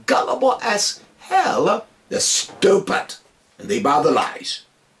so gullible as hell. They're stupid. And they buy the lies.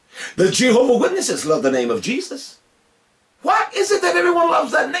 The Jehovah's Witnesses love the name of Jesus. Why is it that everyone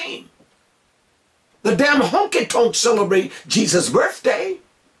loves that name? The damn honky-tonk celebrate Jesus' birthday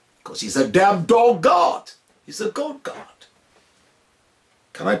because he's a damn dog God. He's a goat God.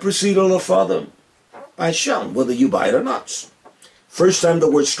 Can I proceed on, Father? I shall, whether you buy it or not. First time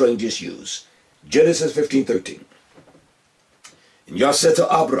the word strange is used. Genesis 15:13. And Yah said to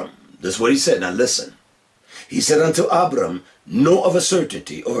Abram, this is what he said, now listen. He said unto Abram, know of a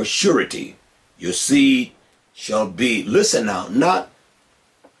certainty or a surety, your seed shall be, listen now, not,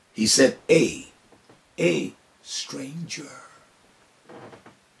 he said a stranger.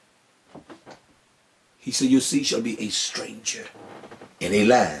 He said, your seed shall be a stranger in a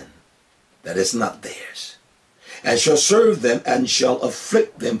land that is not theirs, and shall serve them and shall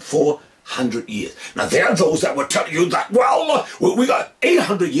afflict them 400 years. Now there are those that will tell you that, well, we got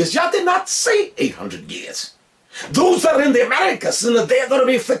 800 years. Y'all did not say 800 years. Those that are in the Americas, and they're going to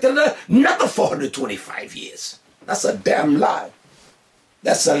be afflicted another 425 years. That's a damn lie.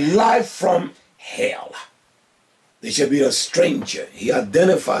 That's a lie from hell. They shall be a stranger. He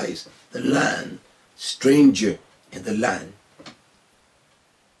identifies the land, stranger in the land.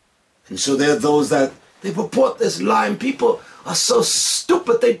 And so there are those that they purport this lie, and people are so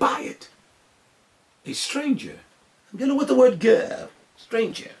stupid they buy it. A stranger. I'm dealing with the word girl,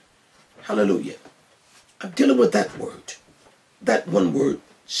 stranger. Hallelujah. I'm dealing with that word. That one word,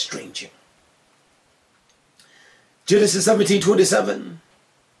 stranger. Genesis 17:27.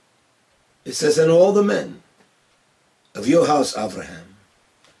 It says, and all the men of your house, Abraham,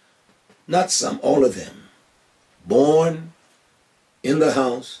 not some, all of them, born in the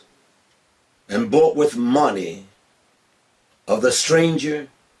house and bought with money of the stranger,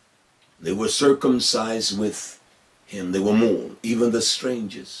 they were circumcised with him. They were mourned, even the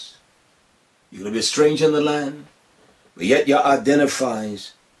strangers. You're going to be a stranger in the land, but yet Yah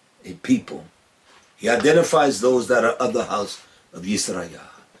identifies a people. He identifies those that are of the house of Yisrael.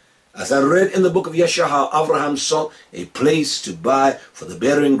 As I read in the book of Yeshua, how Abraham sought a place to buy for the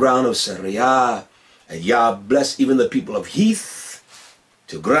burying ground of Sarah, and Yah blessed even the people of Heath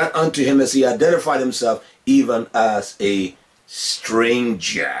to grant unto him, as he identified himself, even as a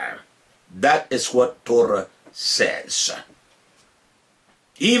stranger. That is what Torah says.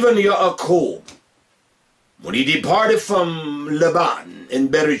 Even Yaakov, when he departed from Laban in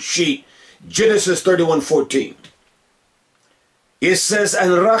Bereshit, Genesis 31:14, it says,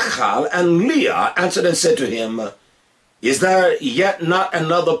 and Rachel and Leah answered and said to him, is there yet not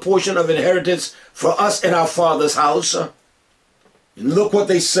another portion of inheritance for us in our father's house? And look what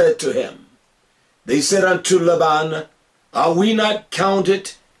they said to him. They said unto Laban, are we not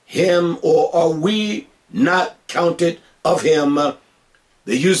counted him, or are we not counted of him?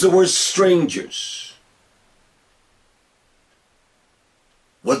 They use the word strangers.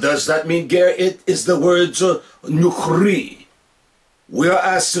 What does that mean, Ger? It is the words nukhri. We are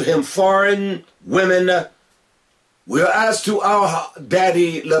asked to him, foreign women. We are asked to our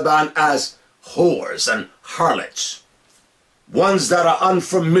daddy Laban as whores and harlots. Ones that are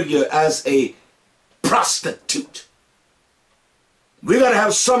unfamiliar as a prostitute. We got to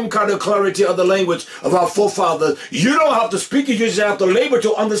have some kind of clarity of the language of our forefathers. You don't have to speak it, you just have to labor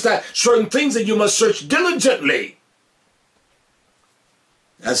to understand certain things that you must search diligently.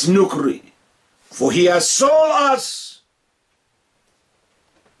 That's Nukri. For he has sold us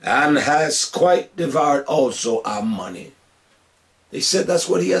and has quite devoured also our money. They said that's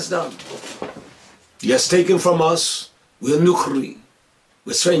what he has done. He has taken from us. We are Nukri.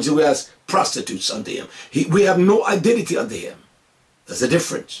 We're strangers. We are prostitutes unto him. We have no identity unto him. There's a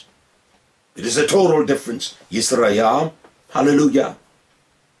difference. It is a total difference. Yisrael. Hallelujah.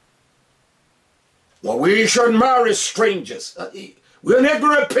 Well, we should marry strangers. We're an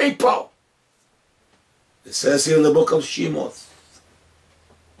ignorant people. It says here in the book of Shemoth.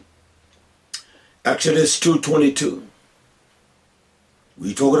 Exodus 2:22.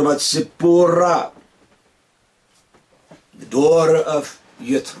 We're talking about Zipporah, the daughter of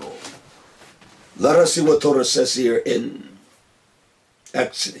Yethro. Let us see what Torah says here in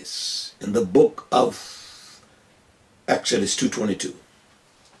Exodus, in the book of Exodus 2:22.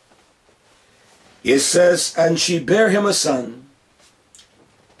 It says, and she bare him a son,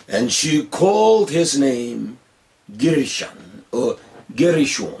 and she called his name Gershon, or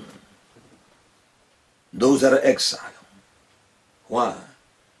Gerishon. Those that are exiled. Why?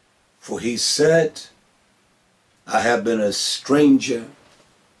 For he said, I have been a stranger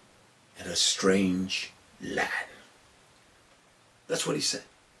in a strange land. That's what he said.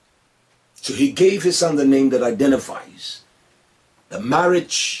 So he gave his son the name that identifies the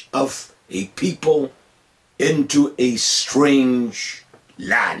marriage of a people into a strange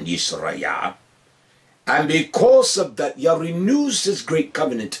land, Yisrael. And because of that, Yah renews his great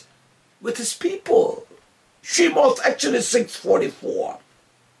covenant with his people. Shemoth, Exodus 6:44.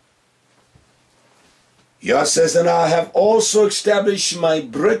 Yah says, and I have also established my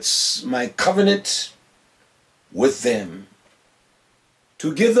Brits, my covenant with them,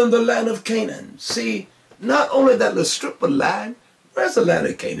 to give them the land of Canaan. See, not only that little strip of land, where's the land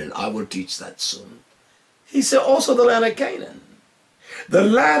of Canaan? I will teach that soon. He said also the land of Canaan, the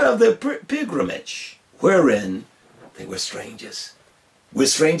land of their pilgrimage, wherein they were strangers. We're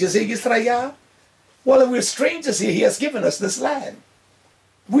strangers here, Yisrael. Well, if we're strangers here, he has given us this land.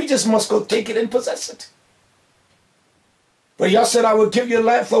 We just must go take it and possess it. But Yah said, I will give you a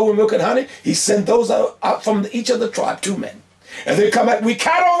land flowing with milk and honey. He sent those out from each of the tribe, 2 men. And they come back, we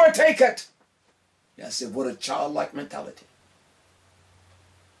can't overtake it. Yah said, what a childlike mentality.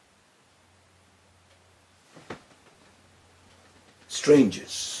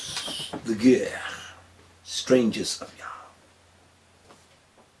 Strangers, the gear, strangers of Yah.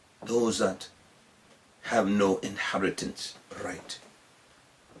 Those that have no inheritance right.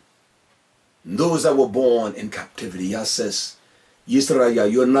 Those that were born in captivity. Yah says,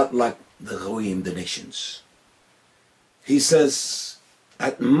 Yisrael, you're not like the Goyim, the nations. He says,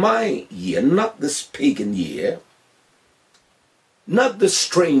 at my year, not this pagan year, not the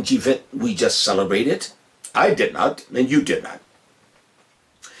strange event we just celebrated. I did not, and you did not.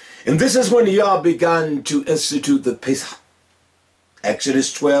 And this is when Yah began to institute the Pesach.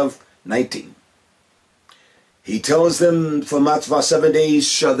 Exodus 12:19. He tells them, for matzvah 7 days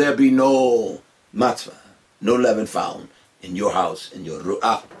shall there be no matzvah, no leaven found in your house, in your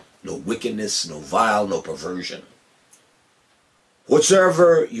ru'ah, no wickedness, no vile, no perversion.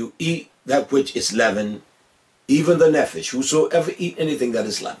 Whatsoever you eat, that which is leavened, even the nephesh, whosoever eat anything that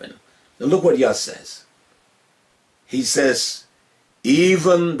is leavened. Now look what Yah says. He says,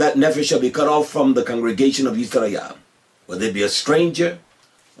 even that nephesh shall be cut off from the congregation of Yisrael, whether it be a stranger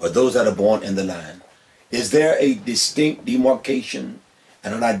or those that are born in the land. Is there a distinct demarcation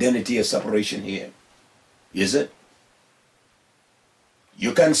and an identity of separation here? Is it?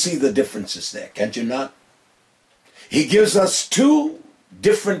 You can see the differences there, can't you not? He gives us 2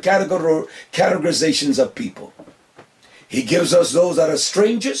 different categorizations of people. He gives us those that are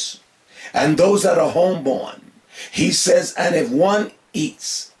strangers and those that are homeborn. He says, and if one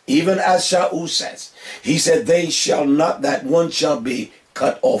eats, even as Shaul says, he said, they shall not, that one shall be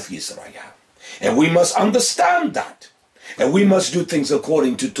cut off, Yisrael. And we must understand that. And we must do things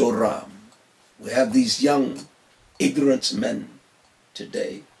according to Torah. We have these young, ignorant men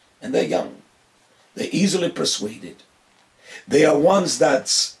today. And they're young. They're easily persuaded. They are ones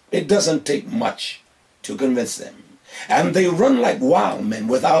that it doesn't take much to convince them. And they run like wild men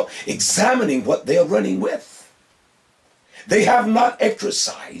without examining what they are running with. They have not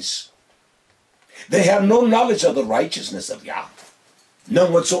exercised. They have no knowledge of the righteousness of Yah.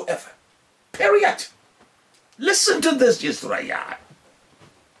 None whatsoever. Period. Listen to this, Yisrael.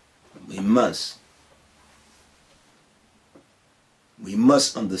 We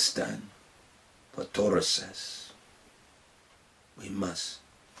must understand what Torah says. We must.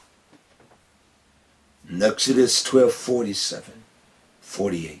 In Exodus 12:47,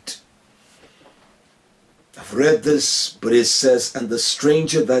 48. I've read this, but it says, and the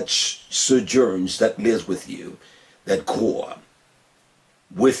stranger that sojourns, that lives with you, that core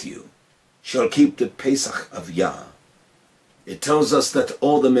with you, shall keep the Pesach of Yah. It tells us that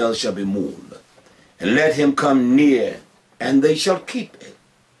all the males shall be moved, and let him come near, and they shall keep it,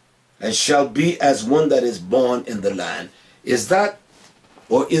 and shall be as one that is born in the land. Is that,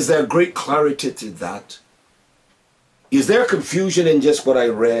 or is there great clarity to that? Is there confusion in just what I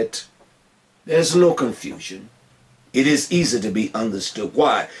read? There's no confusion. It is easy to be understood.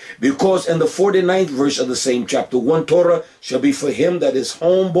 Why? Because in the 49th verse of the same chapter, one Torah shall be for him that is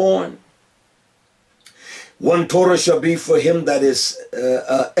homeborn. One Torah shall be for him that is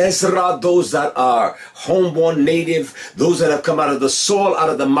Ezra, those that are homeborn native, those that have come out of the soul, out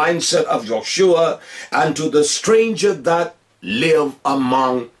of the mindset of Joshua, and to the stranger that live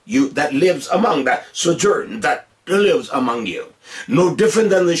among you, that lives among, that sojourn, that lives among you. No different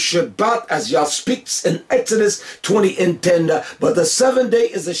than the Shabbat, as Yah speaks in Exodus 20:10. But the 7th day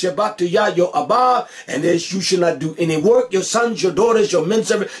is the Shabbat to Yah, your Abba, and you shall not do any work, your sons, your daughters, your men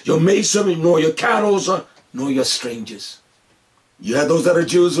servants, your maid servants, nor your cattle, nor your strangers. You have those that are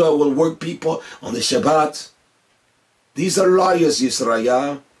Jews who will work people on the Shabbat. These are liars,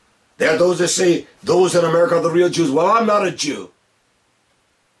 Israel. There are those that say, those in America are the real Jews. Well, I'm not a Jew.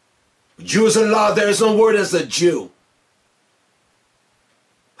 Jews are liars. There is no word as a Jew.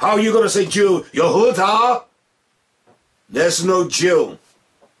 How are you going to say Jew? Yehuda? There's no Jew.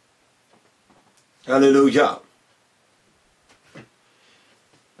 Hallelujah.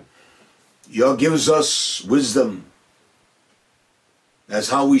 Yah gives us wisdom as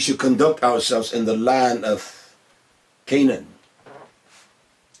how we should conduct ourselves in the land of Canaan.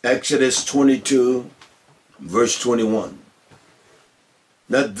 Exodus 22, verse 21.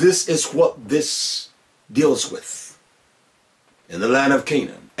 Now this is what this deals with. In the land of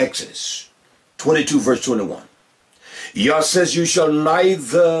Canaan, Exodus 22, verse 21. Yah says, you shall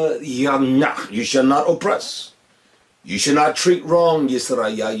neither yamnach, you shall not oppress. You shall not treat wrong,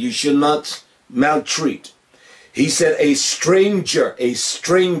 Yisrael. You shall not maltreat. He said, a stranger,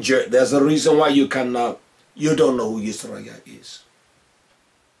 there's a reason why you cannot, you don't know who Yisrael is.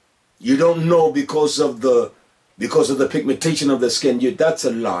 You don't know because of the pigmentation of the skin. That's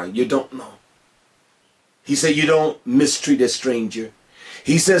a lie. You don't know. He said, you don't mistreat a stranger.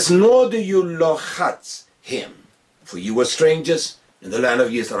 He says, nor do you lochatz him, for you were strangers in the land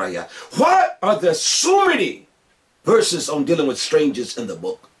of Israel. Why are there so many verses on dealing with strangers in the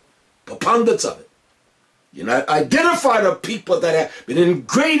book? Preponderance of it. You know, identify the people that have been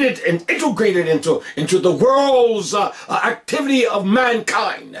integrated into the world's activity of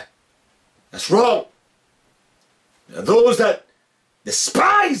mankind. That's wrong. Those that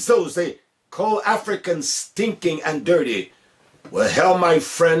despise those they call Africans stinking and dirty. Well, hell, my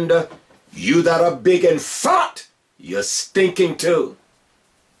friend, you that are big and fat, you're stinking too.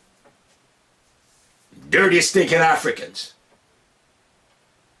 Dirty, stinking Africans.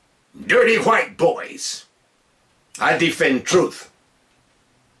 Dirty white boys. I defend truth.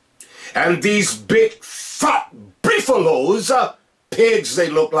 And these big, fat buffaloes, pigs they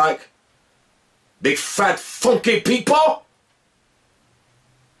look like, big, fat, funky people.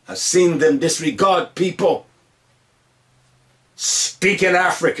 I've seen them disregard people. Stinking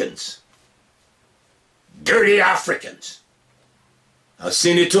Africans. Dirty Africans. I've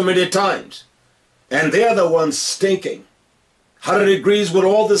seen it too many times. And they're the ones stinking. 100 degrees with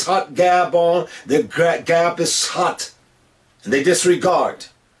all this hot gab on. The gab is hot. And they disregard.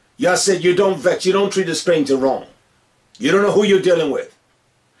 Yah said you don't vex. You don't treat a stranger wrong. You don't know who you're dealing with.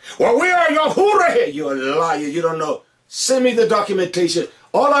 Well, we are Yahuwah here. You're a liar. You don't know. Send me the documentation.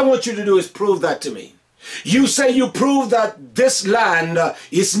 All I want you to do is prove that to me. You say you prove that this land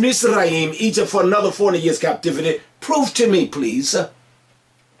is Mizraim, Egypt, for another 40 years captivity. Prove to me, please.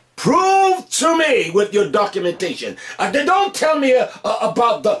 Prove to me with your documentation. Don't tell me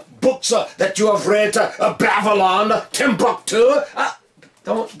about the books that you have read, Babylon, Timbuktu.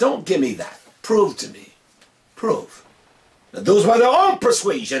 Don't give me that. Prove to me. Prove. Now, those by their own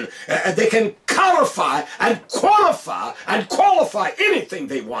persuasion, they can qualify and qualify anything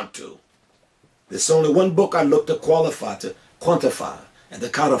they want to. There's only one book I look to qualify, to quantify, and to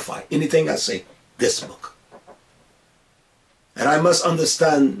codify anything I say, this book. And I must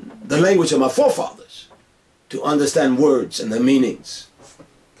understand the language of my forefathers to understand words and their meanings.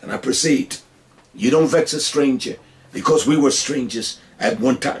 And I proceed. You don't vex a stranger because we were strangers at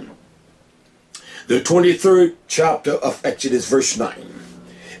one time. The 23rd chapter of Exodus, verse 9.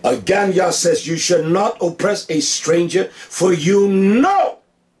 Again, Yah says, you should not oppress a stranger, for you know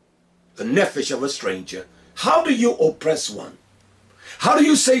the nephesh of a stranger. How do you oppress one? How do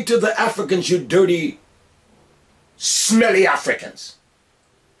you say to the Africans, you dirty, smelly Africans?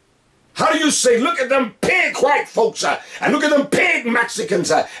 How do you say, look at them pig white folks, and look at them pig Mexicans,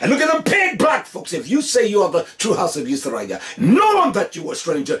 and look at them pig black folks? If you say you are the true house of Israel, knowing that you are a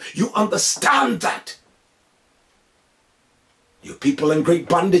stranger, you understand that. You people in great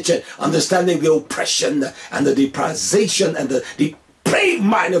bondage, understanding the oppression and the deprivation and the depraved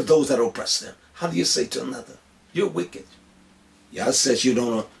mind of those that oppress them. How do you say to another, you're wicked? Yah says you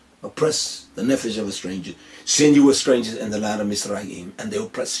don't oppress the nephesh of a stranger. Seeing you were strangers in the land of Mizraim, and they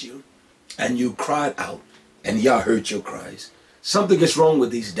oppress you. And you cried out, and Yah heard your cries. Something is wrong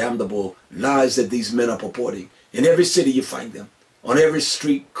with these damnable lies that these men are purporting. In every city you find them. On every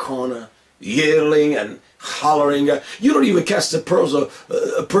street corner, yelling and hollering. You don't even cast a purse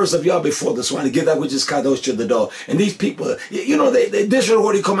of Yah before the swine to give that which is kadosh to the door. And these people, you know, they disregard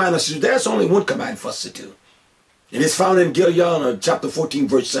what he commanded us to do. There's only one command for us to do. And it's found in Gilead, chapter 14,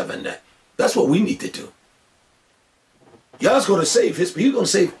 verse 7. That's what we need to do. Yah's going to save his people. He's going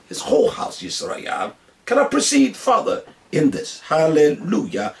to save his whole house, Yisrael. Can I proceed further in this?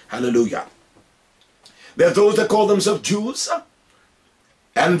 Hallelujah, hallelujah. There are those that call themselves Jews,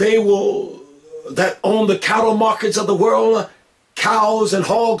 and they will, that own the cattle markets of the world. Cows and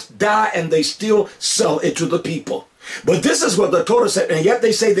hogs die, and they still sell it to the people. But this is what the Torah said, and yet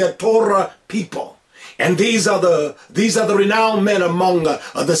they say they're Torah people. And these are the renowned men among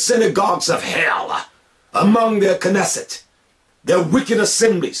the synagogues of hell, among their Knesset, their wicked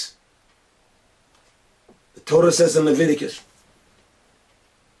assemblies. The Torah says in Leviticus,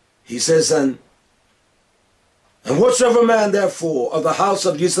 he says, and whatsoever man therefore of the house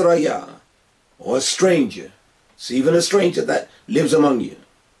of Yisrael, or a stranger, see even a stranger that lives among you,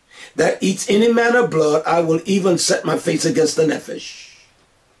 that eats any manner of blood, I will even set my face against the nephesh,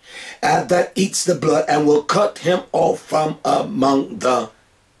 and that eats the blood, and will cut him off from among the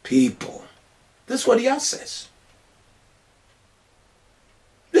people. This is what Yah says.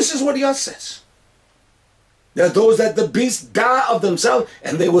 This is what Yah says. There are those that the beasts die of themselves,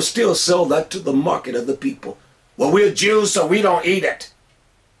 and they will still sell that to the market of the people. Well, we're Jews, so we don't eat it.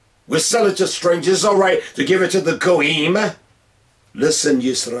 We sell it to strangers. It's all right to give it to the Goyim. Listen,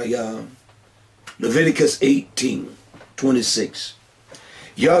 Yisrael. Leviticus 18:26.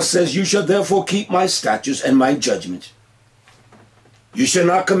 Yah says, you shall therefore keep my statutes and my judgments. You shall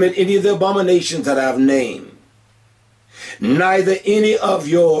not commit any of the abominations that I have named, neither any of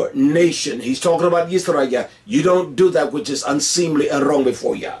your nation. He's talking about Yisrael. You don't do that which is unseemly and wrong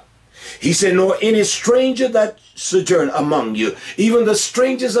before Yah. He said, nor any stranger that sojourn among you. Even the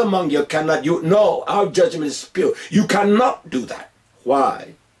strangers among you cannot. No, our judgment is pure. You cannot do that.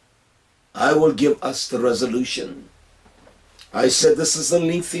 Why? I will give us the resolution. I said this is a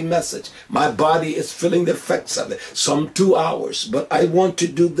lengthy message. My body is feeling the effects of it. Some 2 hours. But I want to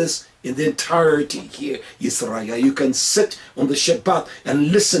do this in the entirety here, Yisrael. You can sit on the Shabbat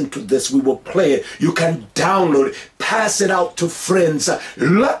and listen to this. We will play it. You can download it. Pass it out to friends.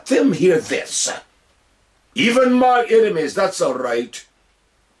 Let them hear this. Even my enemies, that's all right.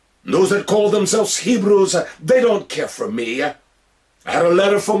 Those that call themselves Hebrews, they don't care for me. I had a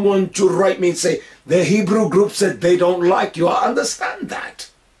letter from one to write me and say, the Hebrew group said they don't like you. I understand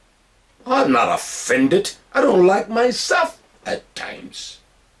that. I'm not offended. I don't like myself at times.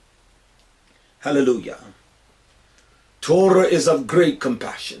 Hallelujah. Torah is of great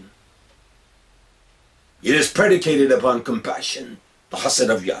compassion. It is predicated upon compassion, the Hesed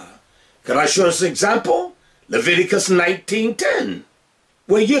of Yah. Can I show us an example? Leviticus 19:10.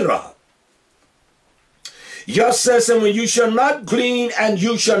 Where Yirah. Yah says, and when you shall not glean, and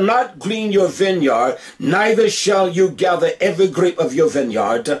you shall not glean your vineyard, neither shall you gather every grape of your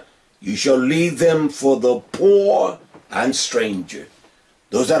vineyard. You shall leave them for the poor and stranger.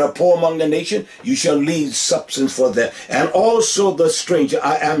 Those that are poor among the nation, you shall leave substance for them. And also the stranger,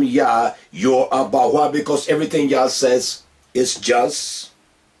 I am Yah, your Abba. Why? Because everything Yah says is just.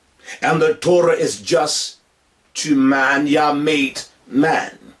 And the Torah is just to man. Yah made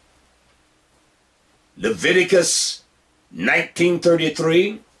man. Leviticus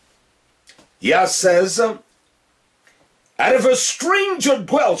 19:33, Yah says, and if a stranger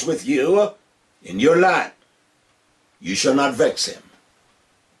dwells with you in your land, you shall not vex him.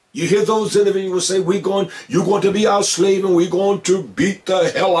 You hear those individuals say, you're going to be our slave, and we're going to beat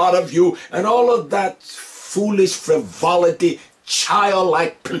the hell out of you, and all of that foolish frivolity,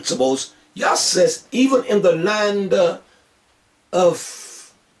 childlike principles. Yah says, even in the land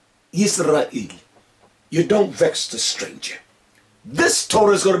of Israel, you don't vex the stranger. This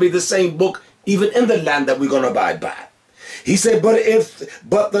Torah is going to be the same book even in the land that we're going to abide by. He said,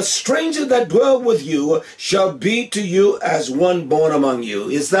 but the stranger that dwell with you shall be to you as one born among you.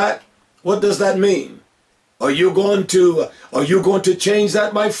 What does that mean? Are you going to change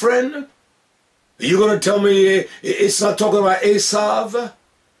that, my friend? Are you going to tell me it's not talking about Esau?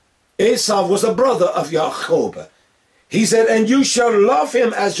 Esau was a brother of Jacob. He said, and you shall love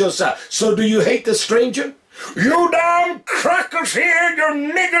him as yourself. So do you hate the stranger? You damn crackers here,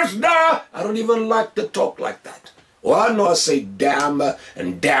 you niggers now. I don't even like to talk like that. Well, I know I say damn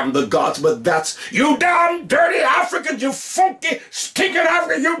and damn the gods, but that's, you damn dirty Africans, you funky, stinking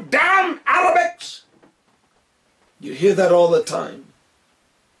Africans, you damn Arabics. You hear that all the time.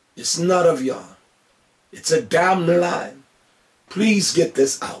 It's not of Yah. It's a damn lie. Please get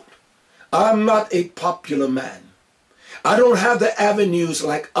this out. I'm not a popular man. I don't have the avenues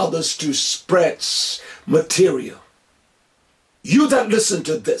like others to spread material. You that listen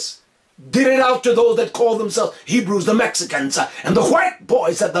to this, get it out to those that call themselves Hebrews, the Mexicans, and the white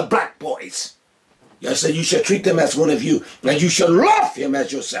boys and the black boys. Yes, said you shall treat them as one of you, and you shall love him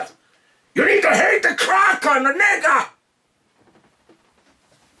as yourself. You need to hate the cracker and the nigger.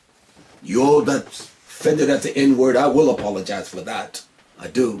 You all that's offended at the N-word, I will apologize for that. I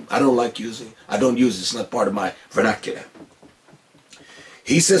do. I don't like using. I don't use it. It's not part of my vernacular.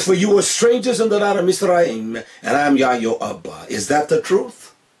 He says, for you were strangers in the land of Mizraim, and I am Yah your Abba. Is that the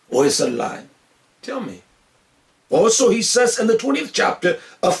truth? Or is it a lie? Tell me. Also, he says in the 20th chapter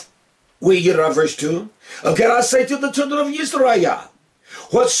of verse 2, again I say to the children of Israel,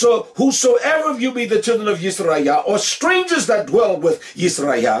 whosoever of you be the children of Israel, or strangers that dwell with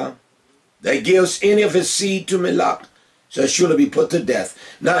Israel, that gives any of his seed to Melech, shall surely be put to death.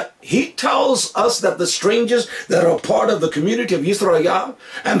 Now, he tells us that the strangers that are part of the community of Israel,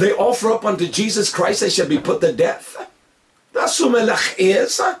 and they offer up unto Jesus Christ, they shall be put to death. That's who Melech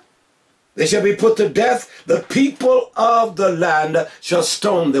is. They shall be put to death. The people of the land shall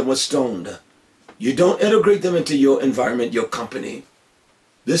stone them with stoned. You don't integrate them into your environment, your company.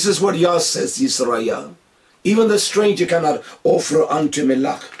 This is what Yah says, Israel. Even the stranger cannot offer unto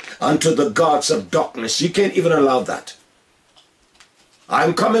Melech, unto the gods of darkness. You can't even allow that.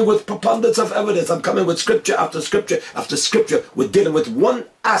 I'm coming with preponderance of evidence. I'm coming with scripture after scripture after scripture. We're dealing with one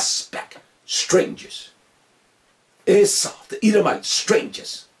aspect. Strangers. Esau, the Edomites,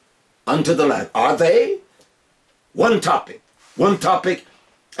 strangers unto the land. Are they? One topic,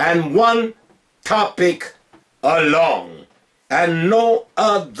 and one topic alone. And no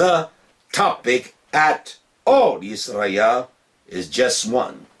other topic at all. Israel is just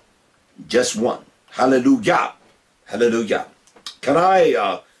one. Just one. Hallelujah. Hallelujah. Can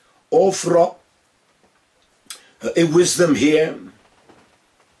I offer up a wisdom here?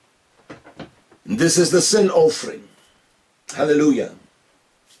 This is the sin offering. Hallelujah.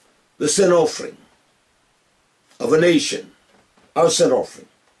 The sin offering of a nation. Our sin offering.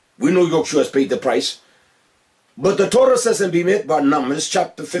 We know Yahshua has paid the price. But the Torah says in Bimidbar Numbers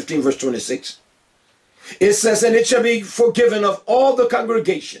chapter 15 verse 26. It says, and it shall be forgiven of all the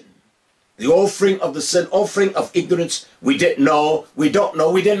congregation. The offering of the sin offering of ignorance. We didn't know. We don't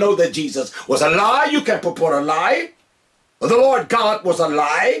know. We didn't know that Jesus was a lie. You can't purport a lie. The Lord God was a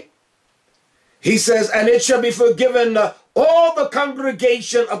lie. He says, and it shall be forgiven all the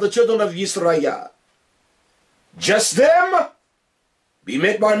congregation of the children of Israel. Just them.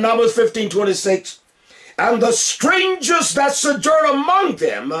 Bimidbar Numbers 15:26. And the strangers that sojourn among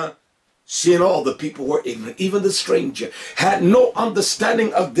them, seeing all the people were ignorant, even the stranger had no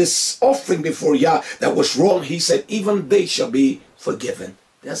understanding of this offering before Yah that was wrong. He said, even they shall be forgiven.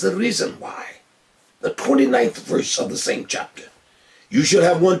 There's a reason why. The 29th verse of the same chapter. You should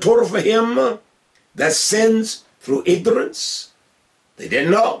have one Torah for him that sins through ignorance. They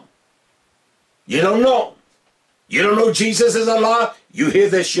didn't know. You don't know. You don't know Jesus is Allah. You hear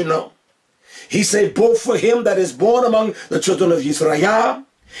this, you know. He said, both for him that is born among the children of Israel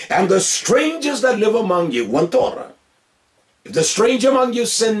and the strangers that live among you. One Torah. If the stranger among you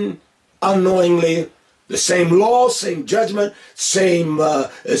sin unknowingly, the same law, same judgment, same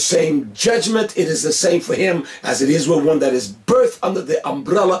judgment, it is the same for him as it is with one that is birthed under the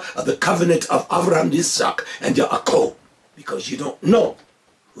umbrella of the covenant of Abraham, Isaac, and Yaakov, because you don't know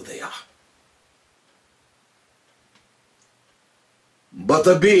who they are. But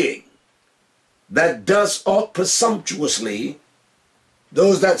the being that does aught presumptuously,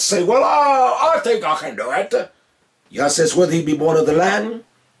 those that say, well, I think I can do it. Yah says, whether he be born of the land,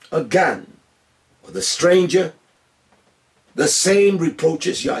 again, or the stranger, the same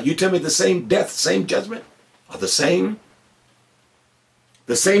reproaches Yah. You tell me the same death, same judgment are the same?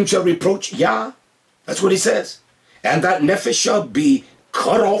 The same shall reproach Yah. That's what he says. and that nephesh shall be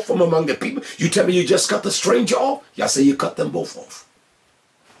cut off from among the people. You tell me you just cut the stranger off? Y'all say you cut them both off.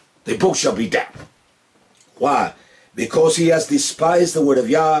 They both shall be down. Why? Because he has despised the word of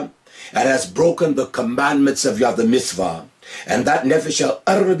Yah and has broken the commandments of Yah, the mitzvah. And that nephesh shall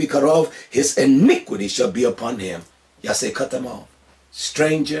utterly be cut off. His iniquity shall be upon him. Y'all say cut them off.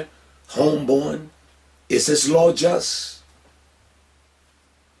 Stranger, homeborn, is his law just?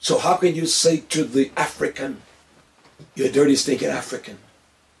 So how can you say to the African, you're a dirty, stinking African?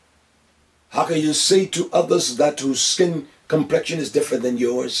 How can you say to others that whose skin complexion is different than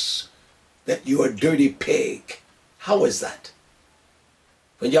yours, that you are a dirty pig? How is that?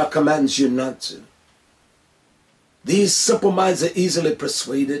 When Yah commands you not to. These simple minds are easily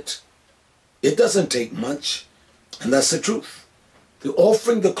persuaded. It doesn't take much, and that's the truth. The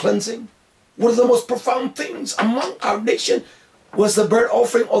offering, the cleansing, one of the most profound things among our nation was the burnt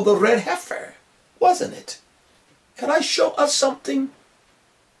offering or the red heifer, wasn't it? Can I show us something?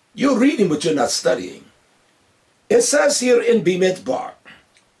 You're reading, but you're not studying. It says here in Bimidbar,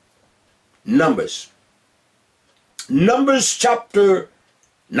 Numbers chapter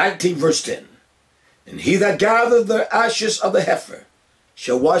 19, verse 10. And he that gathereth the ashes of the heifer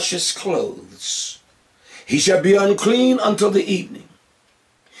shall wash his clothes. He shall be unclean until the evening.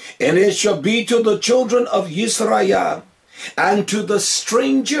 And it shall be to the children of Israel and to the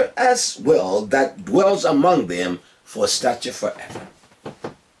stranger as well that dwells among them for a statute forever.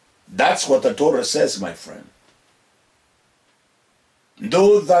 That's what the Torah says, my friend.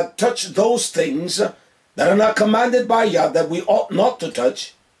 Those that touch those things that are not commanded by Yah, that we ought not to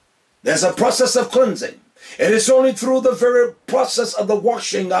touch, there's a process of cleansing. It is only through the very process of the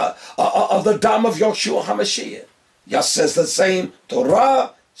washing of the dam of Yahshua HaMashiach. Yah says the same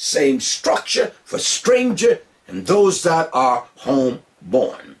Torah, same structure for stranger and those that are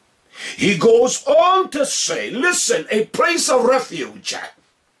homeborn. He goes on to say, listen, a place of refuge.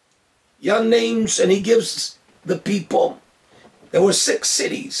 Yah names, and he gives the people, there were 6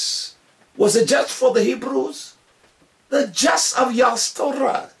 cities. Was it just for the Hebrews? The just of Yah's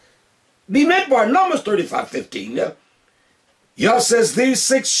Torah. Bimidbar, Numbers 35:15. Yah says these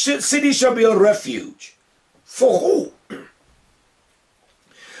 6 cities shall be a refuge. For who?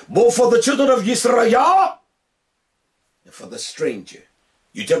 Both for the children of Israel and for the stranger.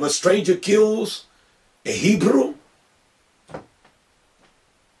 You tell me a stranger kills a Hebrew?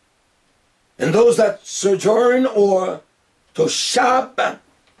 And those that sojourn or Toshab,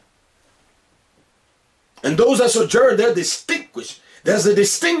 and those that sojourn, they're distinguished. There's a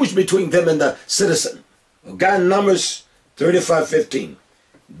distinguish between them and the citizen. Again, Numbers 35:15.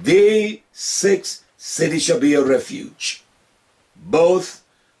 The 6 cities shall be a refuge, both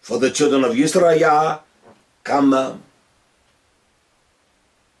for the children of Israel, comma.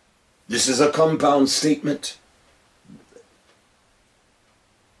 This is a compound statement.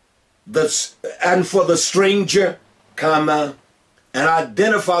 And for the stranger, comma, and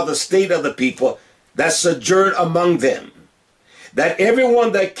identify the state of the people that sojourn among them. That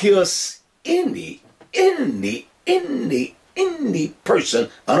everyone that kills any person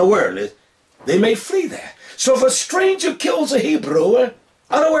unawarely, they may flee there. So if a stranger kills a Hebrew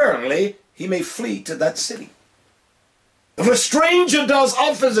unawarely, he may flee to that city. If a stranger does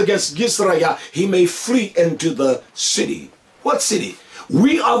offense against Israel, he may flee into the city. What city?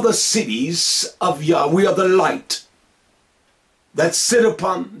 We are the cities of Yah. We are the light that sit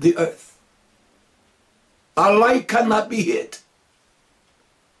upon the earth. Our light cannot be hid.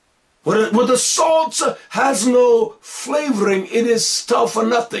 When the salt has no flavoring, it is stuff for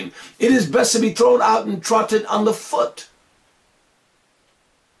nothing. It is best to be thrown out and trodden underfoot.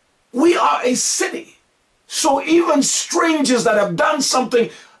 We are a city. So even strangers that have done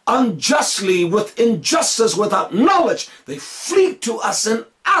something unjustly, with injustice, without knowledge, they flee to us and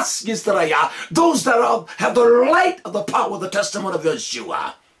ask Israel, those that have the light of the power of the testimony of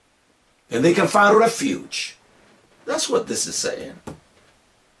Yeshua, and they can find refuge. That's what this is saying.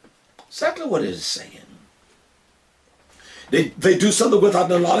 Exactly what it is saying. They do something without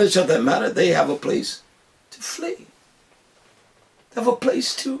the knowledge of that matter. They have a place to flee. They have a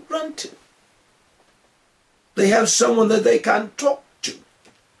place to run to. They have someone that they can talk to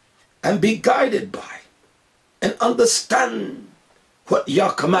and be guided by and understand what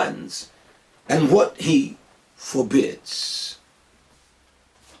Yah commands and what he forbids.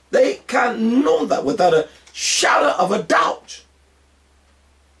 They can know that without a shadow of a doubt.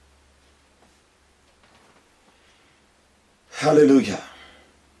 Hallelujah.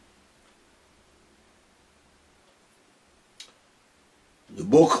 The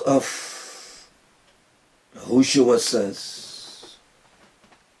book of Yahushua says,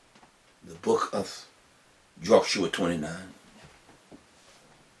 the book of Joshua 29.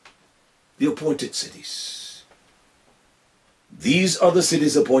 The appointed cities. These are the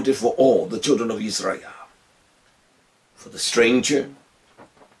cities appointed for all the children of Israel, for the stranger,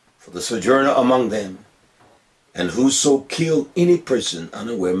 for the sojourner among them, and whoso kill any person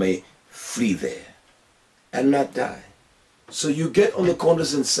unaware may flee there and not die. So you get on the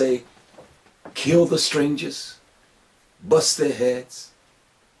corners and say, kill the strangers, bust their heads.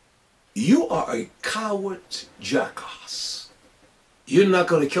 You are a coward jackass. You're not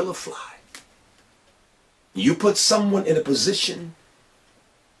going to kill a fly. You put someone in a position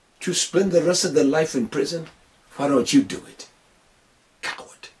to spend the rest of their life in prison. Why don't you do it?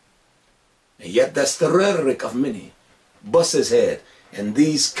 Coward. And yet that's the rhetoric of many. Bust his head. And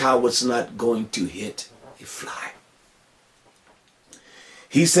these cowards not going to hit a fly.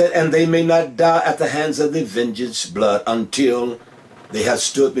 He said, and they may not die at the hands of the vengeance blood until they have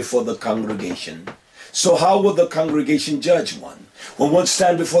stood before the congregation. So how will the congregation judge one? When one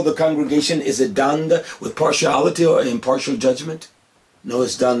stands before the congregation, is it done with partiality or impartial judgment? No,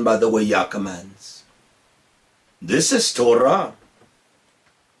 it's done by the way Yah commands. This is Torah.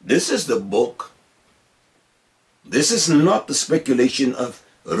 This is the book. This is not the speculation of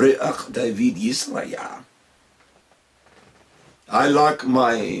Raah Dawid Yisrael. I like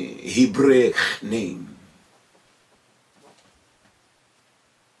my Hebrew name.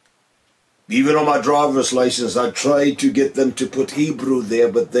 Even on my driver's license, I tried to get them to put Hebrew there,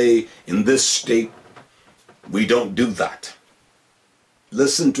 but they, in this state, we don't do that.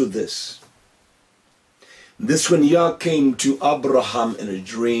 Listen to this. This when Yah came to Abraham in a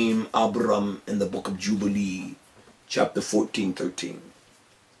dream, Abram in the book of Jubilee, chapter 14:13.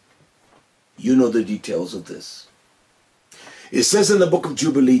 You know the details of this. It says in the book of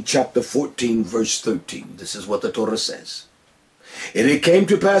Jubilee, chapter 14, verse 13. This is what the Torah says. And it came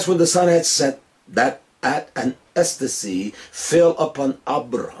to pass when the sun had set that at an ecstasy fell upon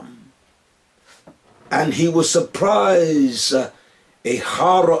Abram, and he was surprised. A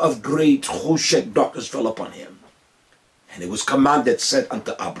horror of great Choshech darkness fell upon him. And it was commanded, said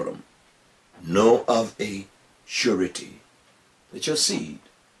unto Abram, know of a surety that your seed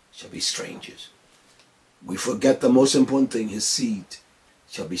shall be strangers. We forget the most important thing, his seed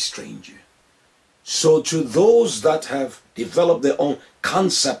shall be stranger. So to those that have developed their own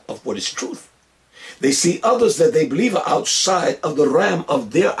concept of what is truth, they see others that they believe are outside of the realm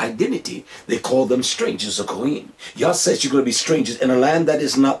of their identity. They call them strangers or Goyim. Yah says you're going to be strangers in a land that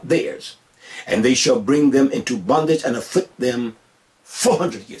is not theirs. And they shall bring them into bondage and afflict them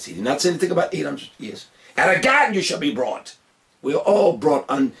 400 years. He did not say anything about 800 years. And again you shall be brought. We are all brought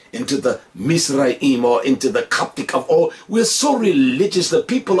into the Mizraim or into the Coptic of all. We're so religious. The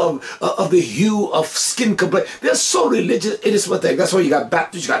people of the hue of skin complexion, they're so religious. It is what they. That's why you got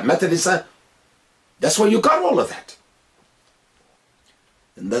Baptists, you got Methodists. That's why you got all of that.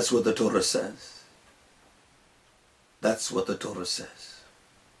 And that's what the Torah says. That's what the Torah says.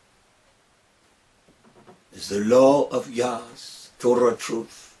 It's the law of Yah's Torah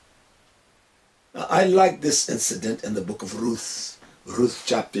truth. Now, I like this incident in the book of Ruth. Ruth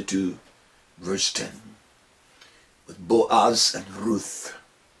chapter 2, verse 10. With Boaz and Ruth.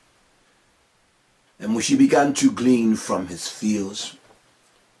 And when she began to glean from his fields,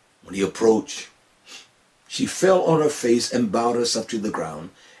 when he approached, she fell on her face and bowed herself to the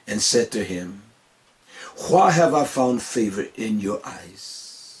ground and said to him, why have I found favor in your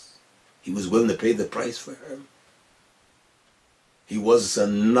eyes? He was willing to pay the price for her. He was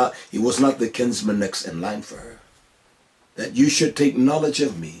not the kinsman next in line for her. That you should take knowledge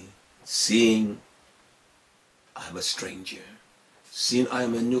of me, seeing I'm a stranger, seeing I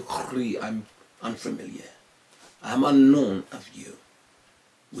am a nukri, I'm unfamiliar, I'm unknown of you.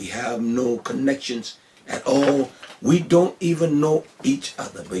 We have no connections at all. We don't even know each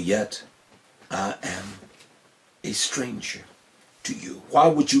other, but yet I am a stranger to you. Why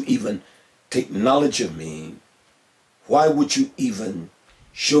would you even take knowledge of me? Why would you even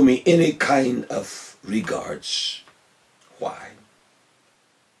show me any kind of regards? Why?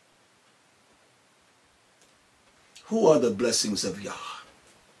 Who are the blessings of Yah?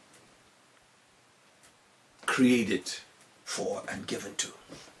 Created for and given to.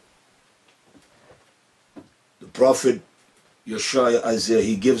 The prophet Yeshaya, Isaiah,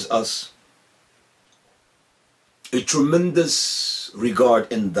 he gives us a tremendous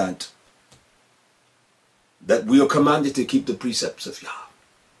regard in that we are commanded to keep the precepts of Yah.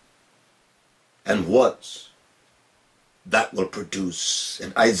 And what that will produce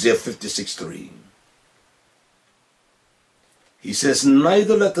in Isaiah 56:3. He says,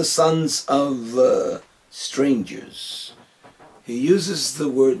 neither let the sons of strangers. He uses the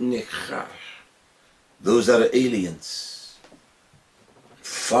word nechar. those that are aliens,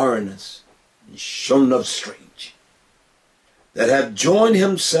 foreigners, and shun of strange, that have joined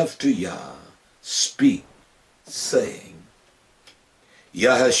himself to Yah, speak, saying,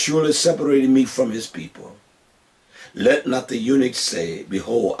 Yah has surely separated me from his people. Let not the eunuch say,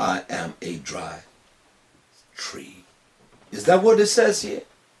 behold, I am a dry tree. Is that what it says here?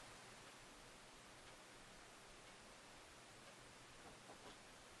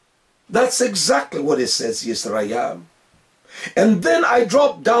 That's exactly what it says, Yisrael. And then I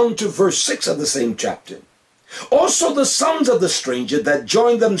drop down to verse 6 of the same chapter. Also the sons of the stranger that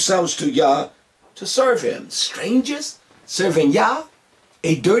joined themselves to Yah to serve him. Strangers serving Yah?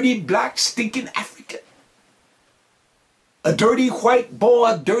 A dirty black stinking African? A dirty white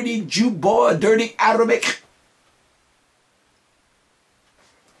boy, a dirty Jew boy, a dirty Arabic?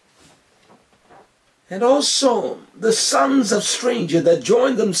 And also the sons of stranger that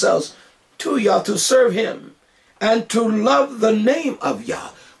joined themselves to Yah to serve him and to love the name of Yah.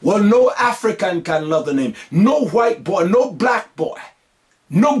 Well, no African can love the name. No white boy, no black boy,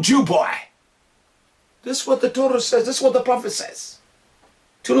 no Jew boy. This is what the Torah says. This is what the prophet says.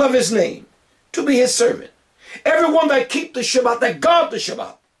 To love his name, to be his servant. Everyone that keep the Shabbat, that guard the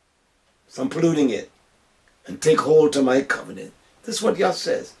Shabbat from polluting it and take hold to my covenant. This is what Yah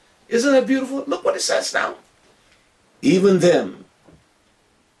says. Isn't that beautiful? Look what it says now. Even them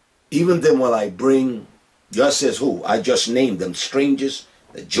will I bring. Yah says who? I just named them strangers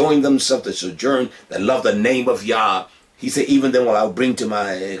that join themselves to sojourn, that love the name of Yah. He said, even them will I bring to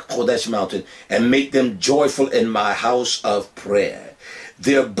my Chodesh mountain and make them joyful in my house of prayer.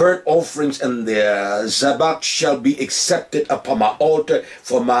 Their burnt offerings and their zabak shall be accepted upon my altar,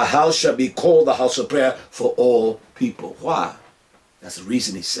 for my house shall be called the house of prayer for all people. Why? That's the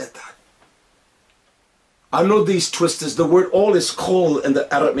reason he said that. I know these twisters, the word all is called in the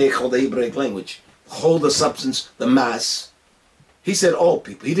Aramaic or the Hebraic language. Whole, the substance, the mass. He said all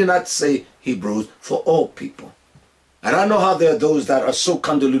people. He did not say Hebrews, for all people. And I know how there are those that are so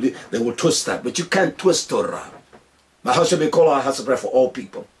convoluted, they will twist that. But you can't twist Torah. My house shall be called a house of prayer for all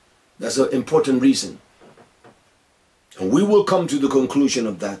people. That's an important reason. And we will come to the conclusion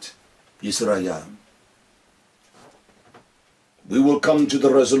of that, Yisrael. We will come to the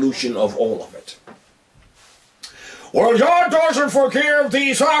resolution of all of it. Well, God doesn't forgive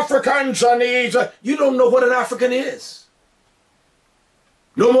these Africans and these... You don't know what an African is.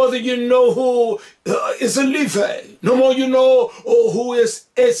 No more than you know who is a Levi. No more you know who is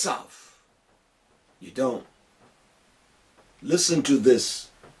Esau. You don't. Listen to this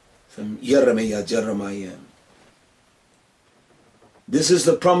from Jeremiah. This is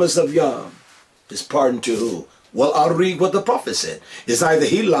the promise of Yah. His pardon to who? Well, I'll read what the prophet said. It's either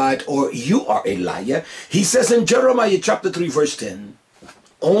he lied or you are a liar. He says in Jeremiah chapter 3 verse 10,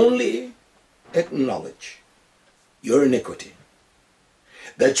 only acknowledge your iniquity,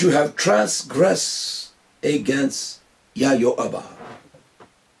 that you have transgressed against Yah your Abba,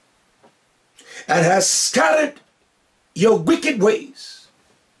 and has scattered your wicked ways,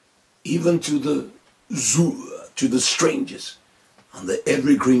 even to the strangers on the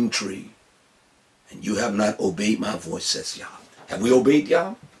every green tree. And you have not obeyed my voice, says Yah. Have we obeyed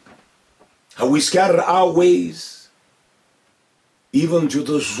Yah? Have we scattered our ways, even to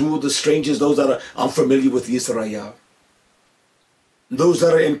the strangers, those that are unfamiliar with Israel? Those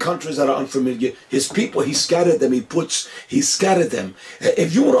that are in countries that are unfamiliar. His people, he scattered them. He scattered them.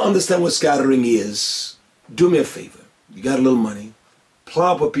 If you want to understand what scattering is, do me a favor. You got a little money,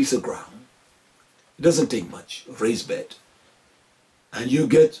 plow up a piece of ground. It doesn't take much, a raised bed. And you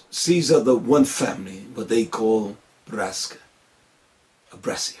get seeds of the one family, what they call brassica, a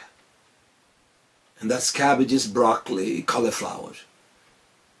brassica. And that's cabbages, broccoli, cauliflower.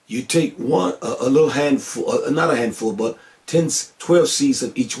 You take a little handful, not a handful, but 12 seeds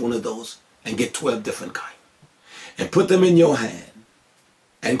of each one of those and get 12 different kinds. And put them in your hand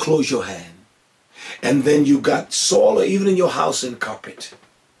and close your hand. And then you got soil, or even in your house, in carpet,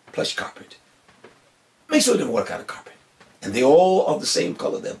 plush carpet. Make sure they don't work out of carpet. And they all are the same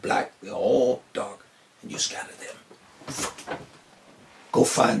color. They're black. They're all dark. And you scatter them. Go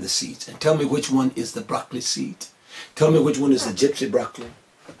find the seeds and tell me which one is the broccoli seed. Tell me which one is the gypsy broccoli.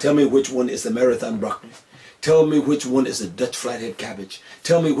 Tell me which one is the marathon broccoli. Tell me which one is the Dutch flathead cabbage.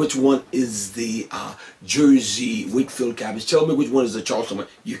 Tell me which one is the Jersey Wakefield cabbage. Tell me which one is the Charleston one.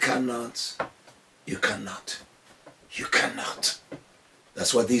 You cannot. You cannot. You cannot.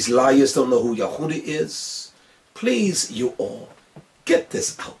 That's why these liars don't know who Yahudi is. Please, you all, get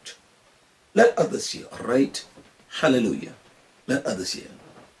this out. Let others hear, all right? Hallelujah. Let others hear.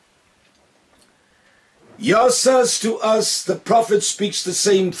 Yah says to us, the prophet speaks the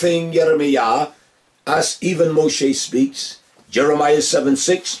same thing, Jeremiah, as even Moshe speaks. Jeremiah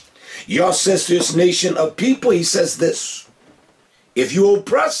 7:6. Yah says to his nation of people, he says this: if you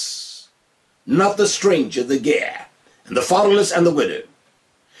oppress not the stranger, the ger, and the fatherless and the widow,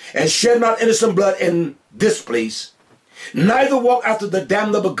 and shed not innocent blood in this place, neither walk after the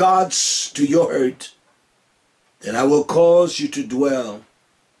damnable gods to your hurt, then I will cause you to dwell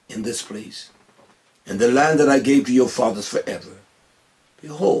in this place, in the land that I gave to your fathers forever.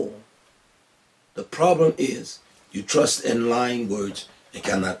 Behold, the problem is you trust in lying words and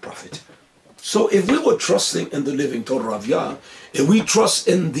cannot profit. So if we were trusting in the living Torah of Yah, if we trust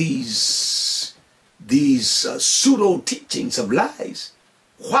in these pseudo teachings of lies,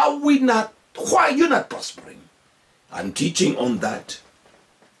 why are you not prospering? I'm teaching on that.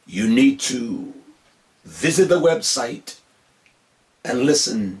 You need to visit the website and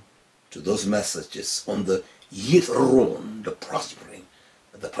listen to those messages on the Yithron, the prospering,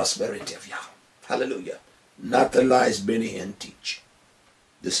 the prosperity of Yah. Hallelujah. Not the lies Benny Hinn teach.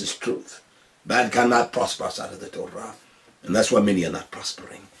 This is truth. Man cannot prosper outside of the Torah. And that's why many are not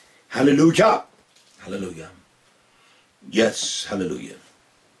prospering. Hallelujah. Hallelujah. Yes, hallelujah.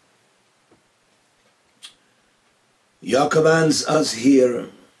 Yah commands us here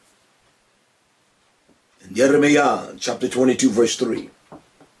in Jeremiah chapter 22 verse 3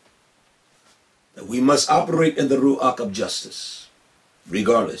 that we must operate in the Ruach of justice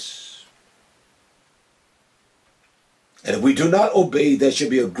regardless. And if we do not obey, there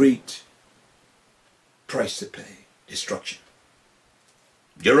shall be a great price to pay. Destruction.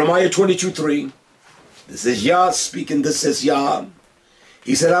 Jeremiah 22:3. This is Yah speaking. This is Yah.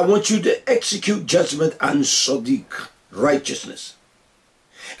 He said, I want you to execute judgment and sadiq, righteousness,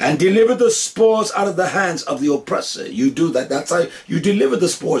 and deliver the spoils out of the hands of the oppressor. You do that. That's how you deliver the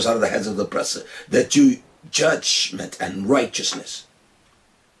spoils out of the hands of the oppressor. That you judgment and righteousness.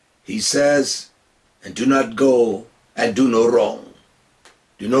 He says, and do not go and do no wrong.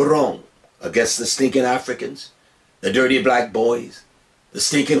 Do no wrong against the stinking Africans, the dirty black boys, the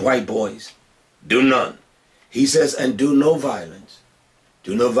stinking white boys. Do none. He says, and do no violence.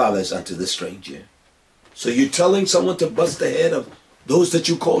 Do no violence unto the stranger. So you're telling someone to bust the head of those that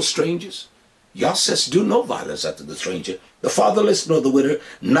you call strangers? Yah says, do no violence unto the stranger, the fatherless nor the widow,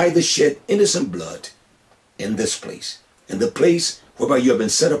 neither shed innocent blood in this place, in the place whereby you have been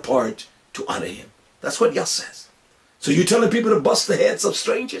set apart to honor him. That's what Yah says. So you're telling people to bust the heads of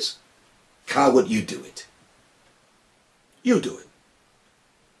strangers? How would you do it? You do it.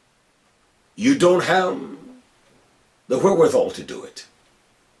 You don't have the wherewithal to do it.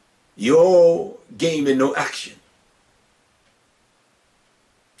 Your game in no action.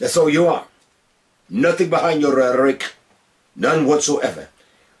 That's all you are. Nothing behind your rhetoric. None whatsoever.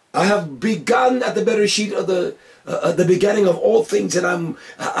 I have begun at the Bereshit of the beginning of all things, and I'm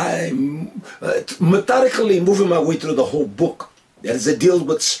methodically moving my way through the whole book. That is a deal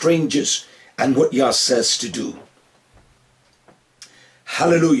with strangers and what Yah says to do.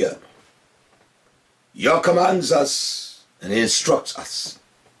 Hallelujah. Yah commands us and instructs us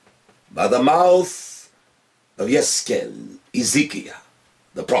by the mouth of Ezekiel,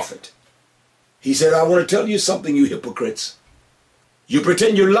 the prophet. He said, I want to tell you something, you hypocrites. You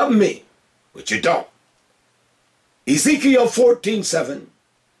pretend you love me, but you don't. Ezekiel 14:7.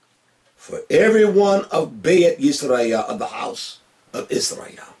 For everyone of Beit Yisrael, of the house of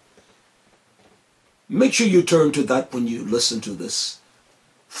Israel. Make sure you turn to that when you listen to this.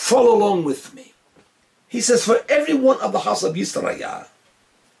 Follow along with me. He says, for everyone of the house of Israel,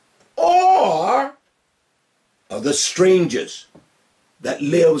 or of the strangers that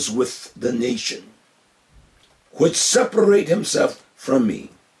lives with the nation, which separate himself from me,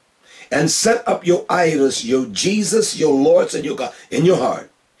 and set up your idols, your Jesus, your lords, and your God in your heart,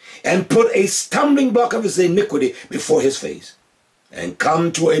 and put a stumbling block of his iniquity before his face, and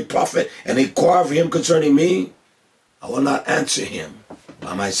come to a prophet and inquire of him concerning me, I will not answer him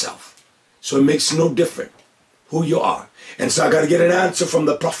by myself. So it makes no difference who you are. And so I got to get an answer from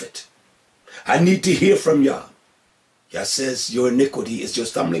the prophet. I need to hear from Yah. Yah says your iniquity is your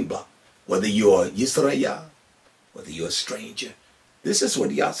stumbling block. Whether you are Yisrael, whether you're a stranger. This is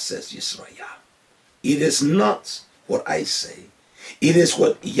what Yah says, Yisrael. It is not what I say. It is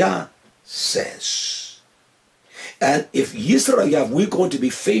what Yah says. And if Yisrael, we're going to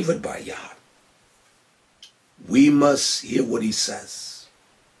be favored by Yah, we must hear what he says.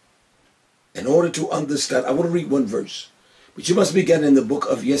 In order to understand, I want to read one verse. But you must begin in the book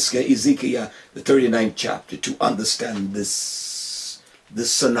of Ezekiel, the 39th chapter, to understand this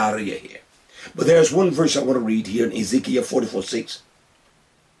scenario here. But there's one verse I want to read here in Ezekiel 44:6.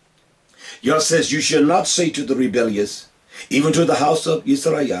 Yah says, you shall not say to the rebellious, even to the house of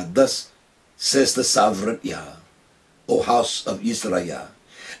Israel, thus says the sovereign Yah, O house of Israel.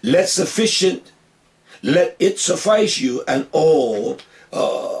 Let it suffice you and all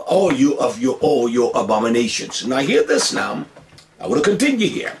your abominations. Now hear this now. I want to continue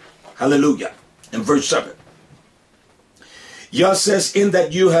here. Hallelujah. In verse 7. Yah says, in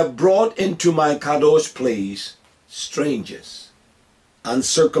that you have brought into my kadosh place strangers,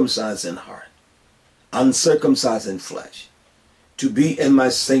 uncircumcised in heart, uncircumcised in flesh, to be in my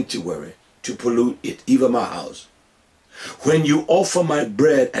sanctuary, to pollute it, even my house. When you offer my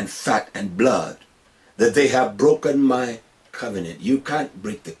bread and fat and blood, that they have broken my covenant. You can't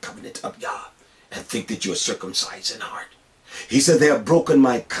break the covenant of Yah and think that you're circumcised in heart. He said, they have broken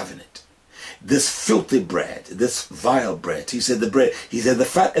my covenant. This filthy bread, this vile bread. He said, the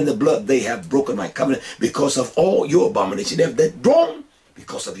fat and the blood, they have broken my covenant because of all your abomination. They have done wrong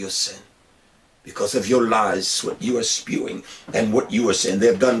because of your sin, because of your lies, what you are spewing and what you are saying. They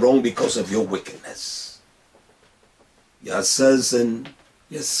have done wrong because of your wickedness. Yah says in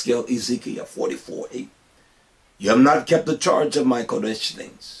Ezekiel 44:8, you have not kept the charge of my Kodesh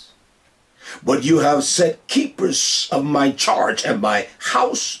things, but you have set keepers of my charge and my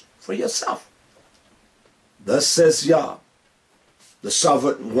house for yourself. Thus says Yah, the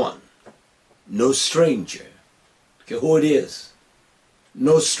sovereign one, no stranger. Okay, who it is?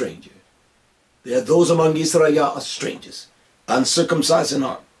 No stranger. There are those among Israel are strangers, uncircumcised in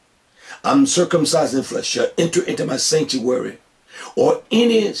heart, uncircumcised in flesh, shall enter into my sanctuary, or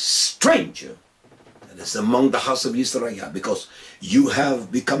any stranger that is among the house of Israel, because you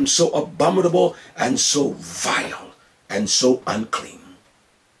have become so abominable and so vile and so unclean.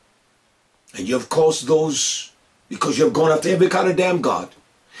 And you have caused those, because you have gone after every kind of damn God.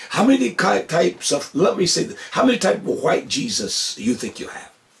 How many types of, let me say this, how many types of white Jesus you think you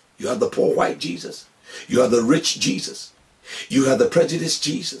have? You have the poor white Jesus. You have the rich Jesus. You have the prejudiced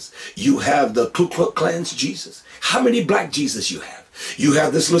Jesus. You have the Ku Klux Klan's Jesus. How many black Jesus you have? You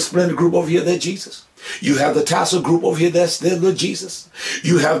have this little splendid group over here, they're Jesus. You have the tassel group over here, that's their little Jesus.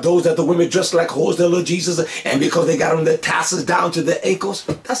 You have those that the women dress like whores, their little Jesus. And because they got on their tassels down to their ankles,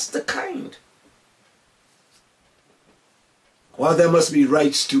 that's the kind. While there must be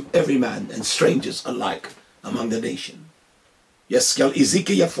rights to every man and strangers alike among the nation. Yes,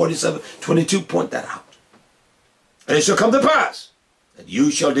 Ezekiel 47:22 point that out. And it shall come to pass that you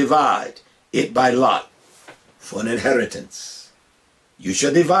shall divide it by lot for an inheritance. You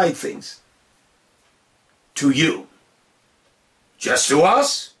shall divide things to you, just to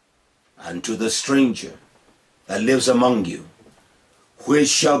us, and to the stranger that lives among you, which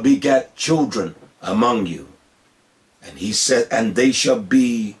shall beget children among you. And he said, and they shall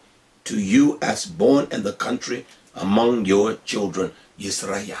be to you as born in the country among your children,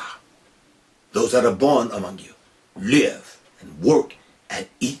 Israel. Those that are born among you live and work and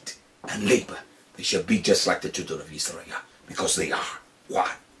eat and labor. They shall be just like the children of Israel, because they are.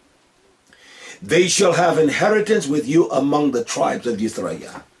 Why? They shall have inheritance with you among the tribes of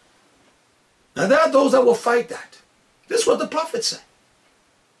Israel. Now there are those that will fight that. This is what the prophet said.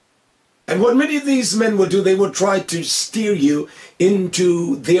 And what many of these men will do, they will try to steer you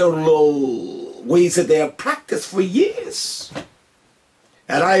into their little ways that they have practiced for years.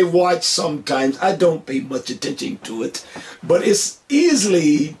 And I watch sometimes, I don't pay much attention to it, but it's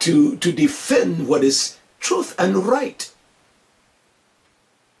easily to defend what is truth and right.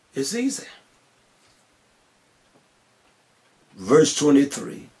 It's easy. Verse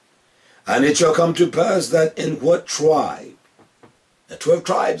 23, and it shall come to pass that in what tribe, the 12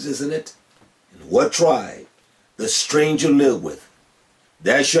 tribes, isn't it? In what tribe the stranger live with,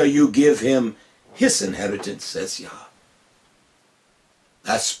 there shall you give him his inheritance, says Yah.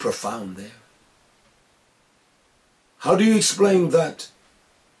 That's profound there. How do you explain that?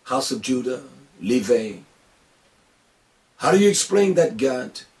 House of Judah, Levi. How do you explain that,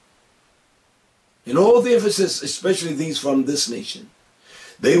 Gad? In all the emphasis, especially these from this nation,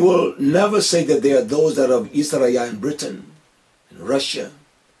 they will never say that they are those that are of Israel and Britain, and Russia,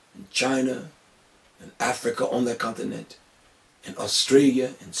 and China, and Africa on that continent, and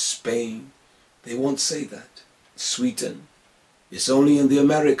Australia, and Spain. They won't say that. Sweden. It's only in the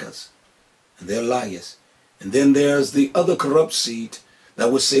Americas, and they're liars. And then there's the other corrupt seed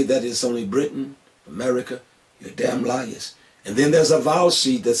that would say that it's only Britain, America. You're damn liars. And then there's a vowel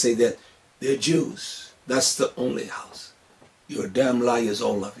seed that say that they're Jews. That's the only house. You're damn liars,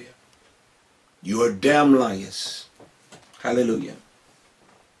 all of you. You are damn liars. Hallelujah.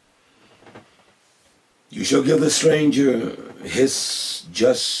 You shall give the stranger his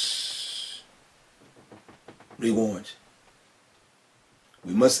just reward.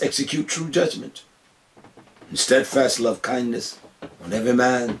 We must execute true judgment and steadfast love kindness on every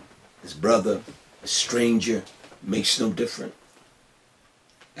man his brother, a stranger, makes no difference.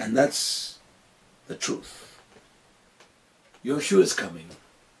 And that's the truth. Yeshua is coming.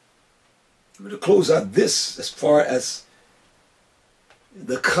 I'm going to close out this as far as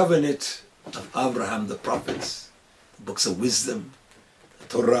the covenant of Abraham, the prophets, the books of wisdom, the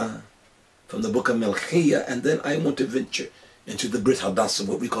Torah, from the book of Melchiah, and then I want to venture into the Brit Hadassah,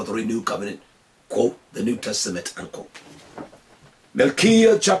 what we call the renewed covenant, quote, the New Testament, unquote.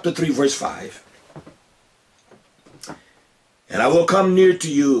 Melchiah chapter 3 verse 5. And I will come near to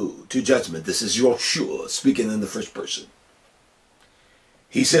you to judgment. This is Yeshua speaking in the first person.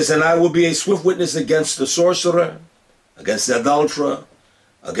 He says, and I will be a swift witness against the sorcerer, against the adulterer,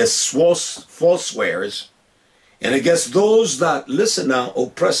 against false swearers, and against those that, listen now,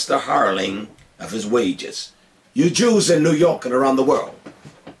 oppress the hireling of his wages. You Jews in New York and around the world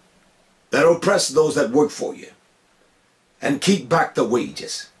that oppress those that work for you and keep back the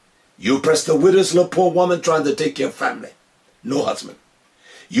wages. You oppress the widows, the poor woman trying to take care of family, no husband.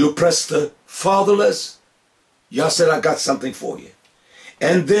 You oppress the fatherless. Yah said, I got something for you.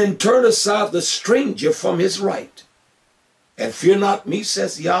 And then turn aside the stranger from his right. And fear not me,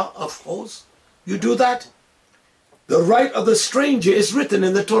 says Yah of hosts. You do that? The right of the stranger is written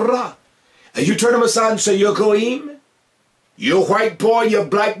in the Torah. And you turn him aside and say, you're goyim, you're white boy, you're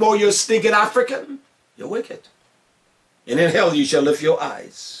black boy, you're stinking African. You're wicked. And in hell you shall lift your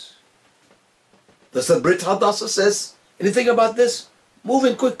eyes. Does the Brit Hadassah says anything about this?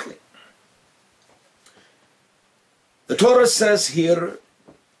 Moving quickly. The Torah says here,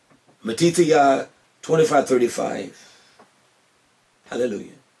 Matithia 25:35.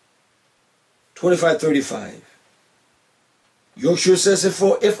 Hallelujah. 25:35. Yeshua says,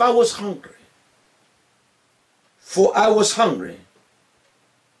 for I was hungry,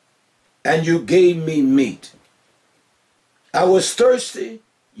 and you gave me meat. I was thirsty,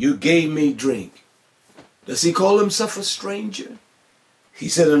 you gave me drink. Does he call himself a stranger? He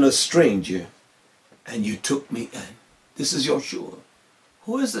said, I'm a stranger, and you took me in. This is Yeshua.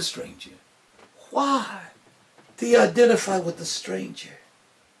 Who is the stranger? Why do you identify with the stranger?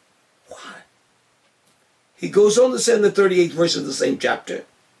 Why? He goes on to say in the 38th verse of the same chapter,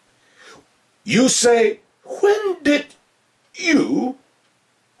 you say, when did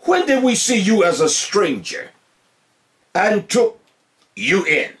we see you as a stranger and took you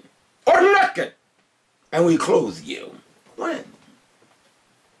in, or naked, and we clothed you? When?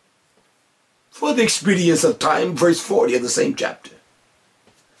 For the expedience of time, verse 40 of the same chapter.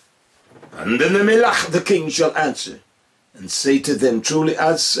 And then the Melech, the king, shall answer and say to them, truly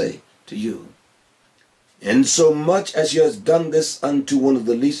I say to you, insomuch as you have done this unto one of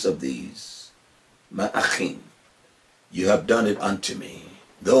the least of these, my achim, you have done it unto me.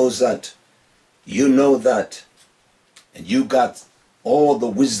 Those that you know that, and you got all the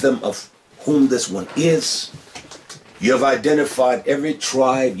wisdom of whom this one is. You have identified every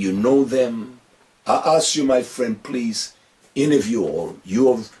tribe, you know them. I ask you, my friend, please, interview all.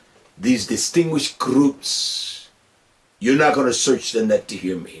 You have these distinguished groups. You're not going to search the net to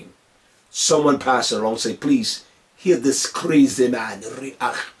hear me. Someone passing along say, please, hear this crazy man,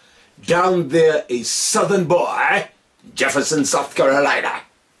 Raah, down there, a southern boy, Jefferson, South Carolina.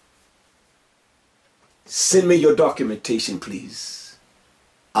 Send me your documentation, please,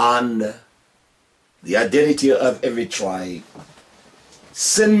 on the identity of every tribe.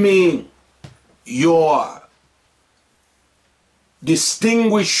 Send me your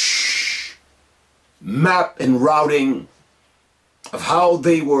distinguished map and routing of how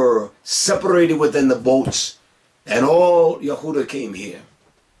they were separated within the boats, and all Yehuda came here,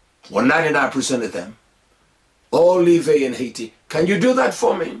 or 99% of them, all Levi and Haiti. Can you do that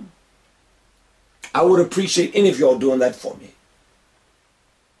for me? I would appreciate any of y'all doing that for me.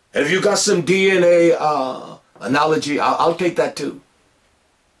 And if you got some DNA analogy, I'll take that too.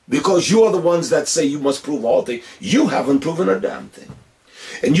 Because you are the ones that say you must prove all things. You haven't proven a damn thing.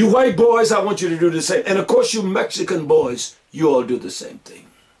 And you white boys, I want you to do the same. And of course you Mexican boys, you all do the same thing.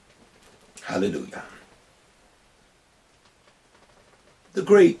 Hallelujah. The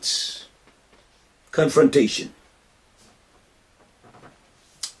great confrontation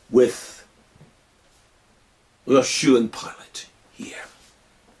with Yeshua and Pilate here.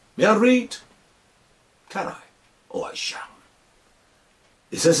 May I read? Can I? Oh, I shall.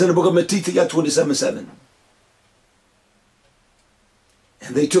 It says in the book of Matithia 27:7.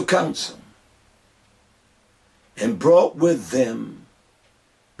 And they took counsel and brought with them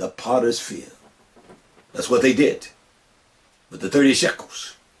the potter's field. That's what they did with the 30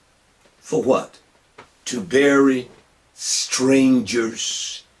 shekels. For what? To bury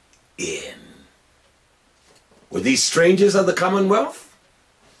strangers in. Were these strangers of the Commonwealth?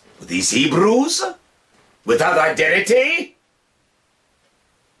 These Hebrews without identity.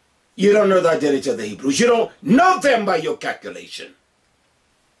 You don't know the identity of the Hebrews. You don't know them by your calculation.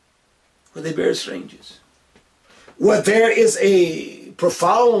 Well, they bear strangers. Well, there is a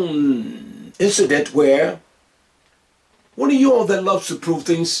profound incident where one of you all that loves to prove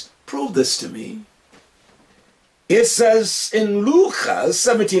things, prove this to me. It says in Luke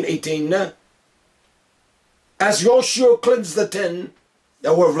 17:18, as Joshua cleansed the 10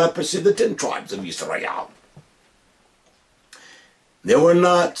 that were of leprosy, the 10 tribes of Israel, they were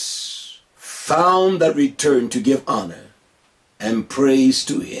not found that returned to give honor and praise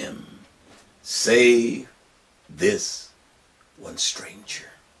to him, save this one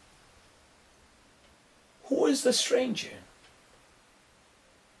stranger. Who is the stranger?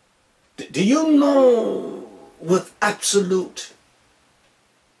 Do you know with absolute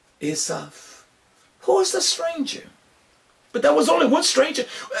Esau? Who is the stranger? But there was only one stranger.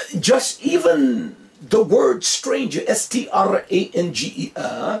 Just even the word stranger, S-T-R-A-N-G-E-R,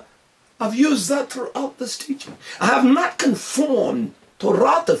 I've used that throughout this teaching. I have not conformed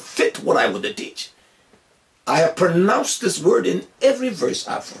Torah to fit what I would teach. I have pronounced this word in every verse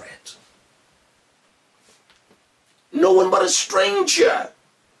I've read. No one but a stranger.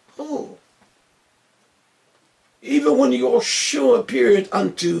 Oh. Even when Joshua appeared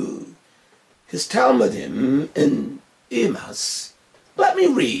unto his Talmudim in Emmaus. Let me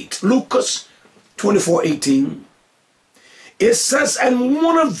read Lucas 24:18. It says, and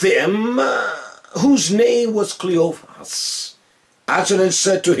one of them, whose name was Cleophas, answered and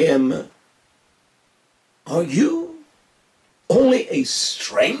said to him, are you only a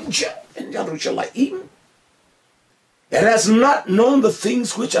stranger in Jerusalem, that has not known the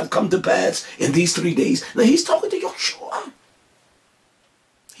things which have come to pass in these 3 days? Now he's talking to Joshua.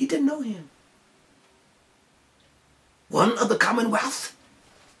 He didn't know him. One of the Commonwealth.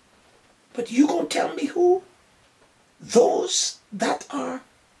 But you gonna tell me who? Those that are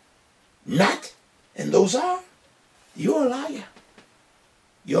not and those are? You're a liar.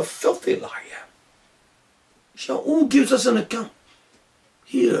 You're a filthy liar. Shaul gives us an account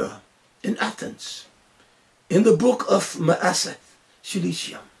here in Athens, in the book of Maaseh,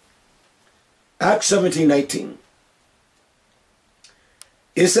 Shilishim, Acts 17:19.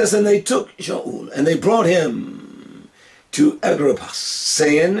 It says, and they took Shaul, and they brought him to Agrippas,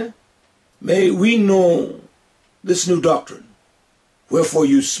 saying, may we know this new doctrine, wherefore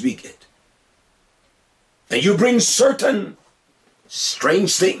you speak it. And you bring certain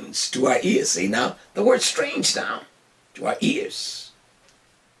strange things to our ears. See now, the word strange now, to our ears.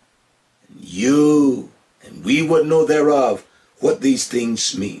 And you and we would know thereof what these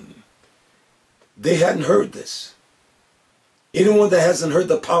things mean. They hadn't heard this. Anyone that hasn't heard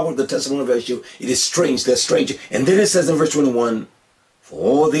the power of the testimony of Esau, it is strange, they're stranger. And then it says in verse 21, for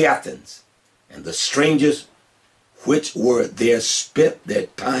all the Athens and the strangers which were there spent their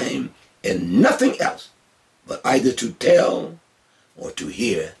time in nothing else, but either to tell or to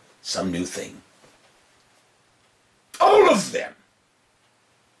hear some new thing. All of them.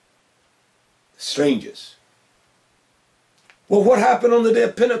 Strangers. Well, what happened on the day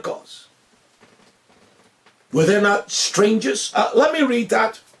of Pentecost? Were they not strangers? Let me read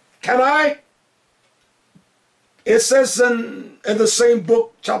that. Can I? It says in the same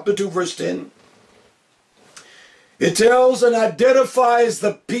book, chapter 2, verse 10. It tells and identifies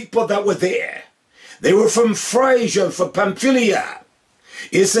the people that were there. They were from Phrygia, from Pamphylia.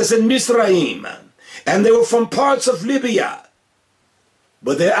 It says in Mizraim. And they were from parts of Libya.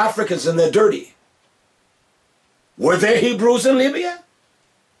 But they're Africans and they're dirty. Were there Hebrews in Libya?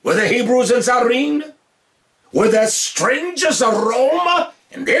 Were there Hebrews in Cyrene? Were there strangers of Rome?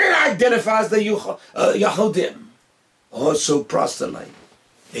 And then it identifies the Yahudim. Also proselyte,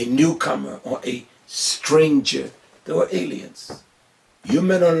 a newcomer or a stranger. They were aliens. You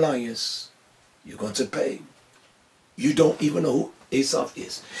men are liars. You're going to pay. You don't even know who Esau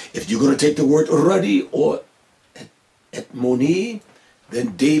is. If you're going to take the word Radi or Etmoni,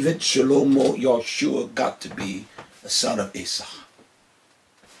 then David, Shlomo, Yahshua got to be a son of Esau.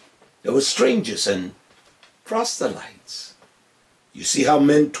 There were strangers and proselytes. You see how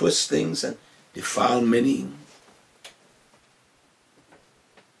men twist things and defile many.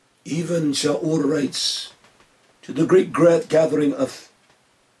 Even Shaul writes to the great gathering of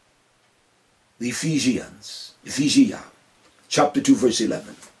the Ephesians, Ephesia, chapter 2, verse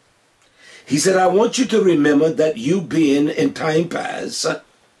 11. He said, I want you to remember that you being in time past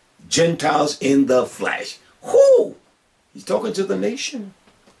Gentiles in the flesh. Who? He's talking to the nation.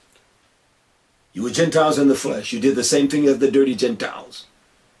 You were Gentiles in the flesh. You did the same thing as the dirty Gentiles.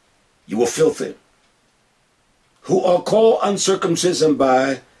 You were filthy. Who are called uncircumcision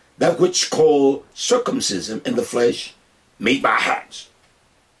by that which called circumcision in the flesh, made by hands.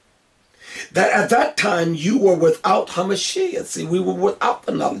 That at that time you were without Hamashiach. See, we were without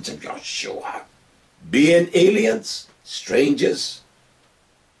the knowledge of Yahshua. Being aliens, strangers,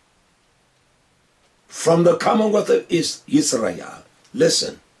 from the commonwealth of Israel.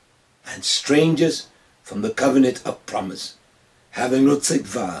 Listen, and strangers from the covenant of promise, having no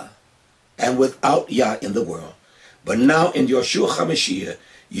tzidvah, and without Yah in the world. But now in Yahshua HaMashiach,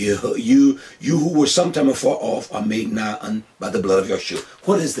 you who were sometime afar off are made nigh by the blood of Yahshua.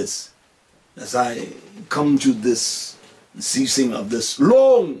 What is this? As I come to this ceasing of this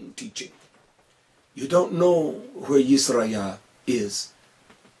long teaching, you don't know where Yisrael is.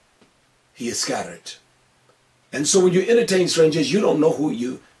 He is scattered. And so when you entertain strangers, you don't know who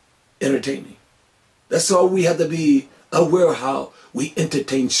you're entertaining. That's why we have to be aware how we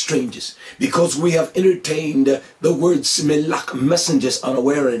entertain strangers, because we have entertained the words melach, messengers,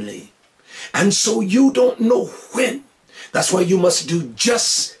 unawarely. And so you don't know when. That's why you must do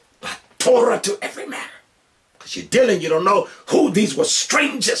just by Torah to every man. Because you're dealing, you don't know who these were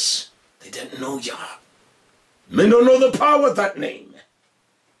strangers. They didn't know Yah. Men don't know the power of that name.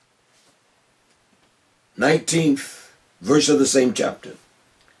 19th verse of the same chapter.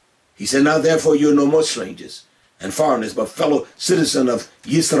 He said, now therefore you are no more strangers and foreigners, but fellow citizen of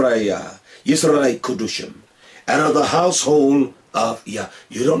Yisrael, Yisrael Kudushim, and of the household of Yah.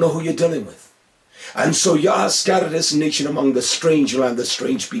 You don't know who you're dealing with. And so Yah scattered this nation among the strange land, the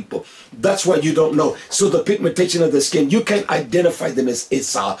strange people. That's why you don't know. So the pigmentation of the skin, you can't identify them as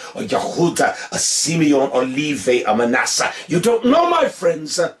Esau or Yehuda, a Simeon or Levi or Manasseh. You don't know, my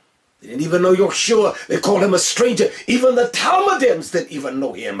friends. They didn't even know Yahshua. They called him a stranger. Even the Talmudims didn't even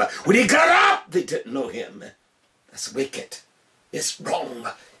know him. When he got up, they didn't know him. That's wicked. It's wrong.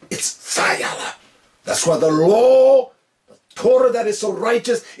 It's vile. That's why the law, the Torah that is so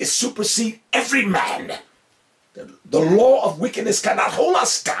righteous, is supersede every man. The law of wickedness cannot hold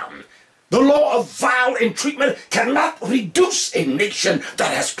us down. The law of vile entreatment cannot reduce a nation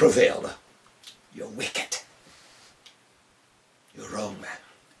that has prevailed. You're wicked. You're wrong, man.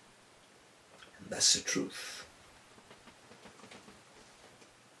 That's the truth.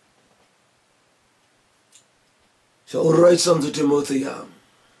 So Paul writes unto Timothy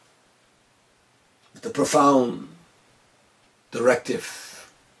with the profound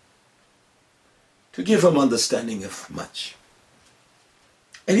directive to give him understanding of much.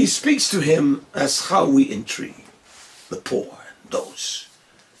 And he speaks to him as how we entreat the poor, those.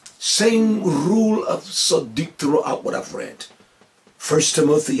 Same rule of Sadiq throughout what I've read. 1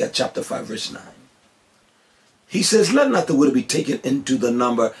 Timothy chapter 5 verse 9. He says, let not the widow be taken into the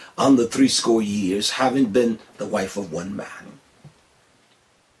number under 60 years, having been the wife of one man.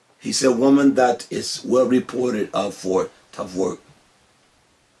 He said, woman that is well reported of for tough work.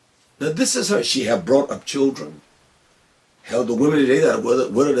 Now this is her. She have brought up children. Hell, the women today that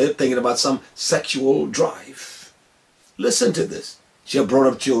what are they thinking about some sexual drive? Listen to this. She have brought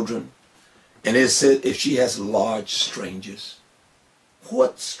up children. And it said, if she has large strangers.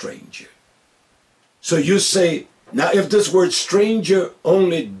 What stranger? So you say, now if this word stranger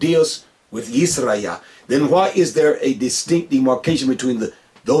only deals with Yisrael, then why is there a distinct demarcation between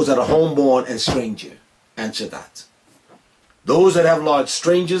those that are homeborn and stranger? Answer that. Those that have large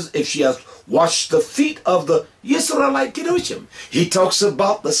strangers, if she has washed the feet of the Yisraelite Kedushim, he talks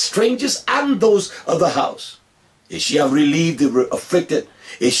about the strangers and those of the house. If she have relieved the afflicted,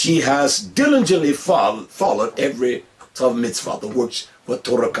 if she has diligently followed every mitzvah, the works what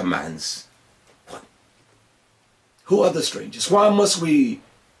Torah commands. What? Who are the strangers? Why must we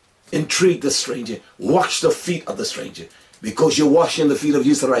entreat the stranger? Wash the feet of the stranger. Because you're washing the feet of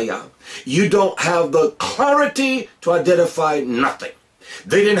Israel. You don't have the clarity to identify nothing.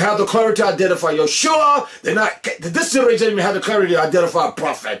 They didn't have the clarity to identify Yeshua. This generation didn't even have the clarity to identify a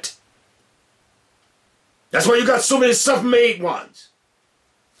prophet. That's why you got so many self-made ones.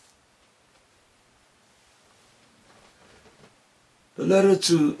 The letter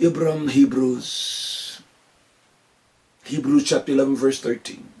to Abraham, Hebrews chapter 11, verse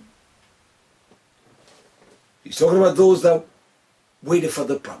 13. He's talking about those that waited for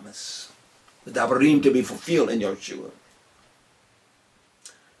the promise, the Dabarim to be fulfilled in Yeshua.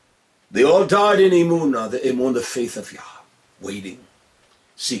 They all died in Emunah, the faith of Yah, waiting,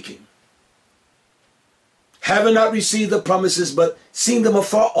 seeking. Having not received the promises, but seeing them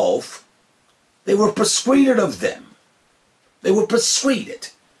afar off, they were persuaded of them. They were persuaded,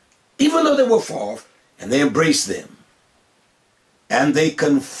 even though they were far off, and they embraced them. And they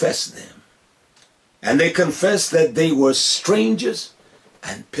confessed them. And they confessed that they were strangers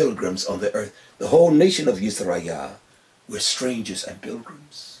and pilgrims on the earth. The whole nation of Israel were strangers and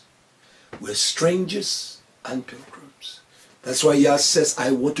pilgrims. We're strangers and pilgrims. That's why Yah says,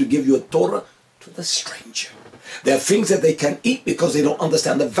 I want to give you a Torah to the stranger. There are things that they can eat because they don't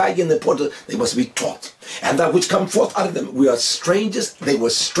understand the value and the importance. They must be taught. And that which come forth out of them. We are strangers. They were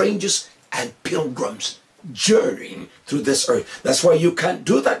strangers and pilgrims journeying through this earth. That's why you can't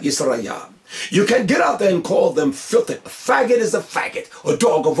do that, Yisrael. You can get out there and call them filthy. A faggot is a faggot. A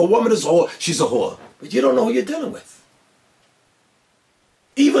dog. If a woman is a whore, she's a whore. But you don't know who you're dealing with.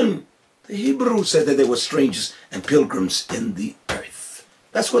 Even the Hebrews said that they were strangers and pilgrims in the earth.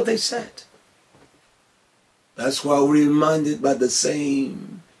 That's what they said. That's why we're reminded by the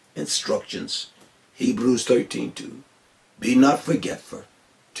same instructions. Hebrews 13:2. Be not forgetful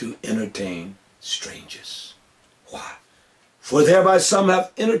to entertain strangers. Why? For thereby some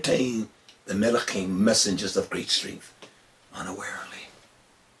have entertained the Melachim, messengers of great strength, unawarely.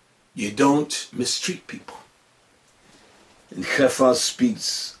 You don't mistreat people. And Chephah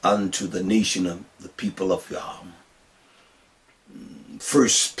speaks unto the nation of the people of Yah. 1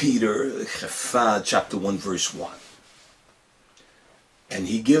 Peter, Chephah, chapter 1, verse 1. And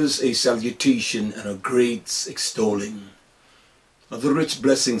he gives a salutation and a great extolling of the rich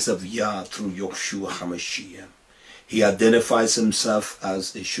blessings of Yah through Yeshua HaMashiach. He identifies himself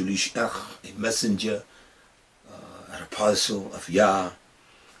as a Shulishach, a messenger, an apostle of Yah,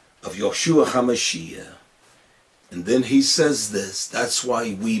 of Yeshua HaMashiach. And then he says this, that's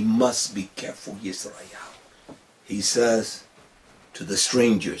why we must be careful, Yisrael. He says to the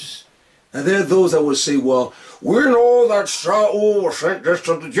strangers. Now there are those that will say, well, we know that Saul sent this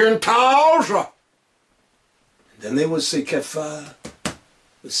to the Gentiles. And then they will say, Kephah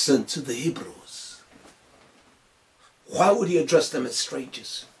was sent to the Hebrews. Why would he address them as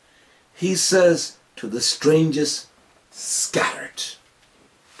strangers? He says to the strangers scattered.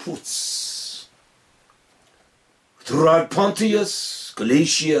 Puts. Throughout Pontus,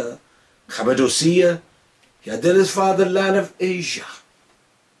 Galatia, Cappadocia, he identifies the land of Asia.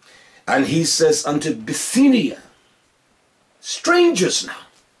 And he says unto Bithynia, strangers now,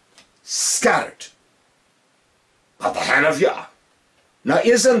 scattered by the hand of Yah. Now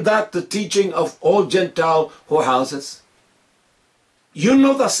isn't that the teaching of all Gentile whorehouses? You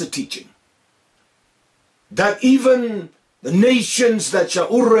know that's the teaching. That even the nations that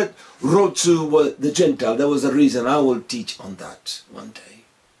Shaul wrote to were the Gentile. There was a reason. I will teach on that one day.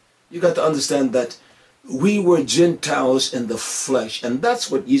 You got to understand that we were Gentiles in the flesh, and that's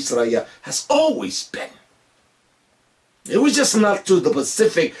what Israel has always been. It was just not to the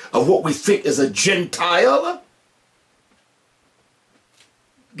specific of what we think is a Gentile.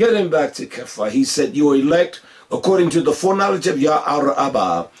 Getting back to Kephah, he said, you are elect according to the foreknowledge of Yah our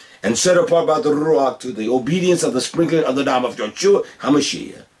Abba, and set apart by the Ruach to the obedience of the sprinkling of the dam of Yeshua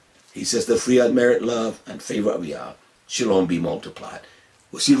HaMashiach. He says, the free merit, love, and favor of Yah, shalom be multiplied.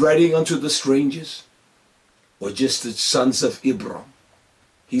 Was he writing unto the strangers? Or just the sons of Ibrahim?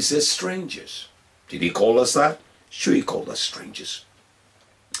 He says strangers. Did he call us that? Sure, he called us strangers.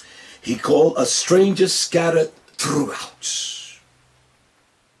 He called us strangers scattered throughout.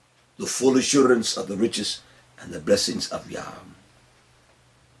 The full assurance of the riches and the blessings of Yah.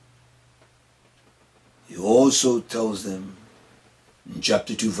 He also tells them in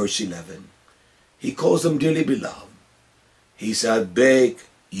chapter 2, verse 11, he calls them dearly beloved. He said, I beg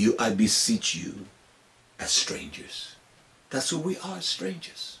you, I beseech you, as strangers. That's who we are,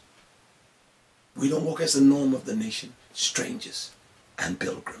 strangers. We don't walk as the norm of the nation. Strangers and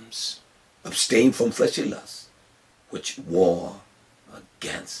pilgrims. Abstain from fleshly lusts, which war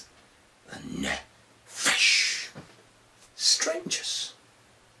against the nefesh. Strangers.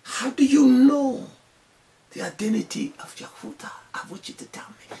 How do you know the identity of Yahudah? I want you to tell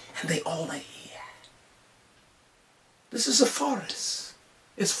me. And they all are here. This is a forest.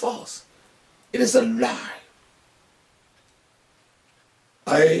 It's false. It is a lie.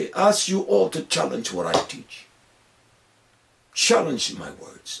 I ask you all to challenge what I teach. Challenge my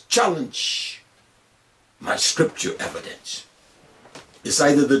words. Challenge my scripture evidence. It's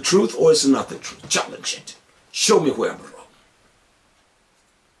either the truth or it's not the truth. Challenge it. Show me where I'm wrong.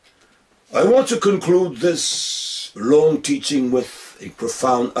 I want to conclude this long teaching with a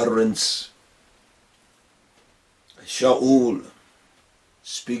profound utterance. Shaul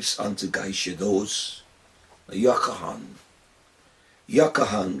speaks unto Gaishados, Yakahan.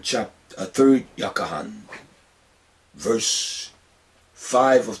 Yakahan, chapter 3rd Yakahan, verse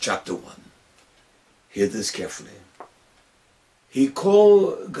 5 of chapter 1. Hear this carefully. He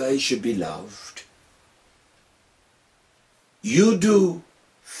called Gaisha beloved. You do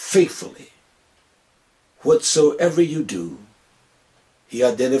faithfully whatsoever you do. He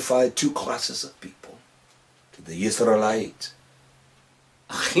identified two classes of people. To the Israelite,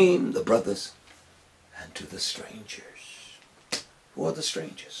 Achim, the brothers, and to the strangers. Who are the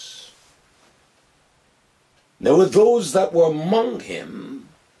strangers? There were those that were among him,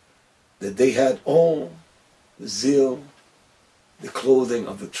 that they had all the zeal, the clothing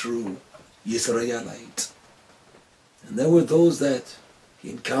of the true Israelite. And there were those that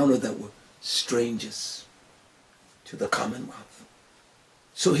he encountered that were strangers to the commonwealth.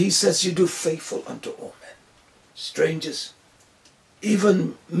 So he says, you do faithful unto all men. Strangers,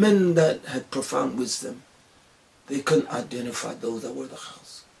 even men that had profound wisdom, they couldn't identify those that were the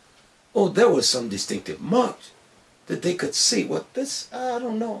house. Oh, there were some distinctive marks that they could see. What this? I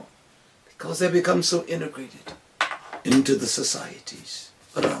don't know. Because they become so integrated into the societies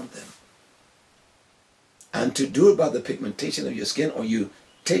around them. And to do it by the pigmentation of your skin, or you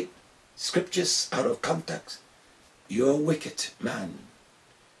take scriptures out of context, you're a wicked man.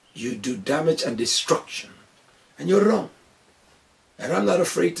 You do damage and destruction. And you're wrong. And I'm not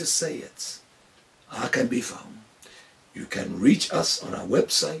afraid to say it. I can be found. You can reach us on our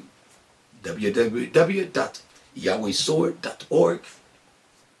website, www.yahwehsword.org.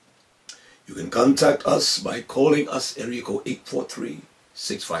 You can contact us by calling us area code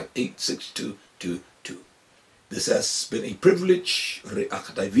 843-658-6222. This has been a privilege,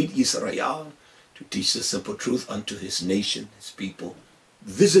 Raah Dawid Israel, to teach the simple truth unto his nation, his people.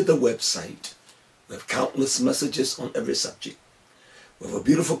 Visit the website. We have countless messages on every subject. We have a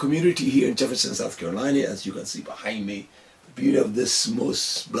beautiful community here in Jefferson, South Carolina, as you can see behind me. The beauty of this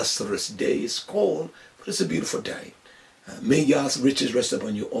most blusterous day is cold, but it's a beautiful day. May Yah's riches rest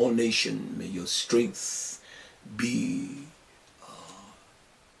upon you, all nation. May your strength be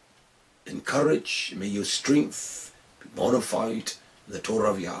encouraged. May your strength be bona fide in the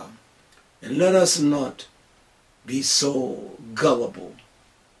Torah of Yah. And let us not be so gullible.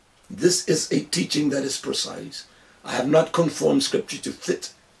 This is a teaching that is precise. I have not conformed scripture to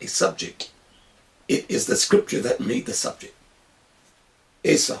fit a subject. It is the scripture that made the subject.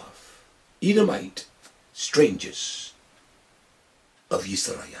 Esau, Edomite, strangers of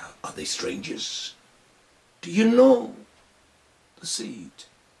Israel. Are they strangers? Do you know the seed?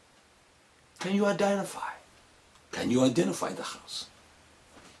 Can you identify? Can you identify the house?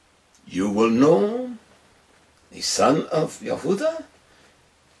 You will know the son of Yehudah.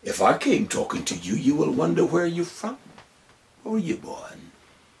 If I came talking to you, you will wonder where you're from. Where were you born?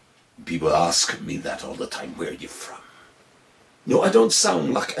 People ask me that all the time, where are you from? No, I don't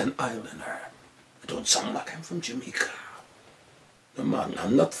sound like an islander. I don't sound like I'm from Jamaica. No, man,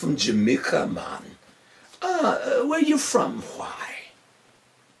 I'm not from Jamaica, man. Where are you from? Why?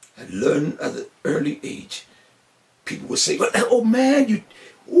 I learned at an early age. People would say, oh man,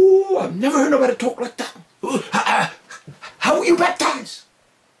 I've never heard nobody talk like that. How were you baptized?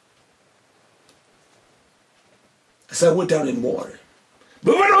 I said, I went down in water.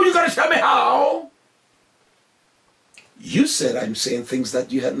 But no, you got to tell me how. You said I'm saying things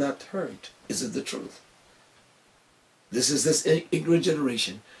that you had not heard. Is it the truth? This is this ignorant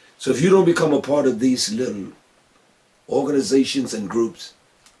generation. So if you don't become a part of these little organizations and groups,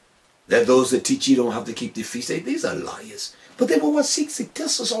 that those that teach you don't have to keep the feast day, these are liars. But they will what seek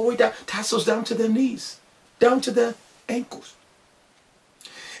tassels all the way down, tassels down to their knees, down to their ankles.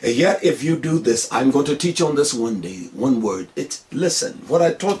 And yet, if you do this, I'm going to teach on this one day, one word. Listen, what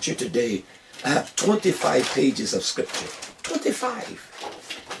I taught you today, I have 25 pages of scripture. 25.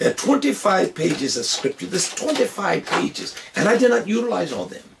 There are 25 pages of scripture. There's 25 pages, and I did not utilize all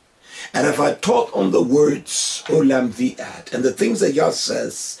them. And if I taught on the words Olam Vi'at, and the things that Yah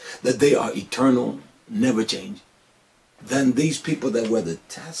says, that they are eternal, never change, then these people that wear the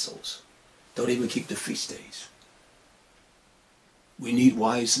tassels don't even keep the feast days. We need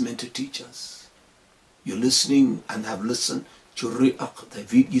wise men to teach us. You're listening and have listened to Raah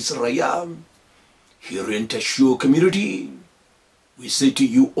Dawid Israel here in Teshua community. We say to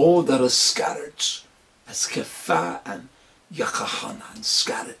you all that are scattered, as Kefa and Yakahanan,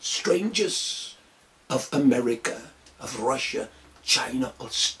 scattered strangers of America, of Russia, China,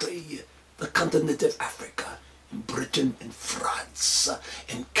 Australia, the continent of Africa, in Britain, in France,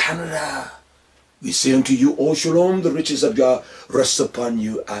 in Canada. We say unto you, O Shalom, the riches of Yah rest upon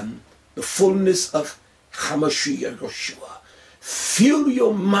you, and the fullness of Hamashiach Yeshua. Fill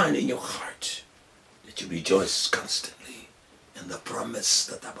your mind and your heart, that you rejoice constantly in the promise,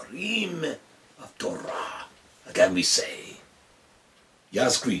 the Tabarim of Torah. Again we say,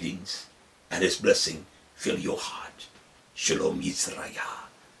 Yah's greetings and his blessing fill your heart. Shalom Yisrael,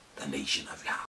 the nation of Yah.